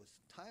it hit was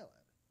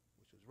Thailand,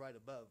 which was right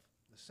above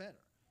the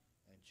center,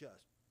 and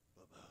just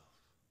above.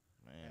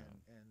 Man.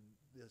 And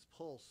this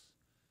pulse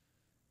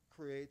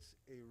creates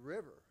a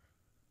river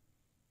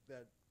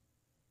that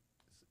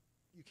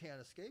you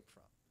can't escape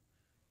from.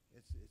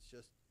 It's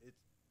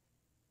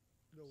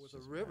with a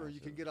river massive.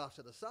 You can get off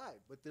to the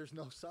side, but there's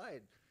no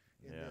side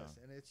in this,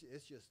 and it's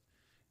just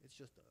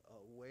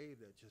a wave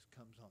that just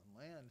comes on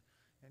land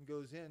and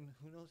goes in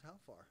who knows how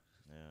far.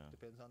 Yeah.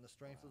 Depends on the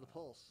strength of the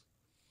pulse.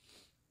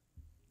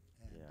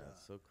 And,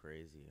 it's so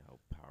crazy how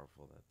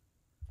powerful that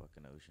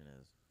fucking ocean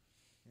is.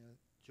 You know,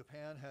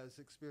 Japan has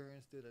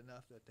experienced it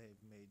enough that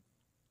they've made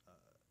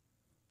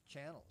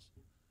channels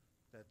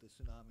that the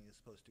tsunami is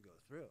supposed to go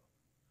through.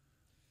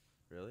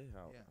 Really?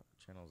 How? Yeah.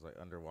 Channels like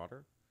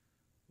underwater?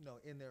 No,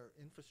 in their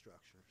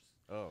infrastructures.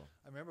 Oh.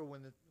 I remember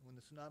when the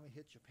tsunami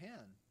hit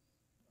Japan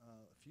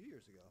a few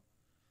years ago,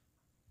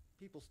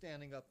 people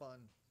standing up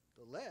on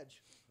the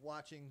ledge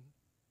watching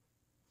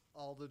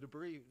all the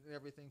debris and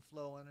everything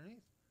flow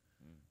underneath.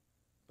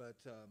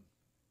 But they're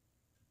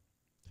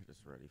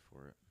just ready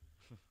for it.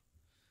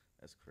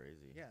 That's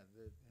crazy. Yeah,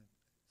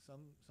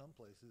 some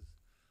places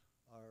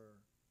are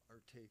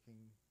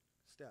taking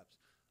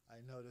steps.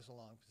 I notice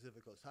along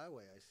Pacific Coast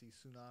Highway, I see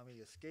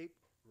tsunami escape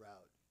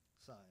route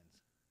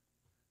signs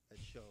that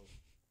show,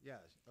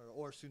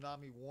 or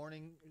tsunami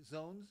warning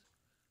zones.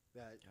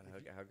 That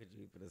God, how could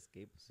you even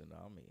escape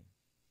tsunami?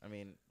 I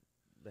mean,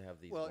 they have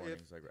these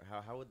warnings. Like,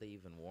 how would they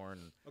even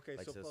warn? Okay,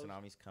 like, so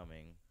tsunami's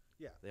coming.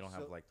 Yeah, they don't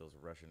have like those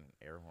Russian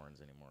air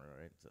horns anymore,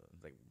 right? So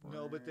it's like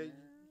no, but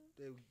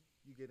you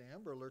get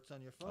Amber Alerts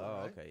on your phone.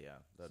 Oh, right? okay,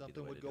 yeah.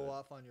 Something would go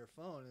off on your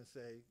phone and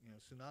say,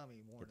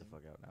 tsunami warning. Get the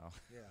fuck out now.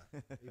 Yeah,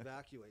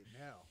 evacuate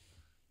now.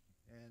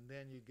 And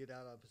then you get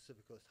out on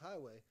Pacific Coast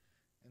Highway,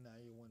 and now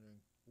you're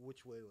wondering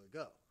which way do I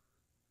go?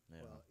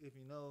 Yeah. Well, if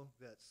you know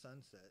that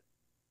Sunset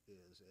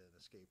is an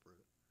escape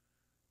route,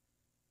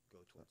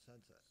 go towards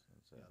Sunset.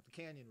 The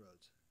canyon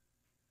roads.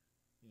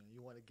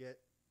 You want to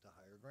get to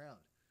higher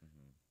ground.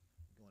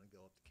 You want to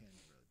go up the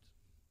canyon roads.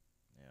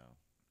 Yeah.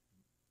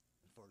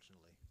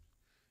 Unfortunately,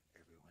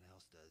 everyone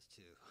else does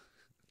too.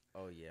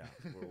 Oh yeah,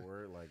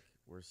 we're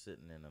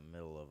sitting in the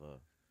middle of a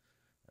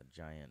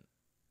giant.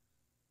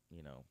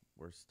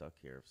 We're stuck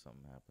here if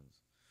something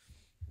happens.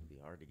 It'd be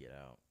hard to get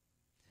out.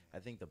 I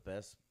think the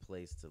best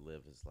place to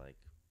live is like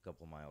a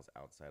couple miles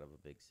outside of a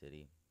big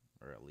city,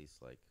 or at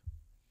least like.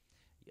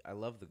 I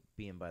love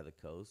being by the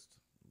coast,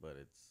 but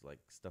it's like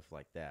stuff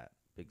like that.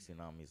 big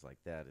tsunamis like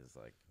that is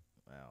like,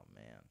 oh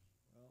man.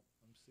 Well,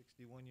 I'm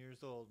 61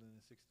 years old, and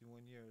in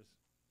 61 years,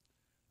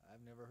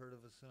 I've never heard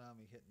of a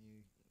tsunami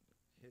hitting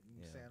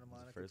Santa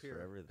Monica First Pier.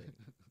 for everything.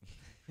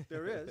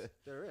 there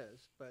is,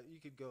 but you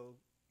could go,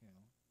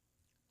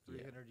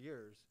 300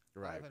 years,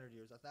 Right. 500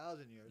 years,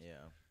 1,000 years.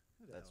 Yeah,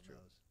 Who the that's hell true.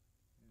 knows?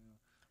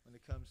 When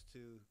it comes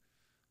to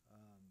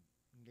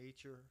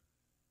nature,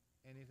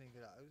 anything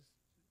that I was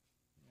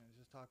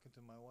just talking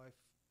to my wife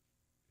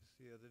just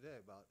the other day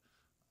about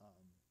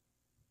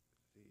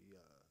the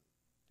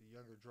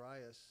Younger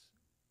Dryas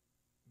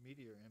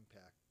meteor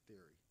impact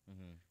theory,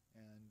 Mm-hmm.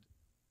 and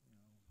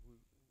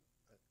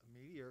a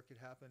meteor could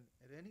happen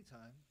at any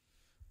time,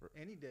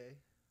 any day,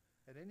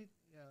 at any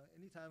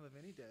time of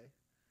any day,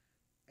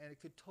 and it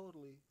could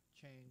totally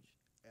change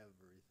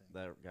everything.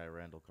 That guy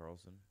Randall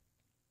Carlson.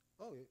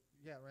 Oh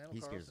yeah, Randall. He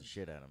Carlson. scares the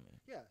shit out of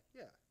me. Yeah,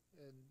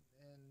 and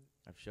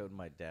I've showed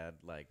my dad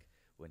like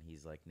when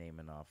he's like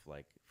naming off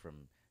like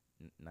from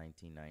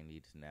 1990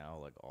 to now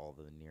like all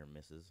the near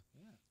misses.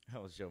 yeah. I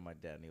was showing my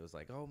dad and he was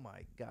like, "Oh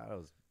my god!" I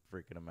was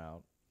freaking him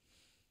out.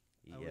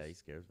 He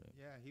scares me.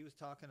 Yeah, he was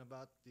talking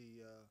about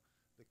the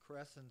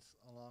crescents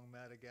along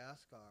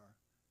Madagascar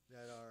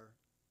that are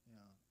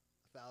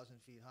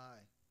 1,000 feet high,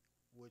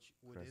 which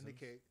would Crescents?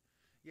 indicate,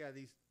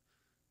 these.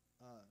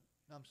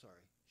 I'm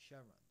sorry,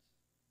 chevrons.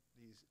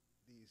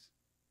 These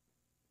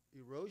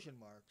erosion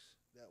marks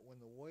that when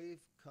the wave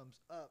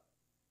comes up,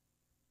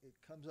 it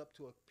comes up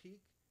to a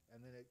peak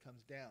and then it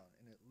comes down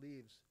and it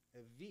leaves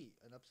a V,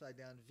 an upside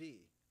down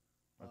V,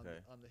 on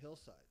the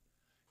hillside.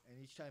 And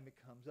each time it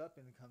comes up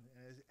and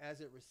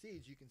as it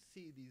recedes, you can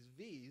see these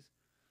V's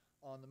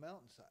on the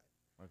mountainside.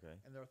 Okay.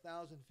 And they're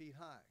 1,000 feet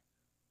high,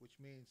 which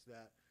means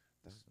that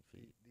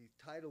the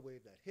tidal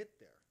wave that hit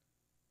there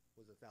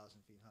was 1,000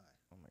 feet high.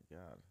 Oh my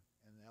god.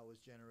 And that was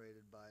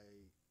generated by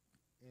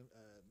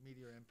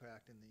meteor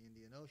impact in the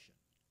Indian Ocean.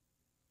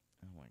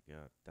 Oh my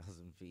god.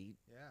 1,000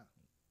 feet. Yeah.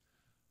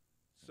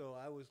 So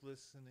I was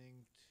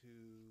listening to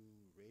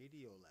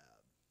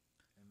Radiolab,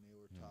 and they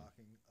were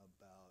talking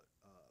about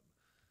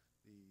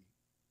the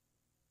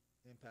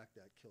impact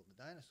that killed the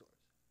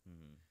dinosaurs.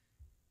 Mm-hmm.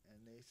 And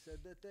they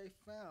said that they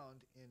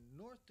found in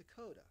North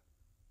Dakota.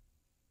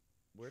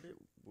 Where did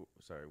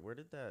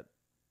that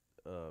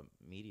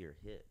meteor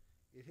hit?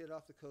 It hit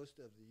off the coast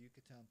of the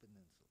Yucatan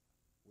Peninsula,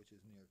 which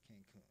is near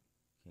Cancun.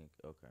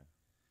 Okay.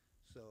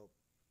 So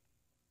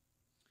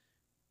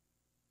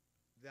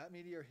that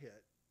meteor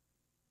hit.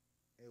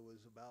 It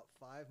was about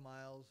 5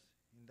 miles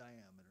in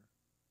diameter,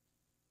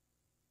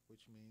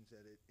 which means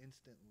that it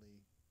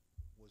instantly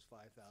was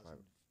 5,000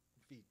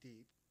 feet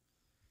deep,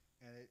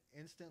 and it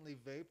instantly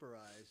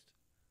vaporized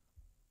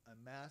a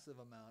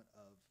massive amount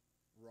of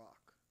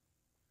rock,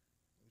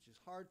 which is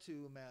hard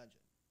to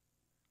imagine.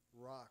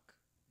 Rock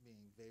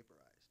being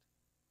vaporized.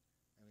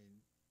 I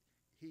mean,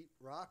 heat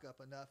rock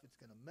up enough, it's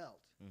going to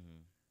melt.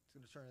 Mm-hmm. It's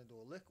going to turn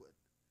into a liquid.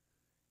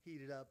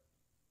 Heat it up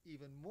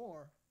even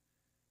more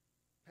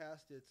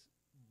past its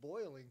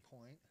boiling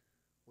point,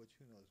 which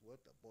who knows what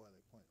the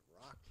boiling point of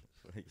rock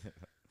is.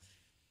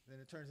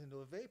 Then it turns into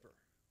a vapor.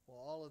 Well,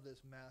 all of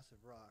this massive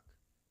rock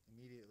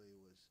immediately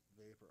was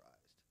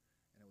vaporized,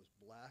 and it was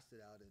blasted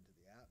out into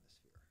the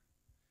atmosphere.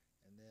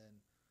 And then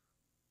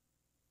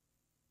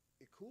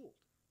it cooled.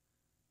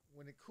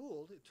 When it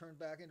cooled, it turned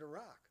back into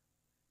rock,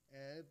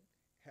 and it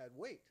had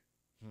weight.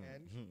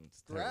 And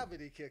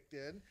gravity kicked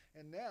in,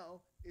 and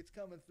now it's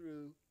coming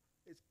through.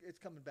 It's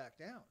coming back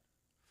down.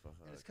 Fuck.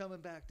 And it's coming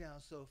back down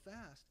so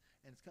fast,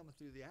 and it's coming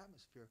through the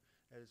atmosphere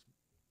that it's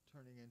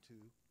turning into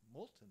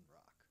molten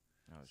rock.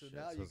 Oh, so shit.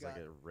 now So you it's got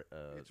like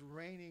it's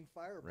raining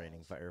fireballs.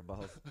 raining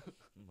fireballs. Oh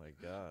my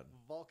god.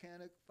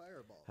 Volcanic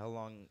fireballs. How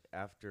long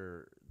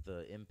after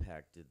the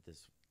impact did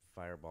this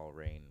fireball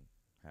rain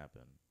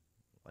happen?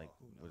 Like,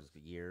 who was knows?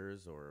 it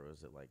years or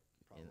was it like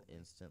Probably.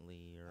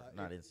 instantly or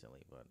not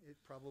instantly, but It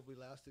probably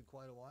lasted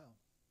quite a while.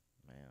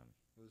 man,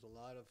 There was a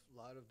lot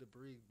of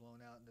debris blown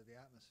out into the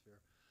atmosphere,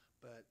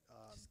 but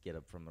just get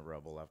up from the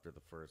rubble after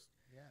the first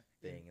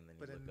thing, and then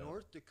but you in look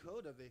North up.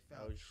 Dakota they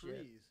found Oh,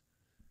 shit. trees.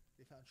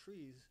 They found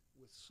trees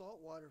with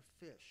saltwater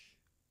fish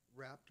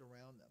wrapped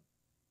around them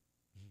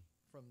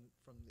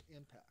from the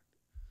impact.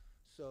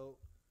 So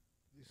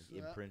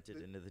Imprinted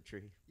into the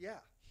tree. Yeah,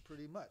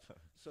 pretty much.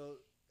 So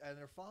and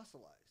they're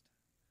fossilized.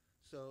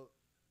 So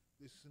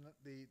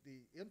the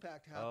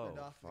impact happened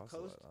off the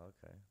coast.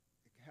 Okay.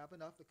 It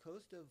happened off the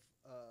coast of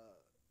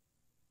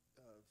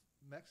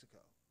Mexico,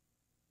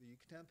 the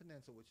Yucatan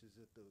Peninsula, which is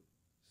at the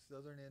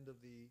southern end of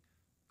the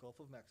Gulf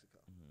of Mexico.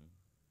 Mm-hmm.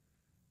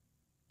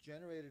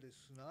 Generated a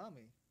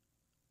tsunami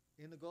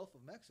in the Gulf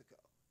of Mexico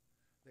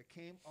that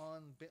came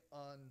on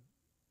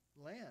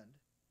land,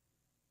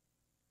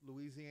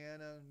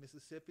 Louisiana,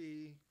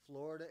 Mississippi,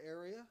 Florida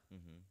area,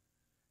 Mm-hmm.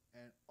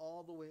 and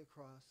all the way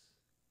across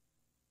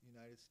the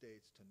United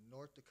States to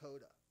North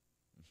Dakota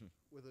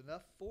with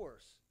enough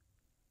force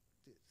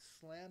to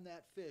slam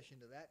that fish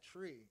into that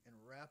tree and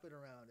wrap it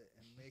around it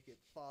and make it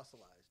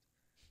fossilized.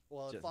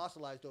 Well, it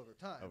fossilized over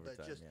time, but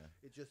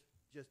it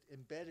just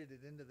embedded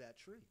it into that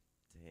tree.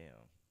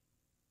 Damn.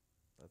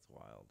 That's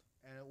wild.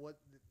 and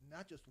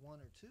not just one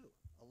or two,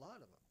 a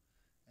lot of them,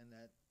 and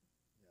that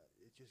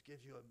it just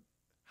gives you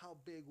how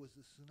big was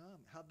the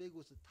tsunami? How big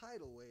was the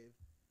tidal wave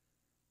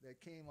that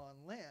came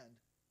on land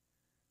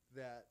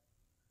that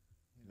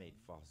made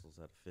fossils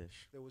out of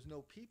fish? There was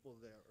no people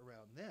there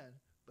around then,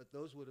 but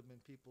those would have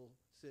been people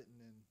sitting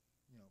in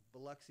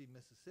Biloxi,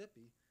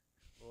 Mississippi,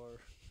 or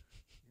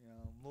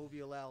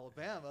Mobile,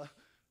 Alabama,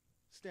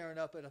 staring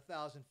up at a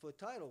 1,000-foot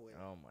tidal wave.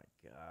 Oh my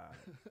God!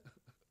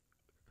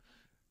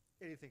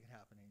 Anything can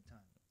happen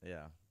anytime.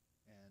 Yeah,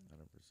 and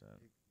 100%.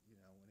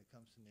 When it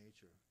comes to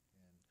nature,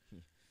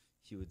 and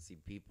you would see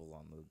people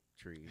on the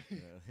tree,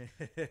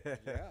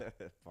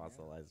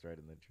 fossilized right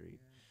in the tree.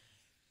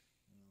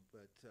 Yeah.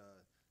 But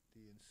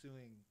the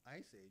ensuing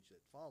ice age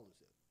that follows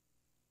it,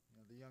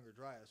 the Younger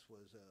Dryas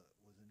was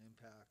an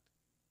impact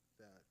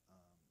that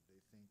they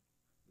think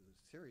was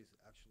a series.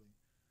 Actually,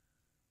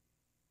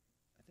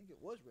 I think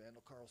it was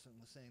Randall Carlson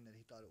was saying that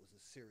he thought it was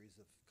a series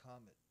of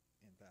comet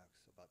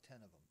impacts, about 10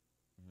 of them.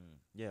 Mm-hmm.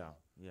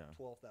 Yeah,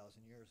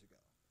 12,000 years ago,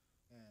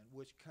 and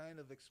which kind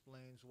of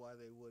explains why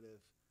they would have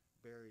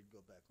buried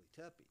Göbekli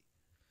Tepe.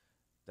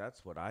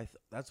 That's what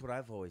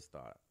I've always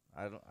thought.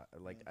 I've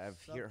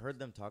heard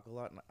them talk a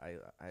lot, and I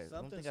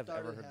don't think I've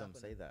ever heard them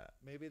say that.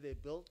 Maybe they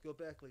built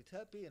Göbekli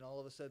Tepe, and all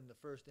of a sudden the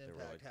first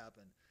impact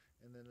happened,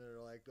 and then they're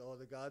like, "Oh,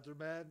 the gods are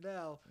mad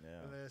now."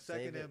 Yeah. And then the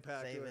second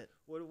impact,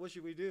 what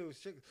should we do?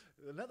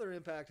 Another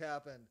impact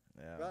happened.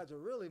 Yeah. Gods are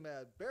really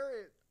mad. Bury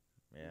it.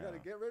 Yeah. You got to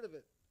get rid of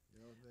it.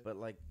 But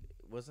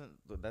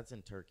that's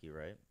in Turkey,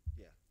 right?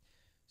 Yeah.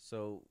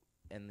 So,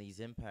 and these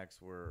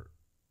impacts were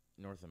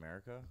North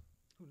America?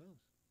 Who knows?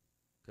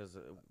 Because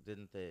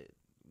didn't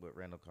what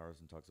Randall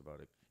Carlson talks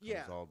about, it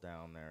comes all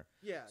down there.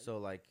 Yeah. So,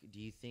 do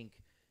you think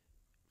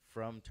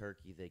from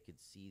Turkey they could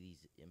see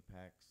these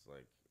impacts,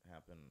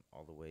 happen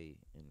all the way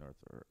in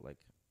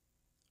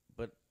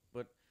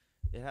but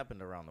it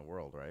happened around the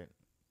world, right?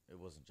 It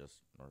wasn't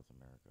just North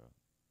America.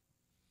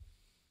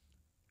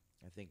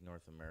 I think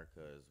North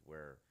America is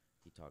where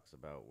he talks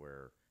about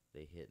where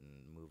they hit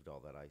and moved all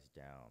that ice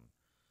down.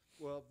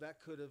 Well, that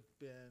could have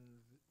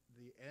been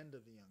the end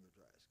of the Younger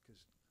Dryas,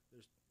 because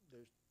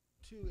there's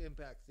two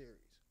impact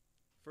theories.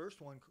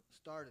 First one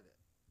started it.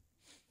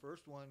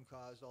 First one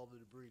caused all the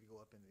debris to go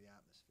up into the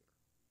atmosphere.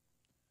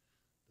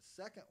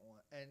 The second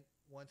one, and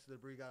once the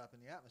debris got up in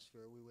the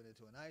atmosphere, we went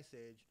into an ice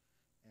age,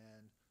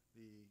 and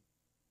the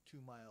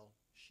 2-mile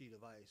sheet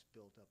of ice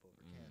built up over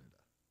Canada.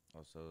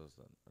 Oh, so it was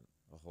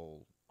a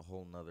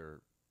whole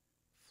nother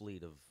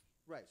fleet of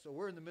right. So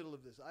we're in the middle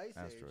of this ice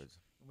asteroids,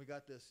 and we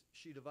got this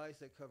sheet of ice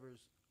that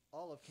covers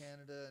all of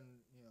Canada and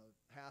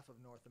half of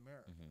North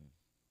America.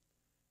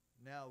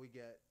 Mm-hmm. Now we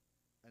get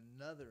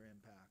another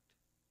impact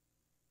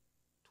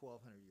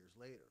 1,200 years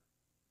later.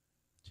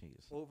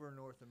 Jeez. Over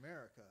North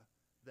America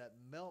that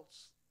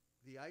melts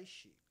the ice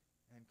sheet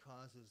and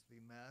causes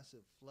the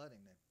massive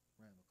flooding that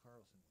Randall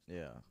Carlson was talking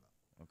about.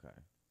 Okay.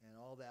 And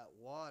all that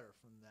water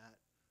from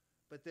that.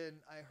 But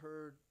then I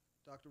heard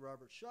Dr.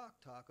 Robert Schoch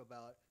talk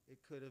about it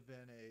could have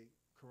been a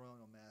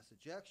coronal mass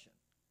ejection.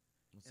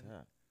 What's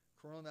that?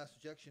 Coronal mass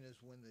ejection is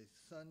when the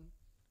sun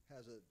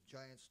has a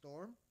giant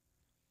storm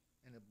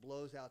and it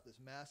blows out this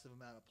massive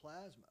amount of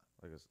plasma.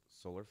 Like a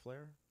solar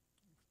flare?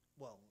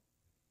 Well,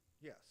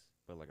 yes.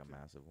 But like a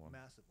massive one?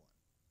 Massive one.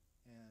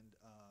 And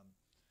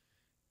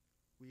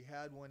we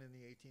had one in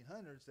the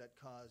 1800s that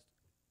caused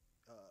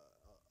a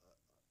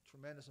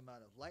tremendous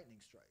amount of lightning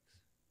strikes.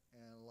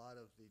 And a lot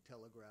of the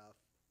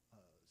telegraph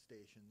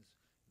stations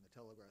and the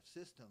telegraph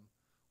system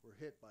were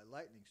hit by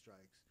lightning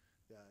strikes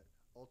that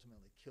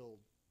ultimately killed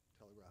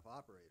telegraph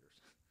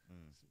operators.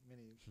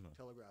 Many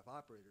telegraph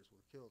operators were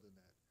killed during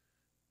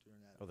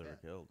that event. They were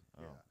killed.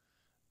 Oh. Yeah.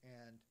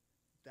 And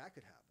that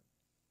could happen.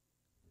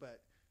 But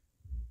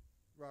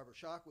Robert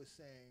Schoch was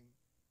saying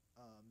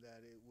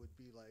that it would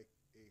be like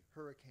a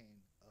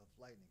hurricane of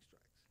lightning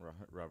strikes.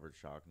 Robert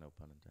Schoch, no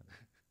pun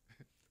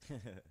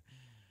intended.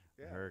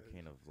 A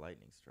hurricane of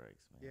lightning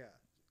strikes, man. Yeah,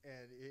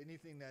 and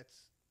anything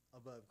that's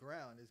above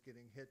ground is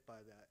getting hit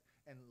by that.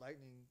 And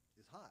lightning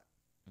is hot.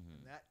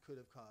 Mm-hmm. And that could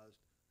have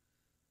caused,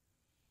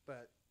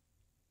 but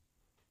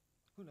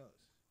who knows?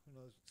 Who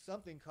knows?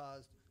 Something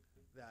caused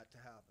that to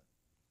happen.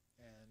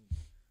 And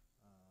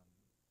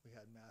we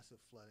had massive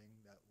flooding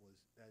that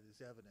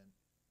is evident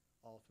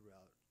all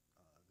throughout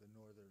the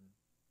northern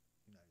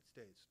United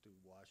States, through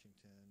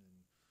Washington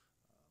and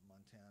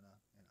Montana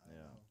and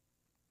Idaho.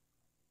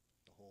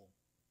 The whole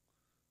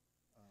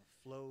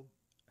flow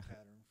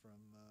pattern from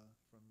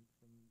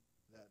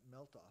that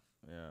melt off.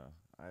 Yeah,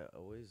 I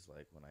always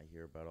when I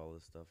hear about all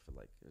this stuff,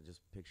 I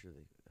just picture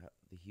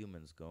the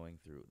humans going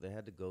through. They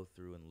had to go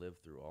through and live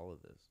through all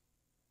of this.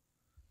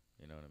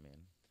 You know what I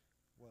mean?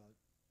 Well,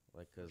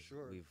 because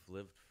sure. We've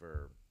lived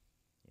for,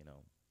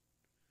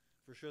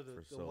 for sure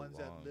the so ones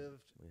long. That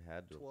lived We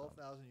had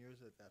 12,000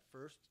 years at that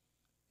first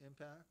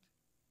impact,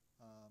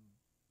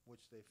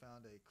 which they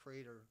found a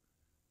crater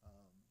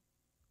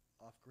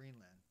off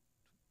Greenland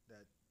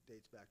that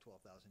dates back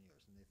 12,000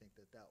 years, and they think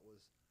that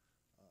was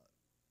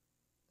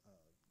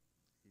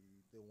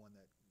the one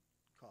that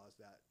caused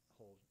that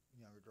whole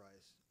Younger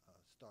Dryas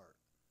start.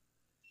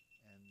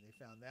 And they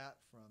found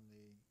that from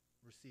the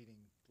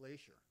receding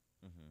glacier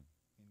Mm-hmm.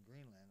 in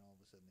Greenland. All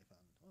of a sudden they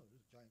found, oh,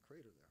 there's a giant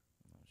crater there.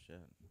 Oh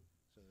shit.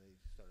 So they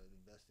started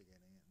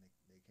investigating it, and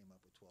they came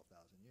up with 12,000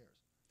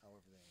 years.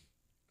 However, they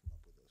come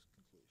up with those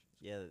conclusions.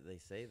 Yeah, they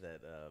say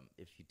that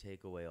if you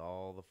take away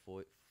all the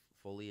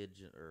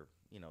foliage or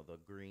the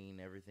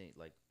green, everything,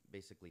 like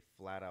basically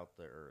flat out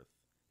the Earth,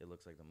 it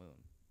looks like the moon.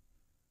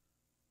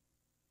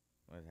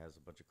 It has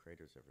a bunch of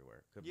craters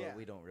everywhere, but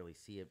we don't really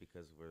see it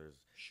because there's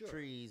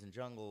trees and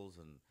jungles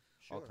and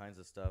all kinds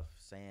of stuff.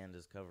 Sand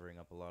is covering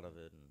up a lot of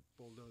it, and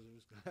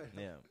bulldozers.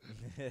 Yeah.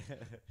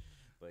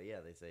 But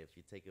yeah, they say if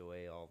you take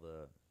away all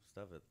the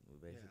stuff, it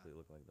would basically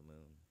look like the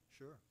moon.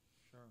 Sure.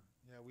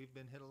 Yeah, we've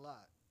been hit a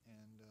lot,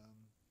 and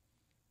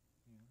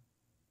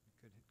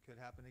it could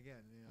happen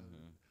again.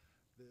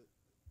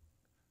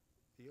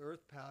 The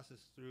Earth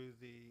passes through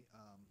the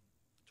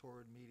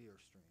Torrid meteor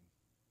stream,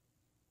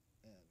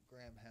 and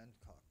Graham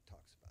Hancock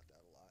talks about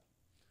that a lot,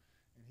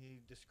 and he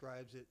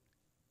describes it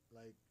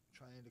like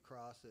trying to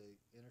cross a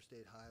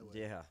interstate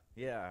highway.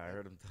 Yeah, I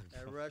heard him talk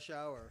about at rush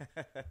hour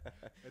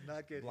and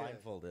not get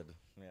blindfolded.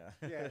 Hit.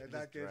 Yeah, and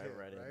not get hit,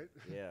 right?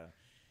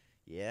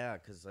 Yeah,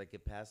 because like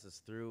it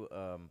passes through.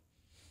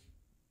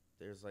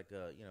 There's like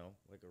a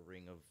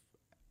ring of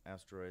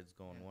asteroids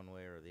going one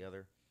way or the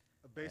other.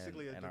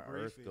 Basically, and our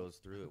Earth goes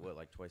through it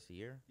like twice a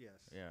year.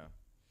 Yes. Yeah,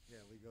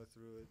 we go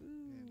through it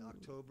in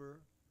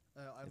October.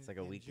 It's like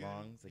a week June,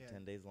 long. It's like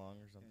 10 days long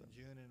or something. In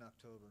June and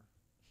October,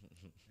 and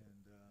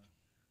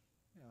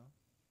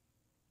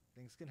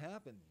things can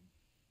happen,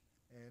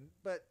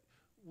 but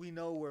we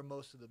know where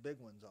most of the big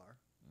ones are,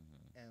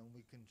 and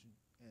we can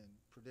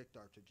predict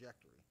our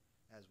trajectory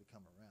as we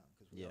come around,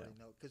 because we already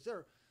know. Because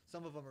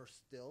some of them are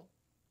still,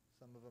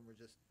 some of them are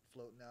just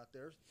floating out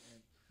there,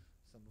 and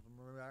some of them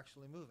are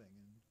actually moving.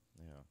 And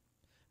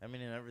I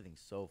mean, and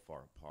everything's so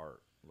far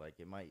apart. Like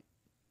it might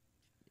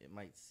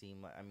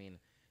seem like, I mean,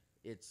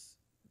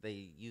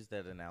 they use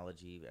that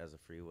analogy as a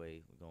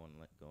freeway going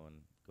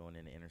in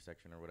an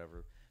intersection or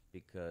whatever,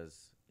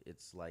 because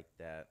it's like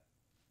that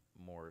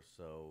more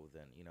so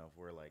than if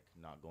we're like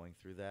not going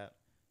through that,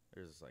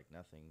 there's like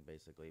nothing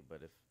basically.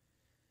 But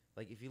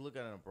if you look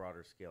at it on a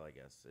broader scale, I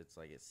guess it's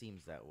like it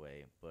seems that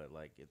way, but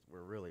like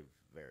we're really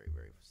very,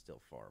 very still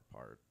far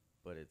apart.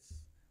 But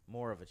it's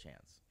more of a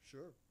chance.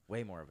 Sure.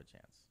 Way more of a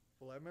chance.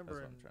 Well, I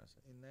remember in '97,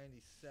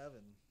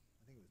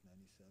 I think it was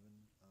 '97,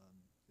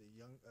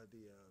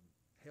 the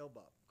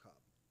Hale-Bopp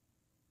cop.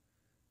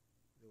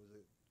 There was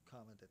a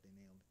comet that they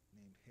named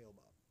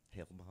Hale-Bopp.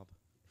 Hale-Bopp?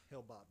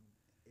 Hale-Bopp, Halebop.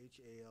 I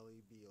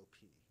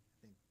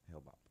think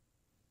Hale-Bopp.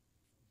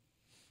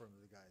 From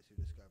the guys who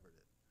discovered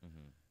it.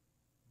 Mm-hmm.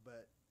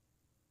 But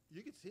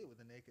you could see it with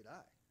the naked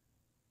eye.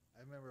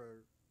 I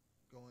remember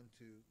going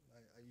to,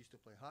 I used to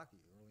play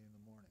hockey early in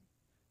the morning,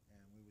 and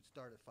we would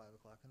start at 5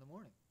 o'clock in the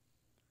morning.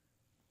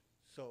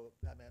 So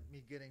that meant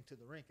me getting to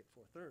the rink at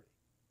 4:30.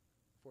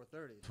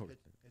 4:30,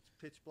 it's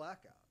pitch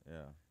black out.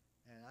 Yeah.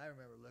 And I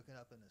remember looking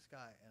up in the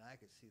sky, and I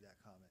could see that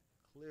comet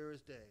clear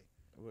as day.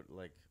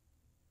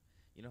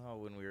 You know how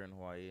when we were in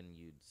Hawaii and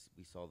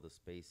we saw the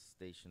space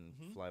station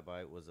fly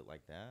by? Was it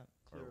like that?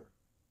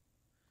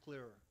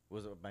 Clearer.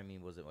 Was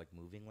it like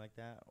moving like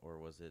that, or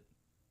was it?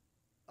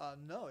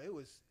 No, it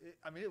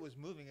was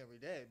moving every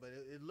day, but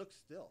it looked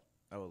still.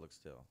 Oh, it looked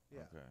still.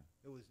 Yeah. Okay.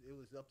 It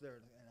was up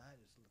there, and I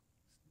just looked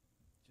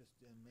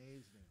just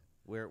amazed in it.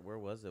 Where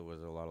was it?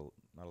 Was there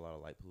not a lot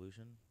of light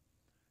pollution?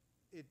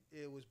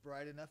 It was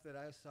bright enough that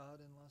I saw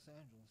it in Los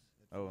Angeles.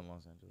 In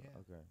Los Angeles.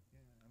 Yeah. Okay.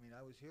 Yeah, I mean, I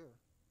was here,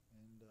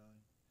 and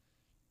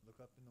look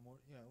up in the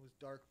morning. It was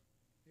dark.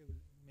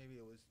 Maybe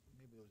there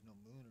was no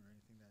moon or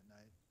anything that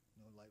night,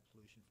 no light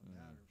pollution from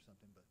that or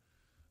something. But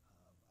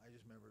I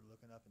just remember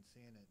looking up and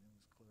seeing it, and it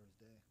was clear as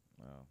day.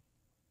 Wow.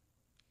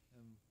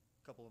 And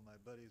a couple of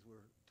my buddies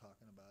were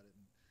talking about it,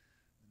 and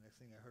the next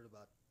thing I heard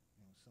about,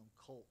 some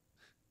cult,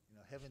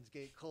 Heaven's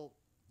Gate cult.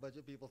 A bunch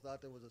of people thought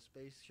there was a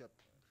spaceship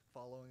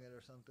following it or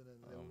something,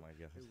 and my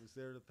God, it was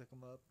there to pick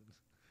them up. And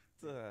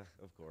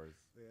of course.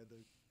 They had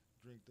to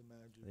drink the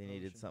magic. They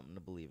needed something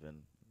to believe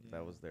in. Yeah.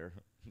 That was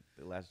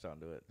they latched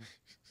onto it.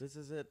 This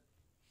is it.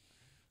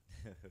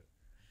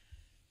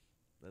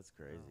 That's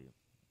crazy.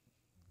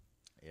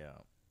 Wow. Yeah.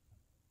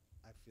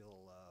 I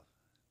feel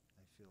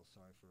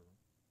sorry for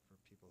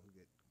people who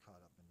get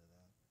caught up into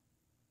that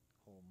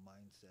whole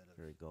mindset of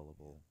very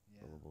gullible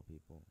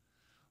people.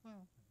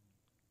 Well,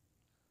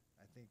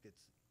 I think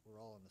we're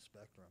all on the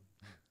spectrum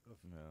of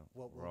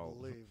what we'll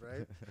believe,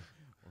 right?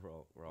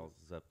 we're all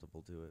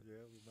susceptible to it.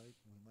 Yeah, we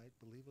might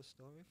believe a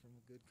story from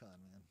a good con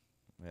man.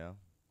 Yeah.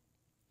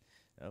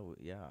 Oh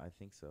yeah, I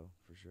think so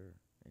for sure.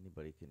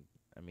 Anybody can.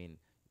 I mean,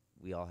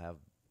 we all have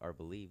our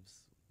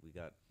beliefs. We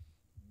got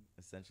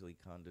essentially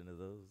conned into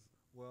those.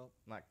 Well,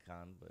 not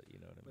conned, but you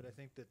know what I mean. But I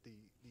think that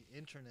the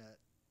internet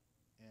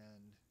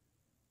and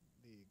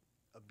the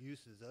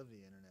abuses of the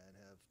internet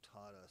have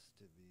taught us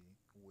to be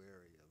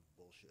wary of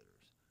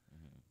bullshitters.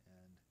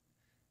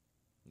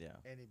 And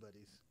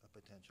anybody's a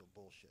potential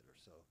bullshitter,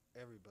 so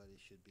everybody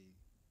should be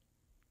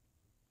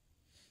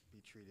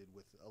be treated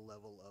with a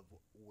level of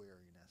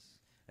wariness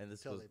And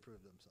this until goes they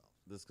prove themselves.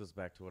 this goes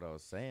back to what I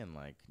was saying.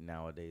 Like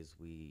nowadays,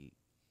 we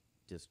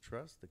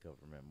distrust the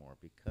government more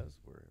because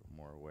we're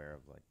more aware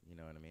of, like, you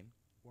know what I mean?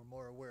 We're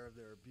more aware of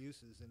their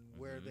abuses and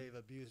where Mhm. they've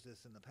abused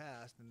us in the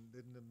past and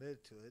didn't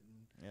admit to it.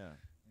 And Yeah,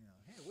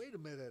 hey, wait a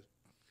minute,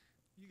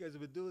 you guys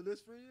have been doing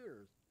this for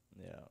years.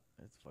 yeah,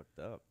 it's fucked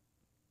up.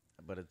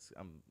 But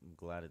I'm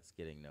glad it's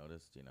getting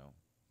noticed.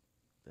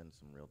 Then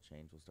some real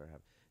change will start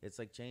happening. It's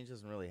like change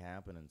doesn't really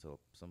happen until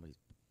somebody's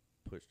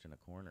pushed in a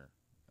corner.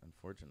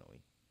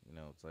 Unfortunately,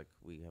 it's like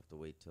we have to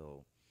wait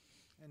till.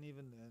 And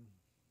even then,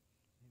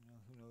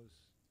 who knows?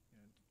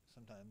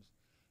 Sometimes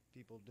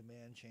people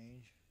demand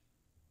change,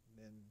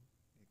 then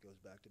it goes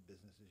back to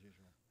business as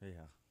usual.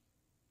 Yeah,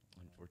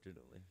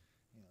 unfortunately.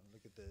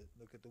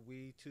 Look at the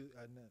We Too,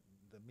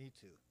 the Me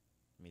Too.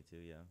 Me too.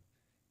 Yeah.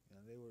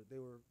 They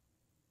were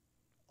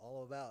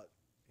all about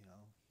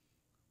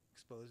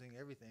exposing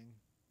everything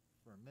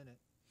for a minute.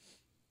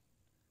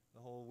 The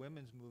whole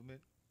women's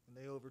movement, when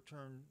they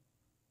overturned.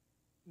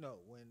 No,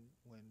 when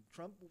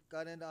Trump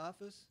got into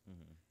office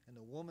Mhm. and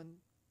the woman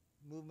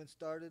movement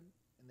started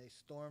and they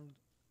stormed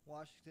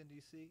Washington,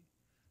 D.C.,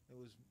 there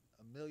was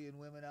 1 million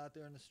women out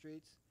there in the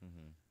streets,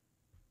 Mhm.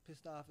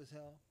 pissed off as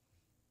hell.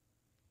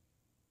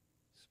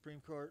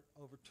 Supreme Court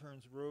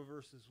overturns Roe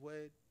versus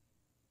Wade.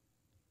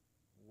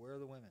 Where are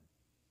the women?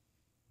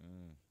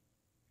 Mm.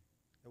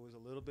 There was a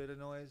little bit of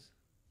noise,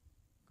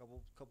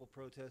 couple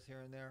protests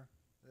here and there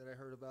that I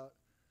heard about,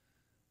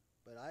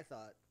 but I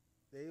thought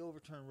they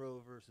overturn Roe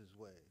versus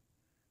Wade.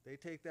 They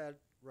take that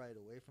right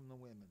away from the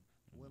women.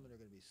 The women are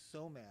going to be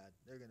so mad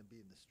they're going to be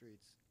in the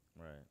streets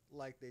Right.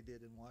 like they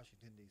did in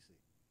Washington D.C.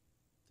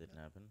 Didn't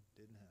happen.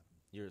 Didn't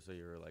happen. So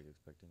you were like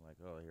expecting, like,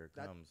 oh, here it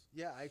That- comes.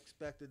 Yeah, I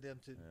expected them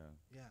to. Yeah.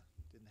 Yeah,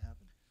 didn't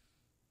happen.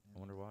 I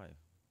wonder why.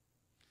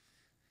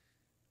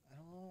 I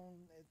don't know.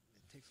 It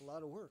takes a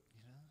lot of work,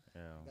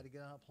 Yeah. You got to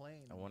get on a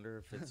plane. I wonder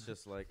if it's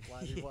just like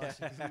Fly to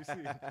Washington, D.C.,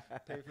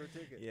 pay for a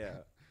ticket.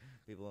 Yeah.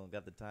 People don't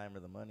got the time or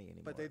the money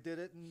anymore. But they did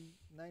it in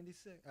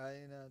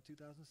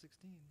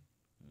 2016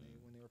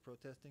 when they were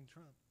protesting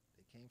Trump.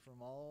 They came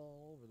from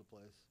all over the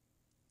place,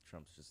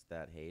 Trump's just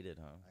that hated,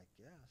 huh? I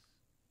guess.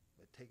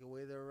 But take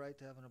away their right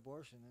to have an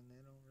abortion, and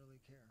they don't really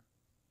care.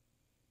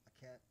 I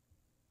can't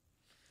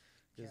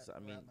Because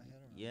wrap my head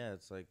around yeah, it.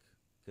 it's like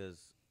because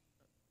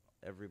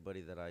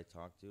everybody that I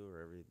talk to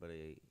or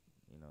everybody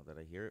that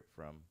I hear it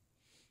from,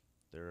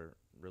 they're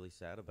really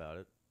sad about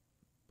it.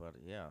 But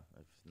yeah,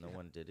 if no Yeah.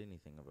 one did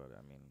anything about it,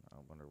 I mean, I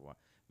wonder why.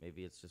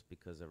 Maybe it's just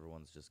because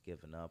everyone's just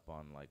given up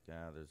on, like,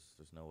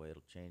 there's no way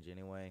it'll change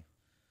anyway.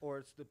 Or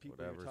it's the people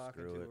Whatever, you're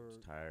talking screw to. it. Or,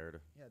 It's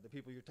tired. yeah, the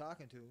people you're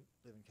talking to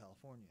live in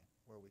California,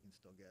 where we can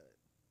still get it.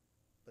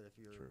 But if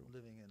you're True.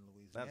 living in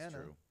Louisiana, That's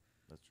true.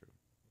 That's true.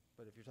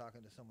 But if you're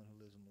talking to someone who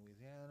lives in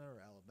Louisiana or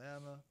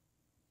Alabama,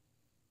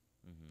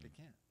 Mm-hmm. they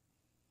can't.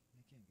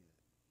 They can't get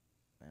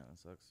it. Man, that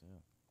sucks.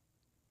 Yeah.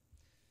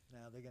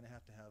 Now they're gonna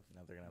have to have.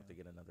 Now they're gonna have to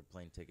get another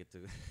plane ticket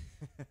to.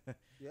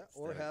 Yeah,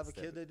 or have a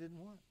kid they didn't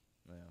want.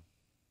 Yeah.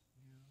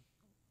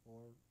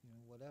 Or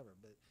whatever.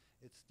 But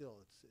it's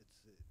still it's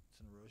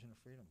an erosion of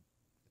freedom.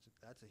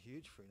 That's a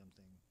huge freedom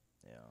thing.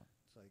 Yeah.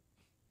 It's like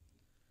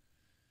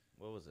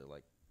What was it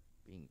like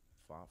being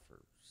fought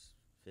for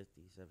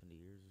 50, 70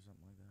 years or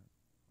something like that?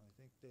 I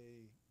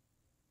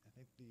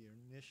think the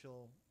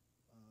initial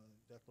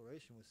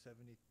declaration was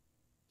 72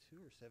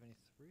 or 73,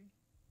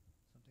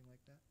 something like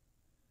that.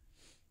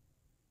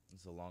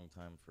 It's a long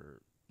time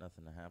for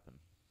nothing to happen.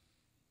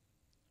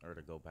 Or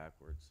to go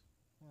backwards,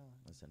 Well,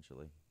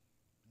 essentially.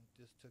 it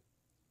just took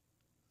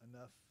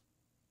enough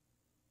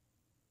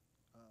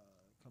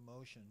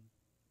commotion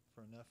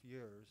for enough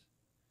years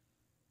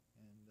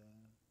and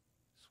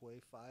sway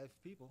 5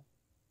 people.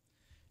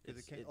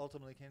 Because it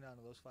ultimately came down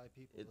to those 5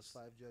 people, those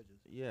 5 judges.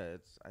 Yeah,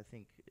 I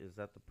think, is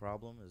that the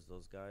problem? Is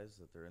those guys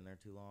that they're in there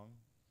too long?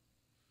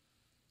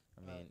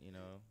 I mean,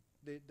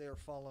 They're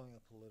following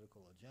a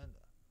political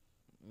agenda.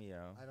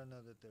 Yeah. I don't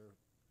know that they're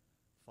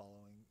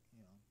following,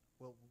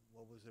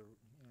 what was their,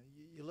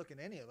 you look at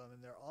any of them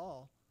and they're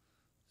all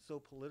so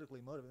politically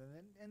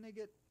motivated, and they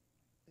get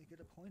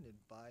appointed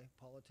by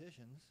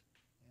politicians,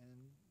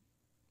 and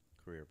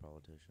Career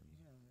politicians.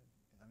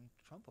 I mean,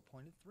 Trump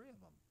appointed 3 of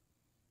them.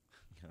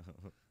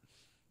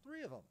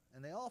 3 of them,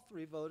 and they all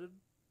 3 voted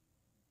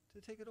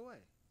to take it away,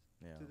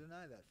 Yeah. to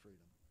deny that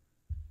freedom.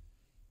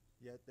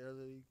 Yet they're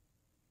the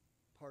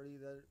party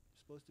that are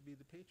supposed to be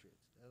the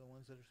patriots. They're the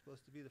ones that are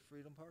supposed to be the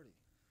freedom party.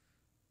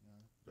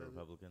 The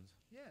Republicans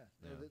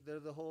They're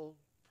the whole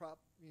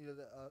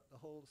the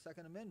whole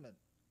Second Amendment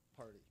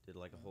party. did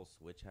like a whole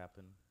switch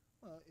happen.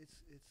 Well,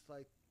 it's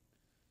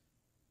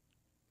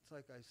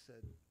like I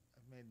said.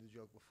 I've made the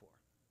joke before.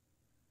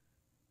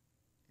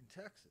 In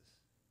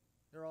Texas,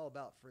 they're all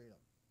about freedom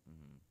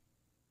Mm-hmm.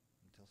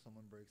 until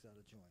someone breaks out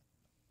a joint.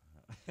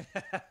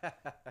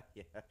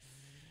 Yeah.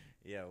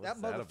 Yeah. That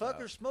What's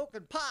motherfucker's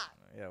smoking pot.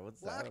 Yeah.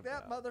 What's Lock that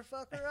that about?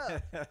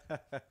 motherfucker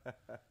up.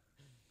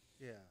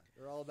 Yeah,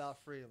 they're all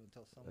about freedom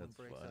until someone That's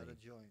breaks out funny. a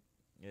joint.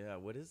 Yeah,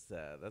 what is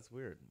that? That's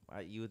weird.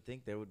 You would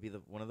think there would be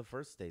one of the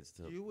first states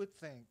to. You would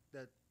think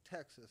that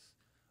Texas,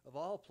 of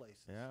all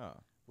places, Yeah.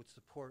 would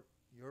support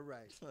your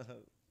right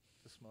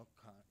to smoke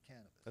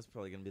cannabis. That's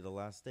probably going to be the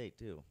last state,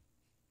 too.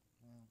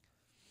 Well,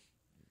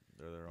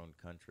 They're their own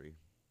country.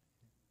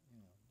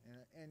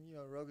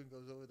 and Rogan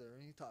goes over there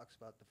and he talks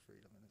about the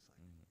freedom, and it's like,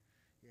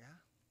 yeah.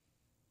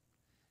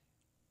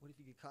 What if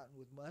you get caught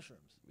with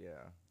mushrooms?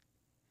 Yeah.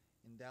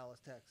 In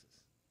Dallas,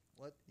 Texas,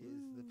 what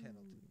is the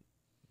penalty?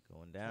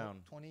 Going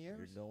down. 20 years?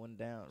 You're going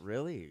down.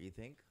 Really? You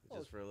think? Well,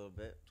 Just for a little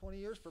bit? 20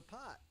 years for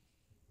pot.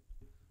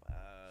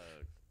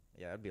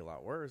 Yeah, it'd be a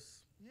lot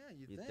worse. Yeah,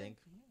 you'd think?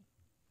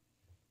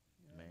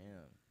 Yeah.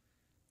 Man.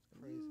 It's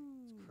crazy.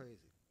 It's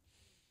crazy.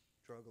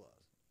 Drug laws.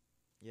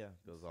 Yeah,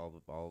 goes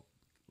all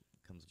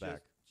comes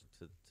back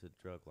to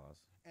drug laws.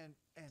 And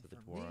to the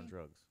for war me, on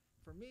drugs.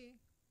 For me,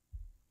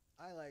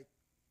 I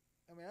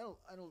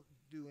don't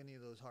do any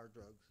of those hard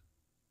drugs.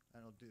 I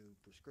don't do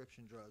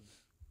prescription drugs.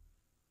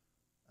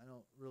 I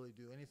don't really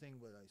do anything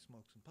but I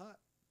smoke some pot.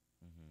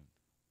 Mm-hmm.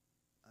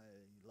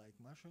 I like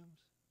mushrooms.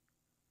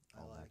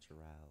 All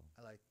natural.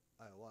 I like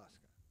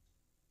ayahuasca.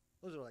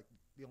 Those are like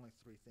the only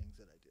three things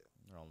that I do.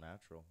 They're all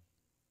natural.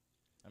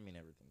 I mean,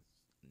 everything's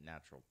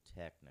natural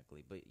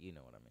technically, but you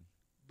know what I mean.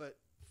 But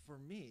for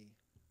me,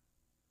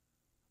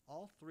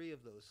 all three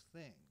of those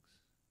things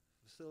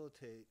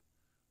facilitate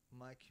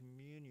my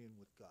communion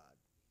with God,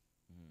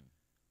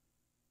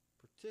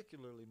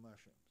 particularly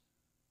mushrooms.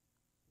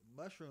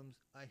 Mushrooms,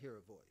 I hear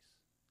a voice.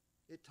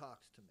 It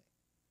talks to me.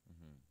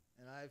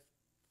 And I've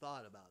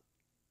thought about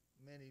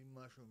many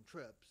mushroom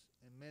trips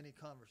and many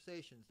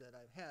conversations that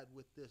I've had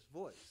with this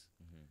voice.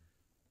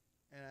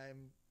 And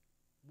I'm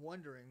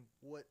wondering,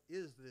 what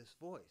is this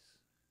voice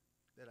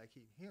that I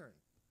keep hearing?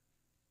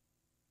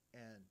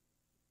 And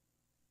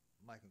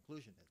my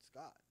conclusion, it's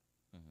God.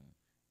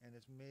 And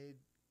it's made,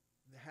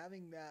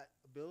 having that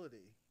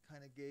ability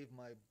kind of gave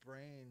my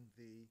brain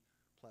the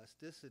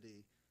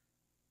plasticity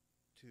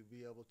to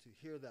be able to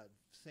hear that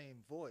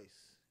same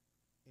voice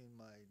in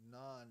my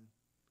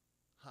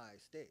non-high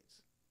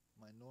states,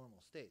 my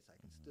normal states. I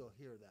can still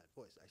hear that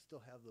voice. I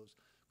still have those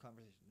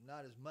conversations.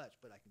 Not as much,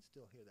 but I can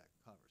still hear that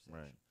conversation.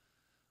 Right.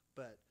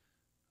 But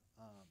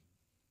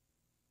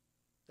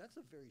that's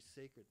a very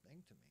sacred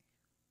thing to me.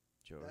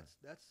 Sure.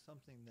 That's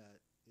something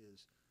that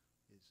is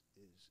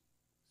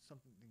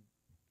something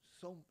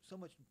so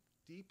much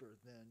deeper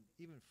than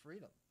even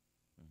freedom.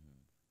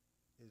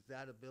 Is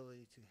that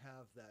ability to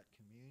have that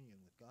communion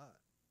with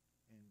God,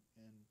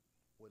 and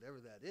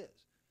whatever that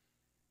is,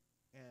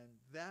 and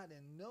that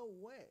in no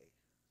way,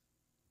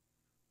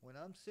 when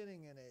I'm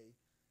sitting in a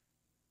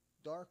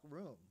dark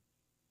room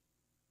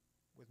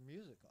with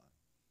music on,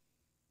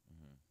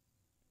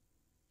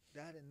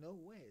 that in no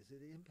way is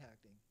it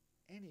impacting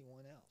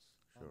anyone else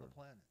on the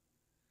planet,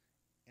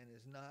 and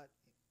is not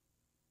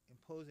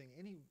imposing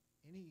any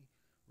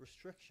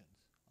restrictions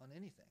on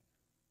anything.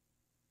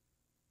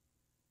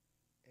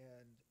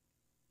 And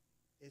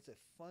it's a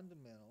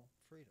fundamental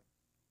freedom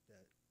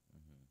that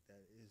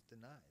that is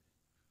denied.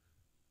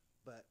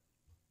 But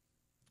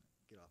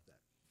get off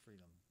that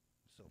freedom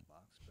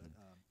soapbox. But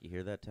you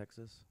hear that,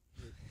 Texas?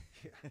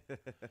 yeah.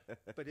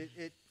 But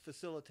it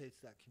facilitates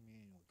that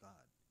communion with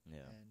God.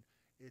 Yeah. And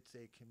it's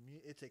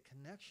a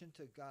connection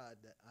to God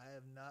that I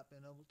have not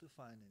been able to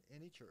find in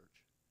any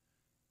church,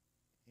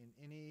 in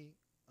any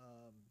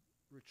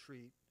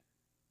retreat,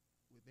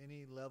 with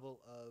any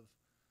level of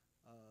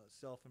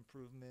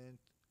self-improvement,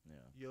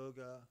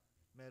 yoga,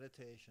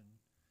 meditation.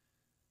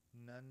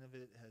 None of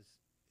it has.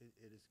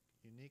 It is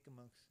unique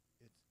amongst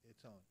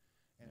its own.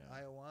 And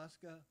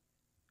ayahuasca,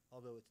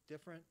 although it's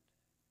different,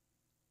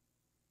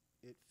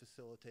 it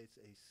facilitates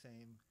a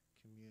same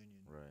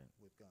communion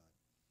with God.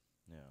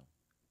 Yeah.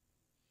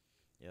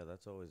 Yeah,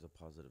 that's always a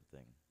positive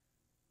thing.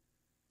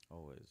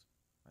 Always,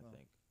 I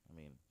think. I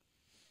mean,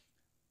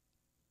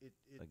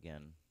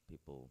 again,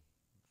 people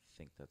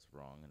think that's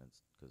wrong, and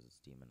it's because it's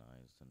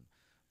demonized.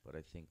 But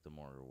I think the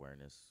more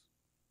awareness,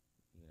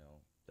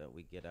 that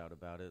we get out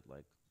about it,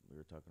 like we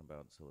were talking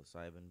about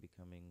psilocybin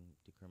becoming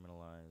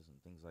decriminalized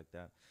and things like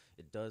that,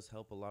 it does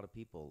help a lot of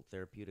people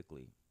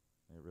therapeutically.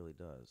 It really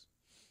does.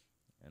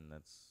 And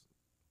that's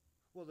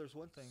there's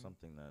one thing.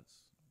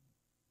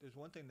 There's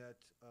one thing that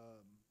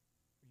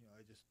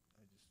I just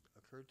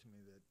occurred to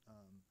me that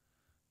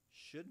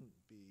shouldn't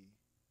be.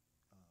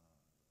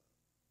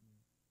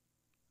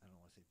 I don't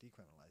want to say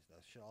decriminalized.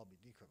 That should all be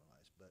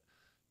decriminalized. But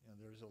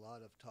there's a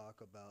lot of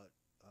talk about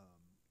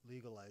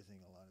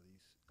legalizing a lot of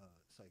these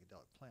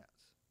psychedelic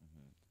plants.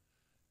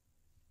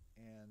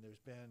 And there's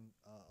been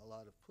a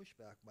lot of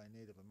pushback by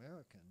Native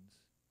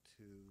Americans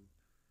to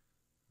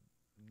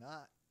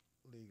not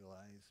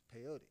legalize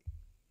peyote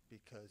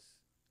because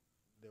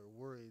they're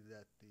worried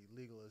that the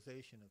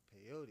legalization of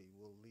peyote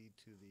will lead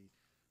to the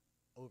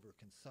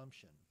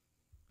overconsumption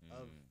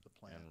of the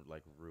plant. And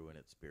ruin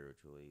it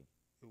spiritually.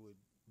 It would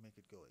make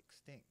it go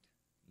extinct.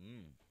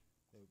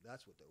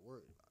 That's what they're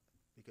worried about,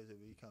 because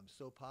it becomes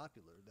so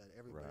popular that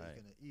everybody's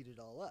going to eat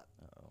it all up.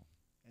 Uh-oh.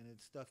 And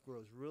stuff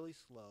grows really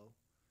slow,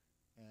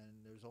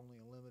 and there's only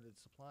a limited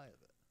supply of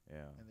it,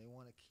 Yeah. and they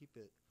want to keep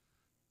it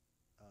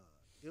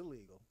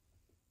illegal.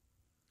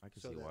 I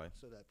can see why.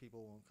 So that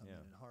people won't come in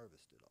and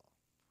harvest it all.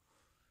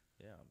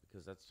 Yeah,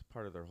 because that's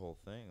part of their whole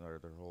thing, or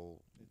their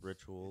whole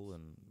ritual,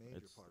 and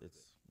it's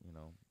you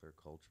know, their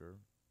culture.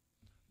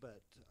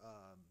 But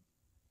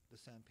the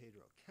San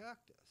Pedro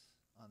cactus,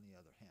 on the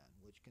other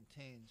hand, which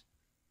contains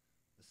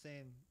the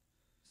same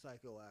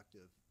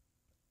psychoactive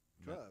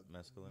drug,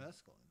 mescaline,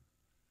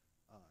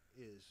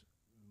 is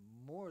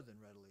more than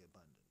readily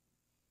abundant.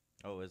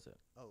 Oh, is it?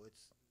 Oh,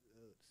 it's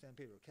San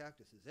Pedro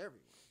cactus is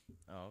everywhere.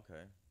 Oh,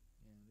 okay.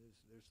 You know,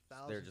 there's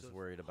thousands They're just of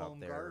worried about home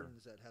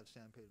gardens that have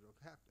San Pedro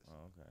cactus.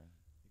 Oh, okay.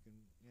 You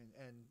can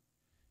and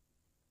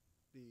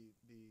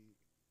the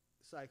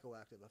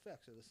psychoactive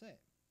effects are the same.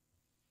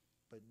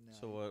 But now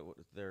so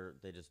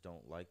they just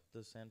don't like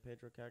the San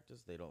Pedro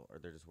cactus? They don't, or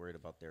they're just worried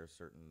about their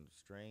certain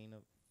strain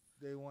of.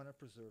 They want to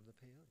preserve the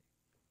peyote.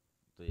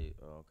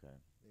 Okay.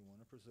 They want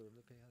to preserve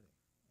the peyote,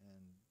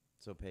 and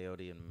so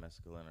peyote and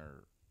mescaline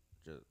are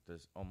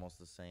just almost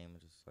the same,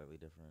 just slightly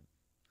different.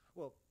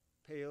 Well,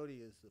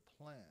 peyote is the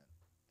plant,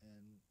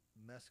 and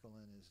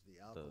mescaline is the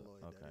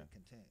alkaloid that it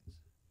contains.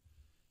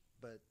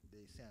 But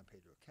the San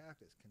Pedro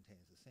cactus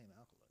contains the same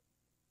alkaloid.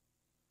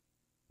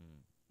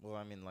 Well,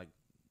 I mean, like,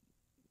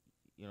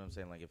 you know what I'm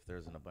saying? Like, if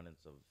there's an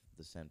abundance of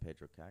the San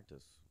Pedro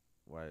cactus,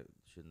 why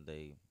shouldn't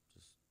they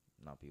just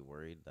not be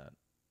worried that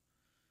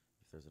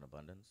if there's an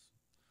abundance?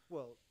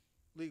 Well,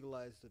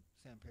 legalize the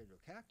San Pedro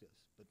cactus,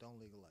 but don't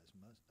legalize the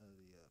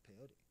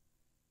peyote.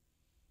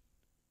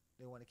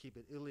 They want to keep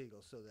it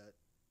illegal so that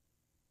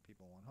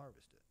people won't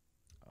harvest it.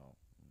 Oh.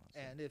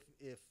 And if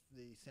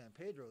the San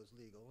Pedro is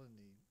legal and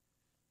the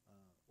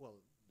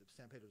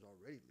San Pedro is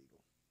already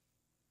legal,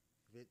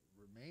 if it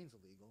remains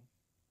illegal,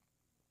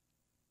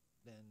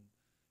 then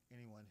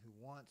anyone who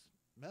wants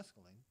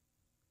mescaline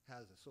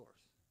has a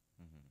source,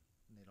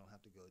 and they don't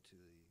have to go to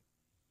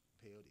the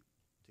peyote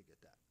to get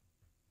that.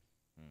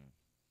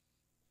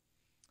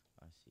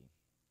 I see.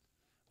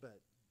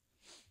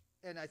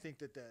 And I think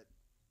that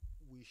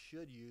we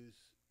should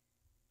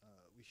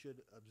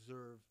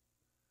observe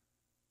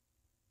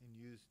and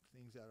use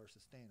things that are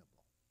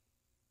sustainable,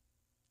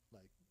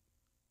 like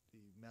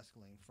the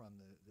mescaline from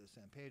the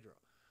San Pedro.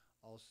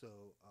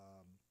 Also,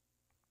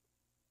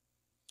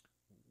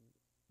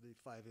 the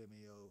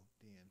 5-MeO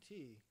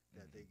DMT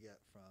that they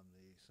get from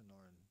the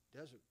Sonoran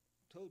desert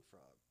toad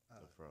frog,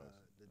 desert frog,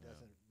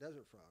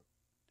 desert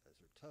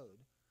toad.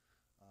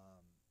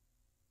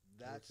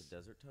 That's a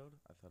desert toad?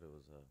 I thought it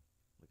was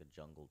like a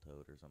jungle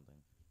toad or something.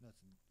 No,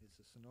 it's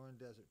a Sonoran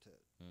desert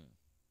toad, and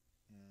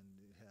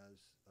it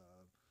has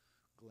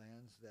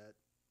glands that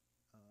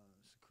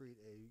secrete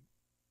a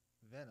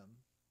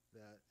venom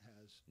that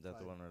has. Is that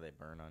the one where they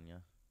burn on you?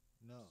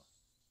 No,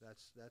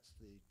 that's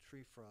the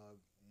tree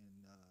frog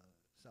in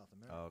South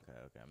America. Oh,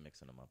 okay. I'm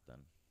mixing them up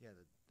then. Yeah,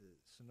 the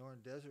Sonoran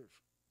desert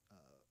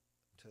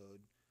toad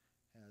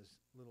has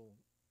little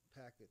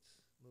packets,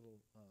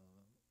 little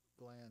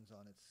glands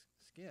on its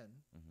skin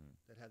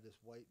that have this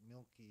white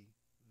milky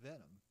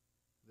venom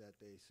that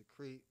they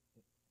secrete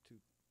to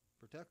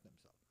protect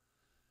themselves.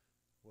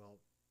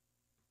 Well,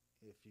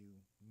 if you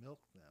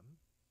milk them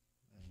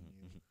and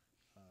you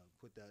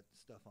put that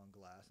stuff on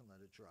glass and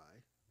let it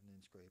dry, and then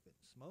scrape it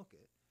and smoke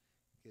it,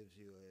 it gives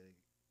you a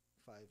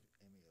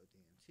 5-MeO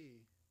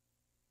DMT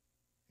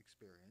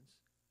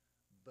experience,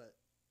 but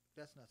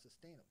that's not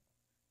sustainable.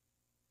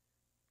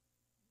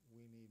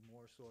 We need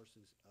more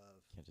sources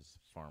of. Can't just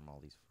farm all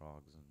these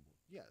frogs and.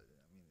 Yeah,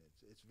 I mean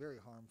it's very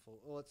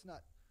harmful. Well, it's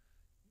not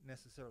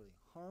necessarily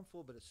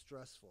harmful, but it's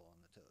stressful on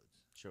the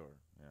toads. Sure.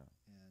 Yeah.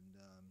 And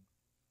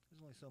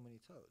there's only so many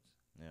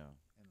toads. Yeah.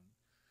 And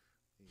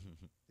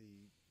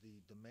the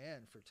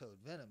demand for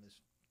toad venom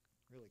is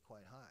really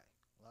quite high.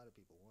 A lot of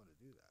people want to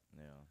do that.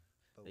 Yeah.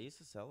 But they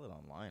used to sell it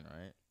online,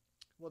 right?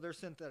 Well, they're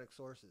synthetic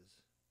sources,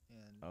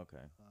 and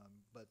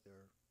but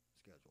they're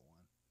Schedule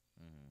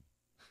 1.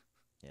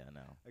 Yeah,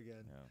 no.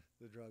 Again,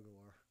 the drug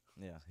war.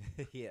 Yeah,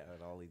 yeah,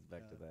 it all leads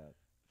back to that.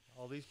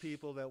 All these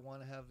people that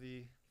want to have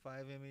the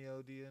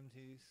 5-MeO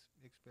DMT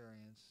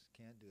experience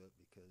can't do it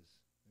because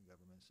the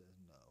government says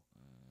no.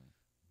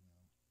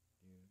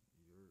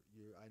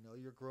 I know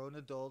you're grown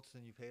adults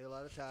and you pay a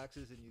lot of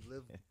taxes and you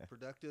live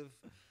productive,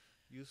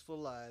 useful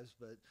lives,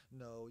 but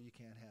no, you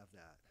can't have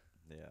that.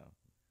 Yeah,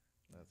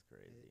 that's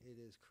crazy. It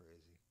is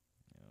crazy.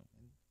 Yeah.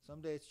 And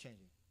someday it's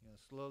changing.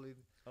 Slowly.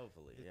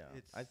 Hopefully,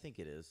 I think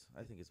it is.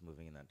 I think it's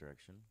moving in that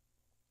direction.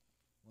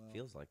 Well,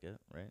 feels like it,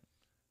 right?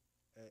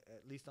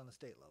 At least on the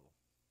state level.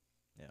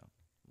 Yeah,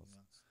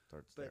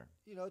 starts but, there.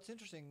 It's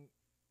interesting.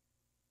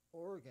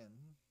 Oregon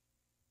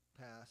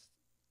passed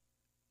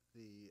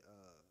the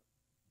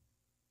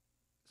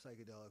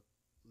psychedelic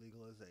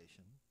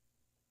legalization,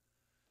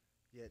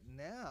 yet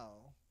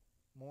now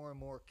more and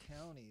more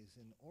counties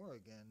in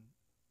Oregon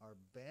are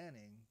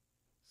banning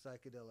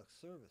psychedelic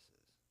services.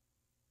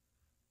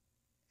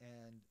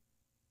 And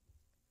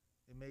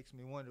it makes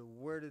me wonder,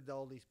 where did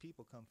all these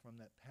people come from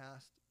that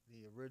passed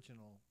the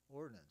original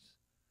ordinance?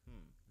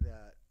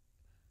 That,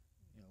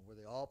 were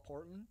they all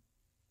Portland?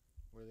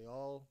 where they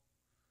all,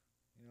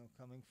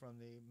 coming from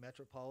the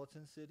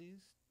metropolitan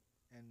cities,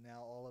 and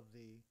now all of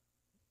the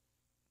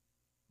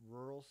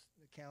rural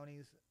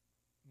counties,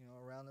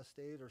 around the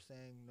state are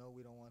saying no,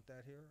 we don't want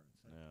that here.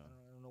 It's like, Yeah.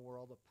 I don't know where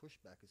all the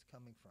pushback is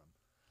coming from,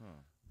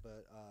 Huh.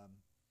 but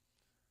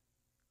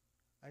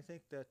I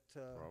think that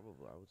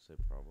Probably, I would say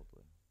probably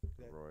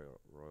the that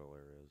royal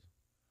areas.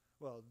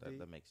 well,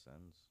 That makes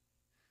sense.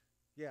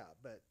 yeah,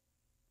 but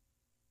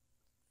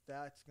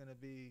that's going to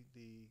be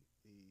the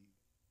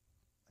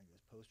I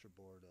guess poster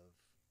board of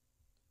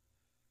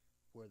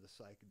where the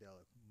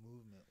psychedelic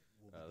movement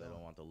will be They going.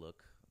 don't want the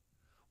look.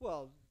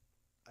 Well,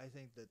 I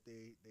think that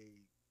they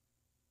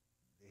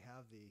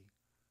have they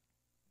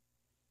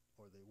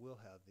will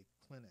have the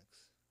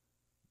clinics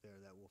there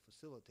that will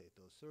facilitate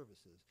those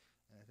services,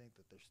 and I think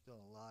that there's still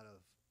a lot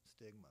of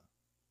stigma,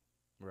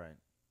 Right.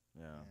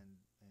 Yeah.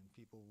 and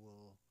people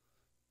will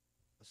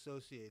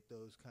associate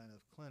those kind of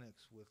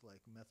clinics with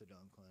like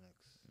methadone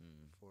clinics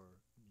for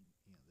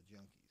the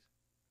junkies.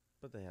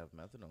 But they have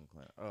methadone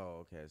clinic.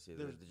 Oh, okay. I see.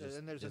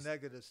 There's a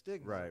negative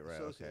stigma Right. Okay. I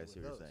associated see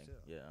with what you're those saying.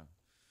 too. Yeah.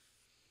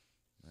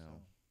 So,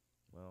 No.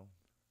 Well,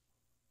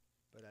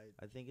 but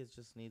I think it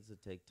just needs to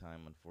take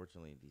time.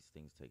 Unfortunately, these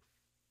things take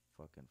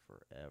fucking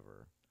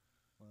forever.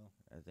 well,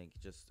 I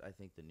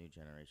think the new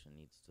generation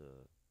needs to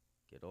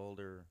get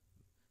older.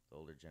 The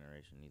older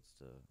generation needs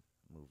to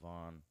move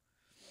on,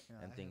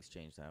 and things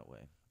change that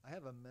way. I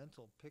have a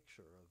mental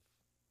picture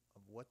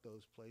of what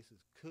those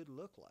places could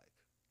look like.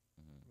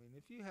 Mm-hmm. I mean,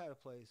 if you had a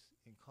place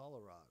in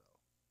Colorado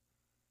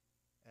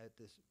at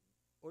this,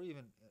 or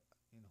even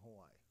in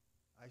Hawaii,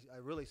 I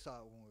really saw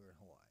it when we were in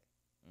Hawaii.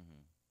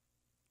 Mm-hmm.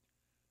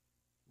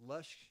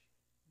 Lush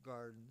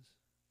gardens,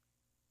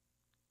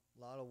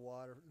 a lot of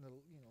water,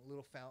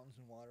 little fountains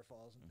and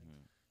waterfalls and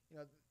things.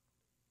 Mm-hmm.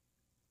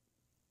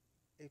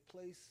 A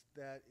place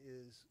that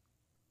is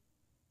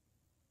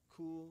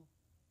cool,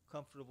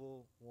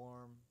 comfortable,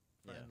 warm,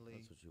 friendly. Yeah,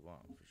 that's what you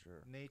want for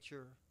sure.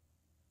 Nature,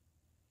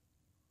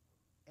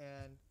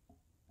 and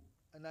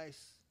a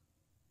nice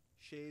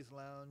chaise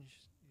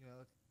lounge,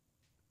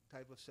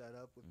 type of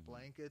setup with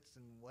blankets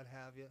and what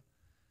have you.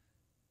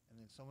 And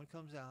then someone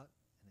comes out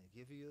and they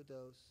give you a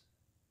dose,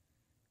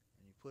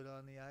 and you put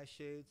on the eye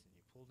shades and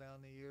you pull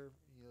down the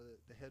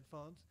the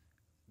headphones.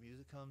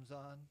 Music comes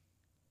on,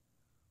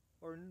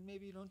 or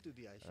maybe you don't do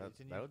the eye shades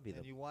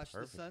and you watch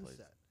the sunset. Place.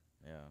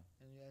 Yeah.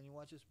 And you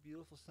watch this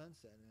beautiful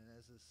sunset, and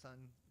as the sun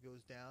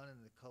goes down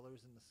and the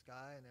colors in the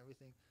sky and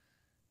everything,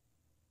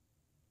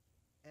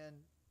 and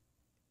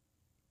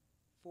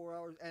 4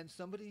 hours, and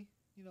somebody,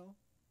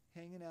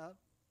 hanging out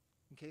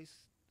in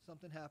case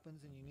something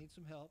happens and you need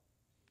some help.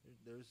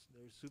 There's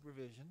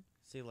supervision.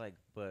 See,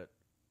 but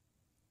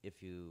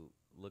if you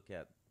look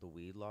at the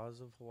weed laws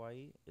of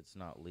Hawaii, it's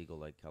not legal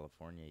like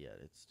California yet.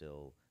 It's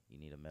still, you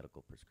need a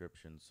medical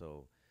prescription.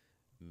 So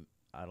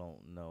I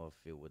don't know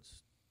if it would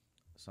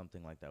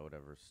something like that would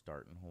ever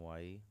start in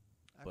Hawaii.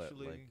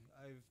 Actually, but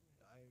I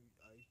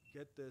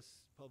get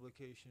this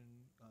publication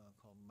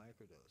called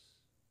Microdose,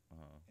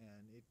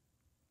 and it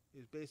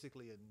is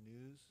basically a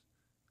news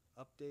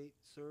update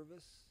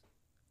service,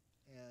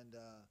 and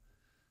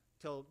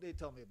they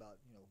tell me about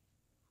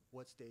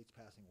what states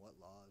passing what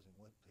laws and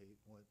what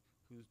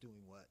who's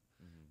doing what,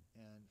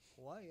 and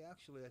Hawaii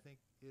actually I think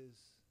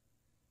is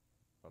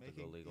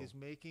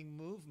making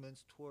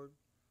movements toward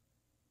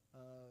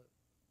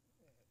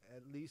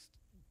at least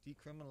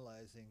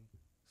decriminalizing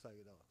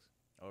psychedelics.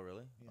 Oh,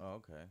 really? Yeah. Oh,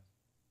 okay.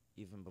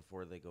 Even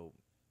before they go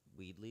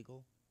weed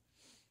legal?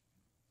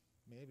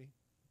 Maybe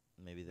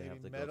they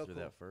have to go through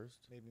that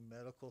first? Maybe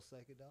medical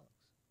psychedelics.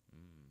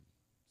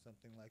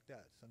 Something like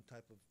that. Some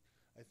type of,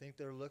 I think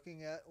they're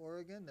looking at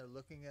Oregon, they're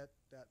looking at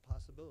that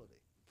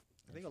possibility.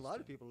 I think a lot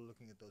of people are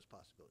looking at those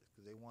possibilities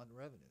because they want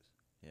revenues.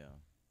 Yeah.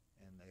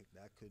 And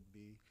that could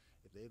be,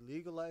 if they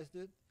legalized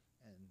it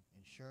and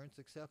insurance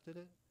accepted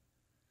it,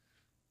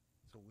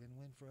 it's a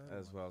win-win for everyone.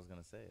 That's what I was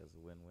going to say. It's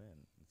a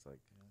win-win. It's like,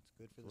 it's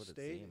good for the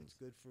state. It's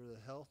good for the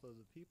health of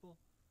the people.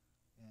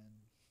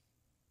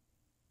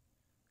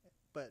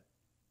 But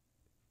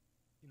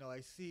I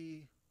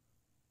see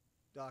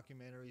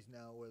documentaries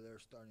now where they're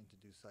starting to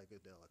do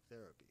psychedelic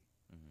therapy.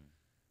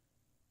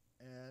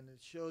 And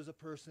it shows a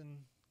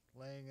person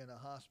laying in a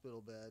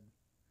hospital bed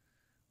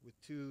with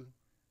two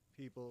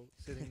people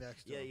sitting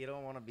next to yeah, him. you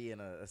don't want to be in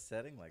a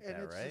setting like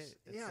that, right?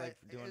 It's like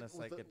doing a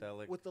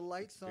psychedelic with the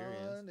lights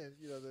experience. on and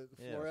the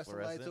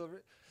fluorescent lights over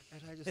it.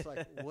 And I just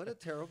like, what a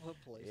terrible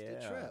place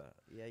to trip.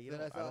 Yeah,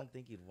 I don't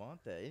think you'd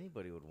want that.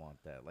 Anybody would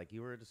want that. Like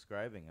you were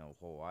describing how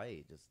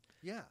Hawaii just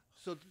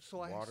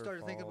So I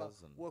started thinking about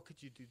what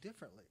could you do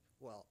differently?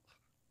 Well,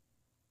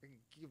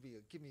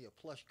 give me a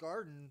plush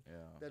garden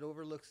that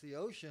overlooks the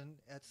ocean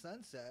at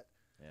sunset.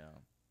 Yeah.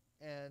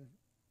 And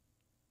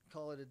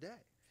call it a day.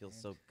 Feels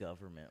so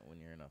government when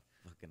you're in a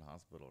fucking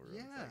hospital room.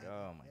 Yeah. It's like,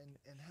 oh my.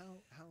 And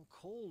how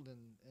cold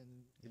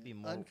and be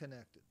more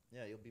unconnected.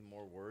 Yeah, you'll be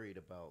more worried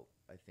about,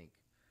 I think,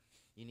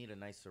 you need a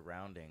nice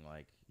surrounding.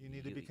 Like you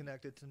need to be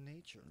connected to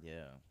nature.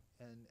 Yeah.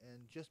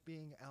 And just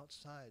being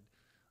outside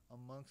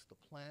amongst the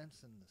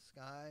plants and the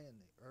sky and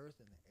the earth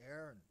and the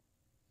air and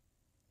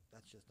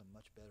that's just a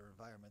much better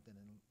environment than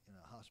in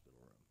a hospital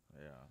room.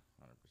 Yeah,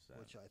 100%.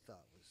 Which I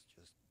thought was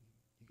just,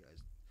 you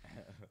guys,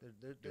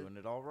 they're doing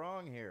it all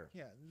wrong here.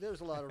 Yeah,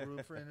 there's a lot of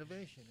room for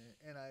innovation,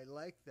 and I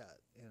like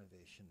that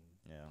innovation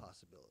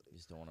possibility. You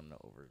just don't want them to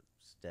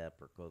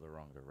overstep or go the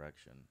wrong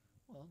direction.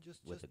 Well,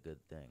 just a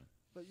good thing.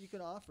 But you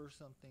can offer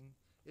something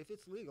if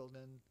it's legal.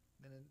 Then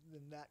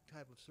that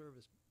type of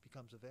service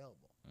becomes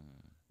available.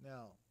 Mm-hmm.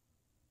 Now,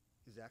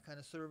 is that kind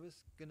of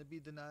service going to be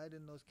denied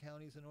in those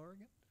counties in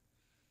Oregon?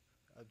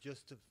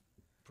 Just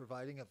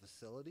providing a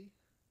facility,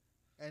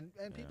 and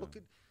people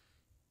could,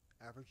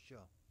 average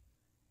Joe,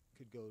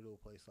 could go to a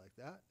place like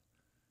that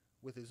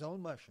with his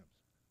own mushrooms.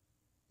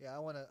 Yeah, I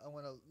want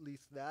to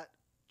lease that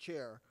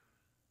chair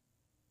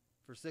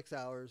for 6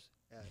 hours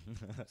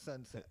at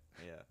sunset.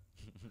 Yeah.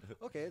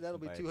 Okay, that'll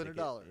be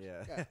 $200.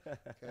 Yeah.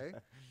 Okay,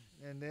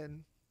 and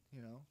then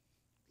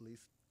at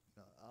least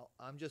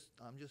I'm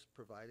just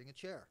providing a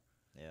chair.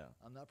 Yeah.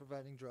 I'm not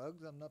providing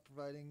drugs. I'm not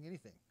providing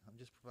anything. I'm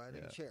just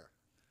providing a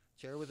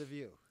chair with a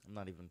view. I'm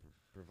not even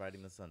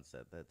providing the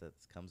sunset. That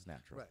comes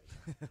natural.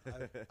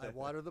 Right. I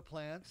water the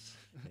plants.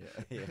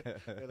 Yeah.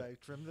 And I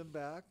trim them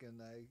back,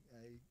 and I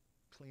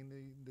clean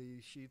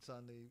the sheets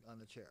on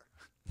the chair.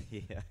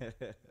 Yeah.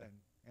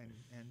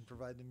 and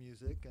provide the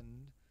music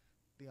and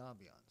the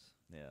ambiance.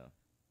 Yeah.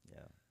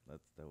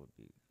 That would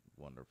be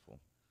wonderful.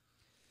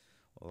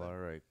 Well, all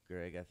right,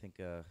 Greg. I think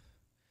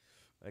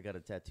I got a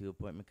tattoo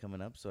appointment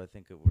coming up, so I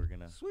think we're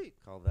gonna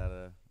call that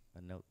a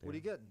note there. What are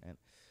you getting? And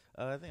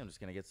I think I'm just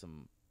gonna get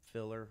some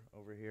filler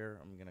over here.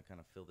 I'm gonna kind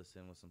of fill this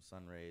in with some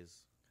sun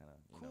rays, kind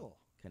of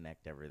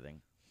connect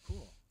everything.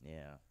 Cool.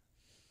 Yeah.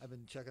 I've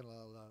been checking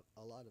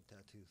a lot of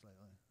tattoos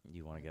lately.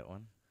 You want to get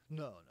one?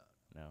 No.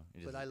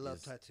 But I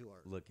love tattoo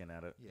art. Looking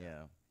at it.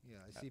 Yeah.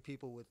 I see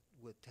people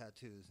with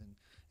tattoos,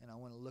 and I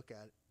want to look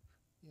at.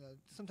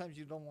 Sometimes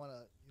you don't want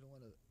to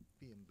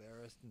be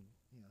embarrassed, and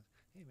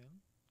hey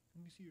man,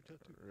 let me see your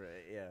tattoo.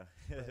 Right. Yeah.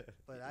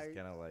 But I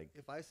kind of like,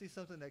 if I see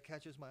something that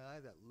catches my eye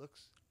that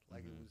looks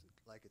like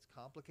it's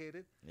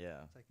complicated.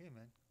 Yeah. It's like, hey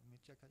man, let me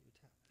check out your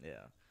tattoo.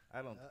 Yeah.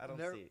 I don't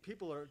see.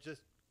 People are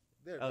just.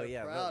 They're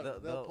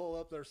proud. They'll pull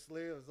up their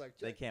sleeves like.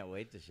 They can't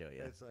wait to show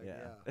you. It's like,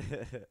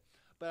 yeah.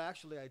 But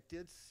actually, I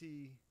did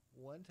see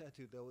one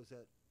tattoo that was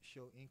at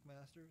Show Ink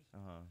Masters.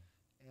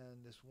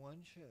 And this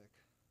one chick,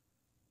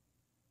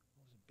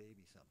 what was it,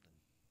 baby something?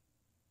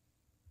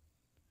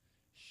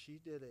 She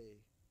did a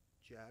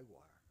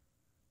jaguar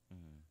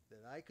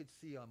that I could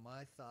see on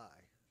my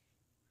thigh.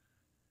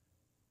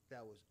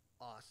 That was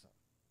awesome.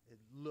 It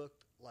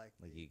looked like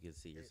you could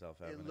see yourself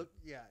having it.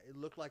 It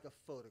looked like a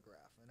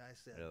photograph, and I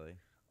said, really?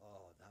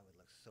 Oh, that would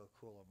look so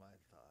cool on my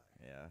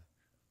thigh. Yeah.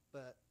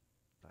 But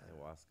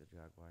ayahuasca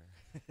jaguar.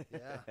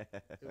 Yeah.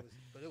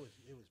 It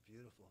was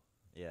beautiful.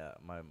 Yeah,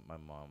 my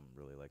mom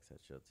really likes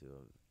that show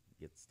too.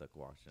 Get stuck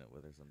watching it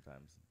with her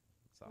sometimes.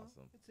 It's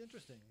awesome. It's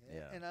interesting.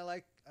 Yeah. And I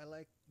like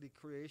the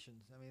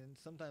creations. I mean,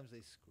 sometimes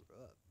they screw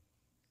up.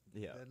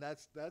 Yeah. And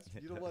that's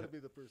you don't want to be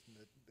the person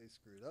that they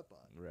screwed up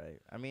on.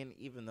 Right. I mean,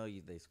 even though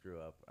they screw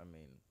up, I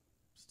mean,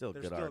 they're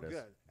still artists.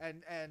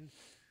 Good. And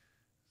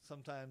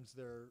sometimes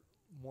they're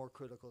more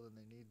critical than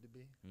they need to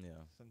be.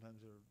 Yeah.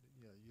 Sometimes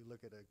you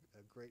look at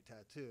a great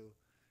tattoo,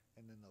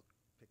 and then they'll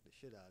pick the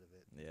shit out of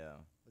it. Yeah.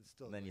 But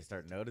still. And then you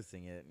start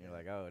noticing it, and you're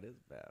like, oh, it is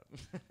bad.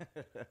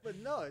 But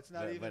no, it's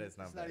not even. But it's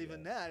not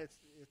even that.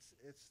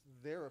 It's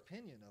their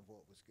opinion of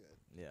what was good.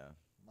 Yeah.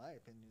 My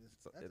opinion is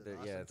that's an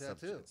awesome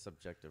tattoo. It's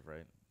subjective,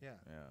 right? Yeah.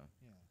 Yeah.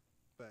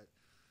 But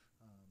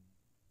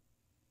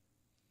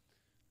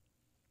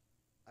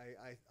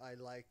I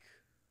like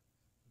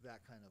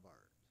that kind of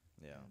art.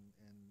 Yeah.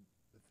 And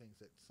the things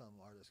that some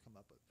artists come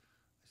up with.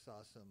 I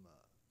saw some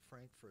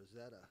Frank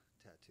Frazetta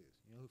tattoos.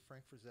 You know who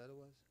Frank Frazetta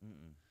was?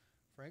 Mm-mm.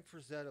 Frank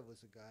Frazetta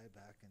was a guy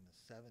back in the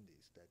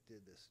 70s that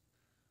did this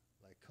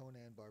like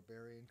Conan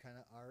Barbarian kind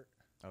of art.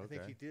 Okay. I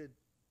think he did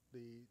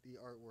the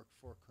artwork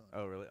for Conan.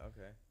 Oh, really?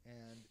 Okay.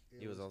 And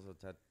he was also a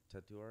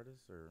tattoo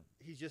artist, or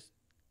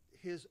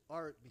his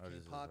art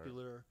became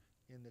popular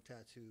in the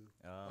tattoo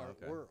art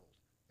world.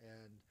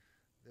 And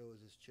there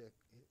was this chick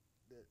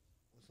that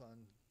was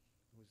on.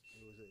 It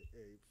was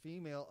a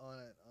female on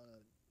a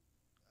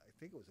I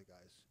think it was a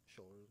guy's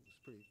shoulder.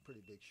 It was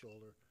pretty big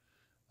shoulder.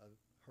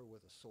 Her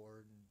with a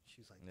sword, and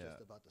she's like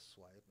just about to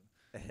swipe.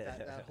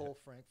 And that whole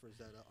Frank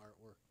Frazetta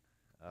artwork.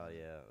 Oh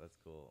yeah, that's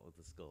cool with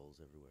the skulls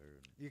everywhere.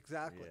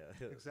 Exactly.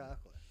 Yeah.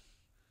 Exactly.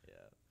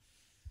 Yeah.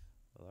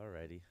 Well,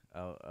 alrighty.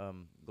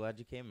 Glad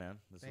you came, man.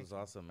 This was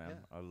awesome, man.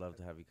 Yeah. I'd love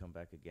to have you come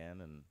back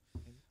again, and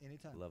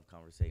anytime. Love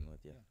conversating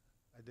with you.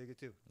 Yeah, I dig it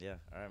too. Yeah.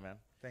 All right, man.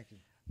 Thank you.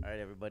 All right,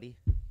 everybody.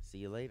 See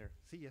you later.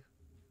 See ya.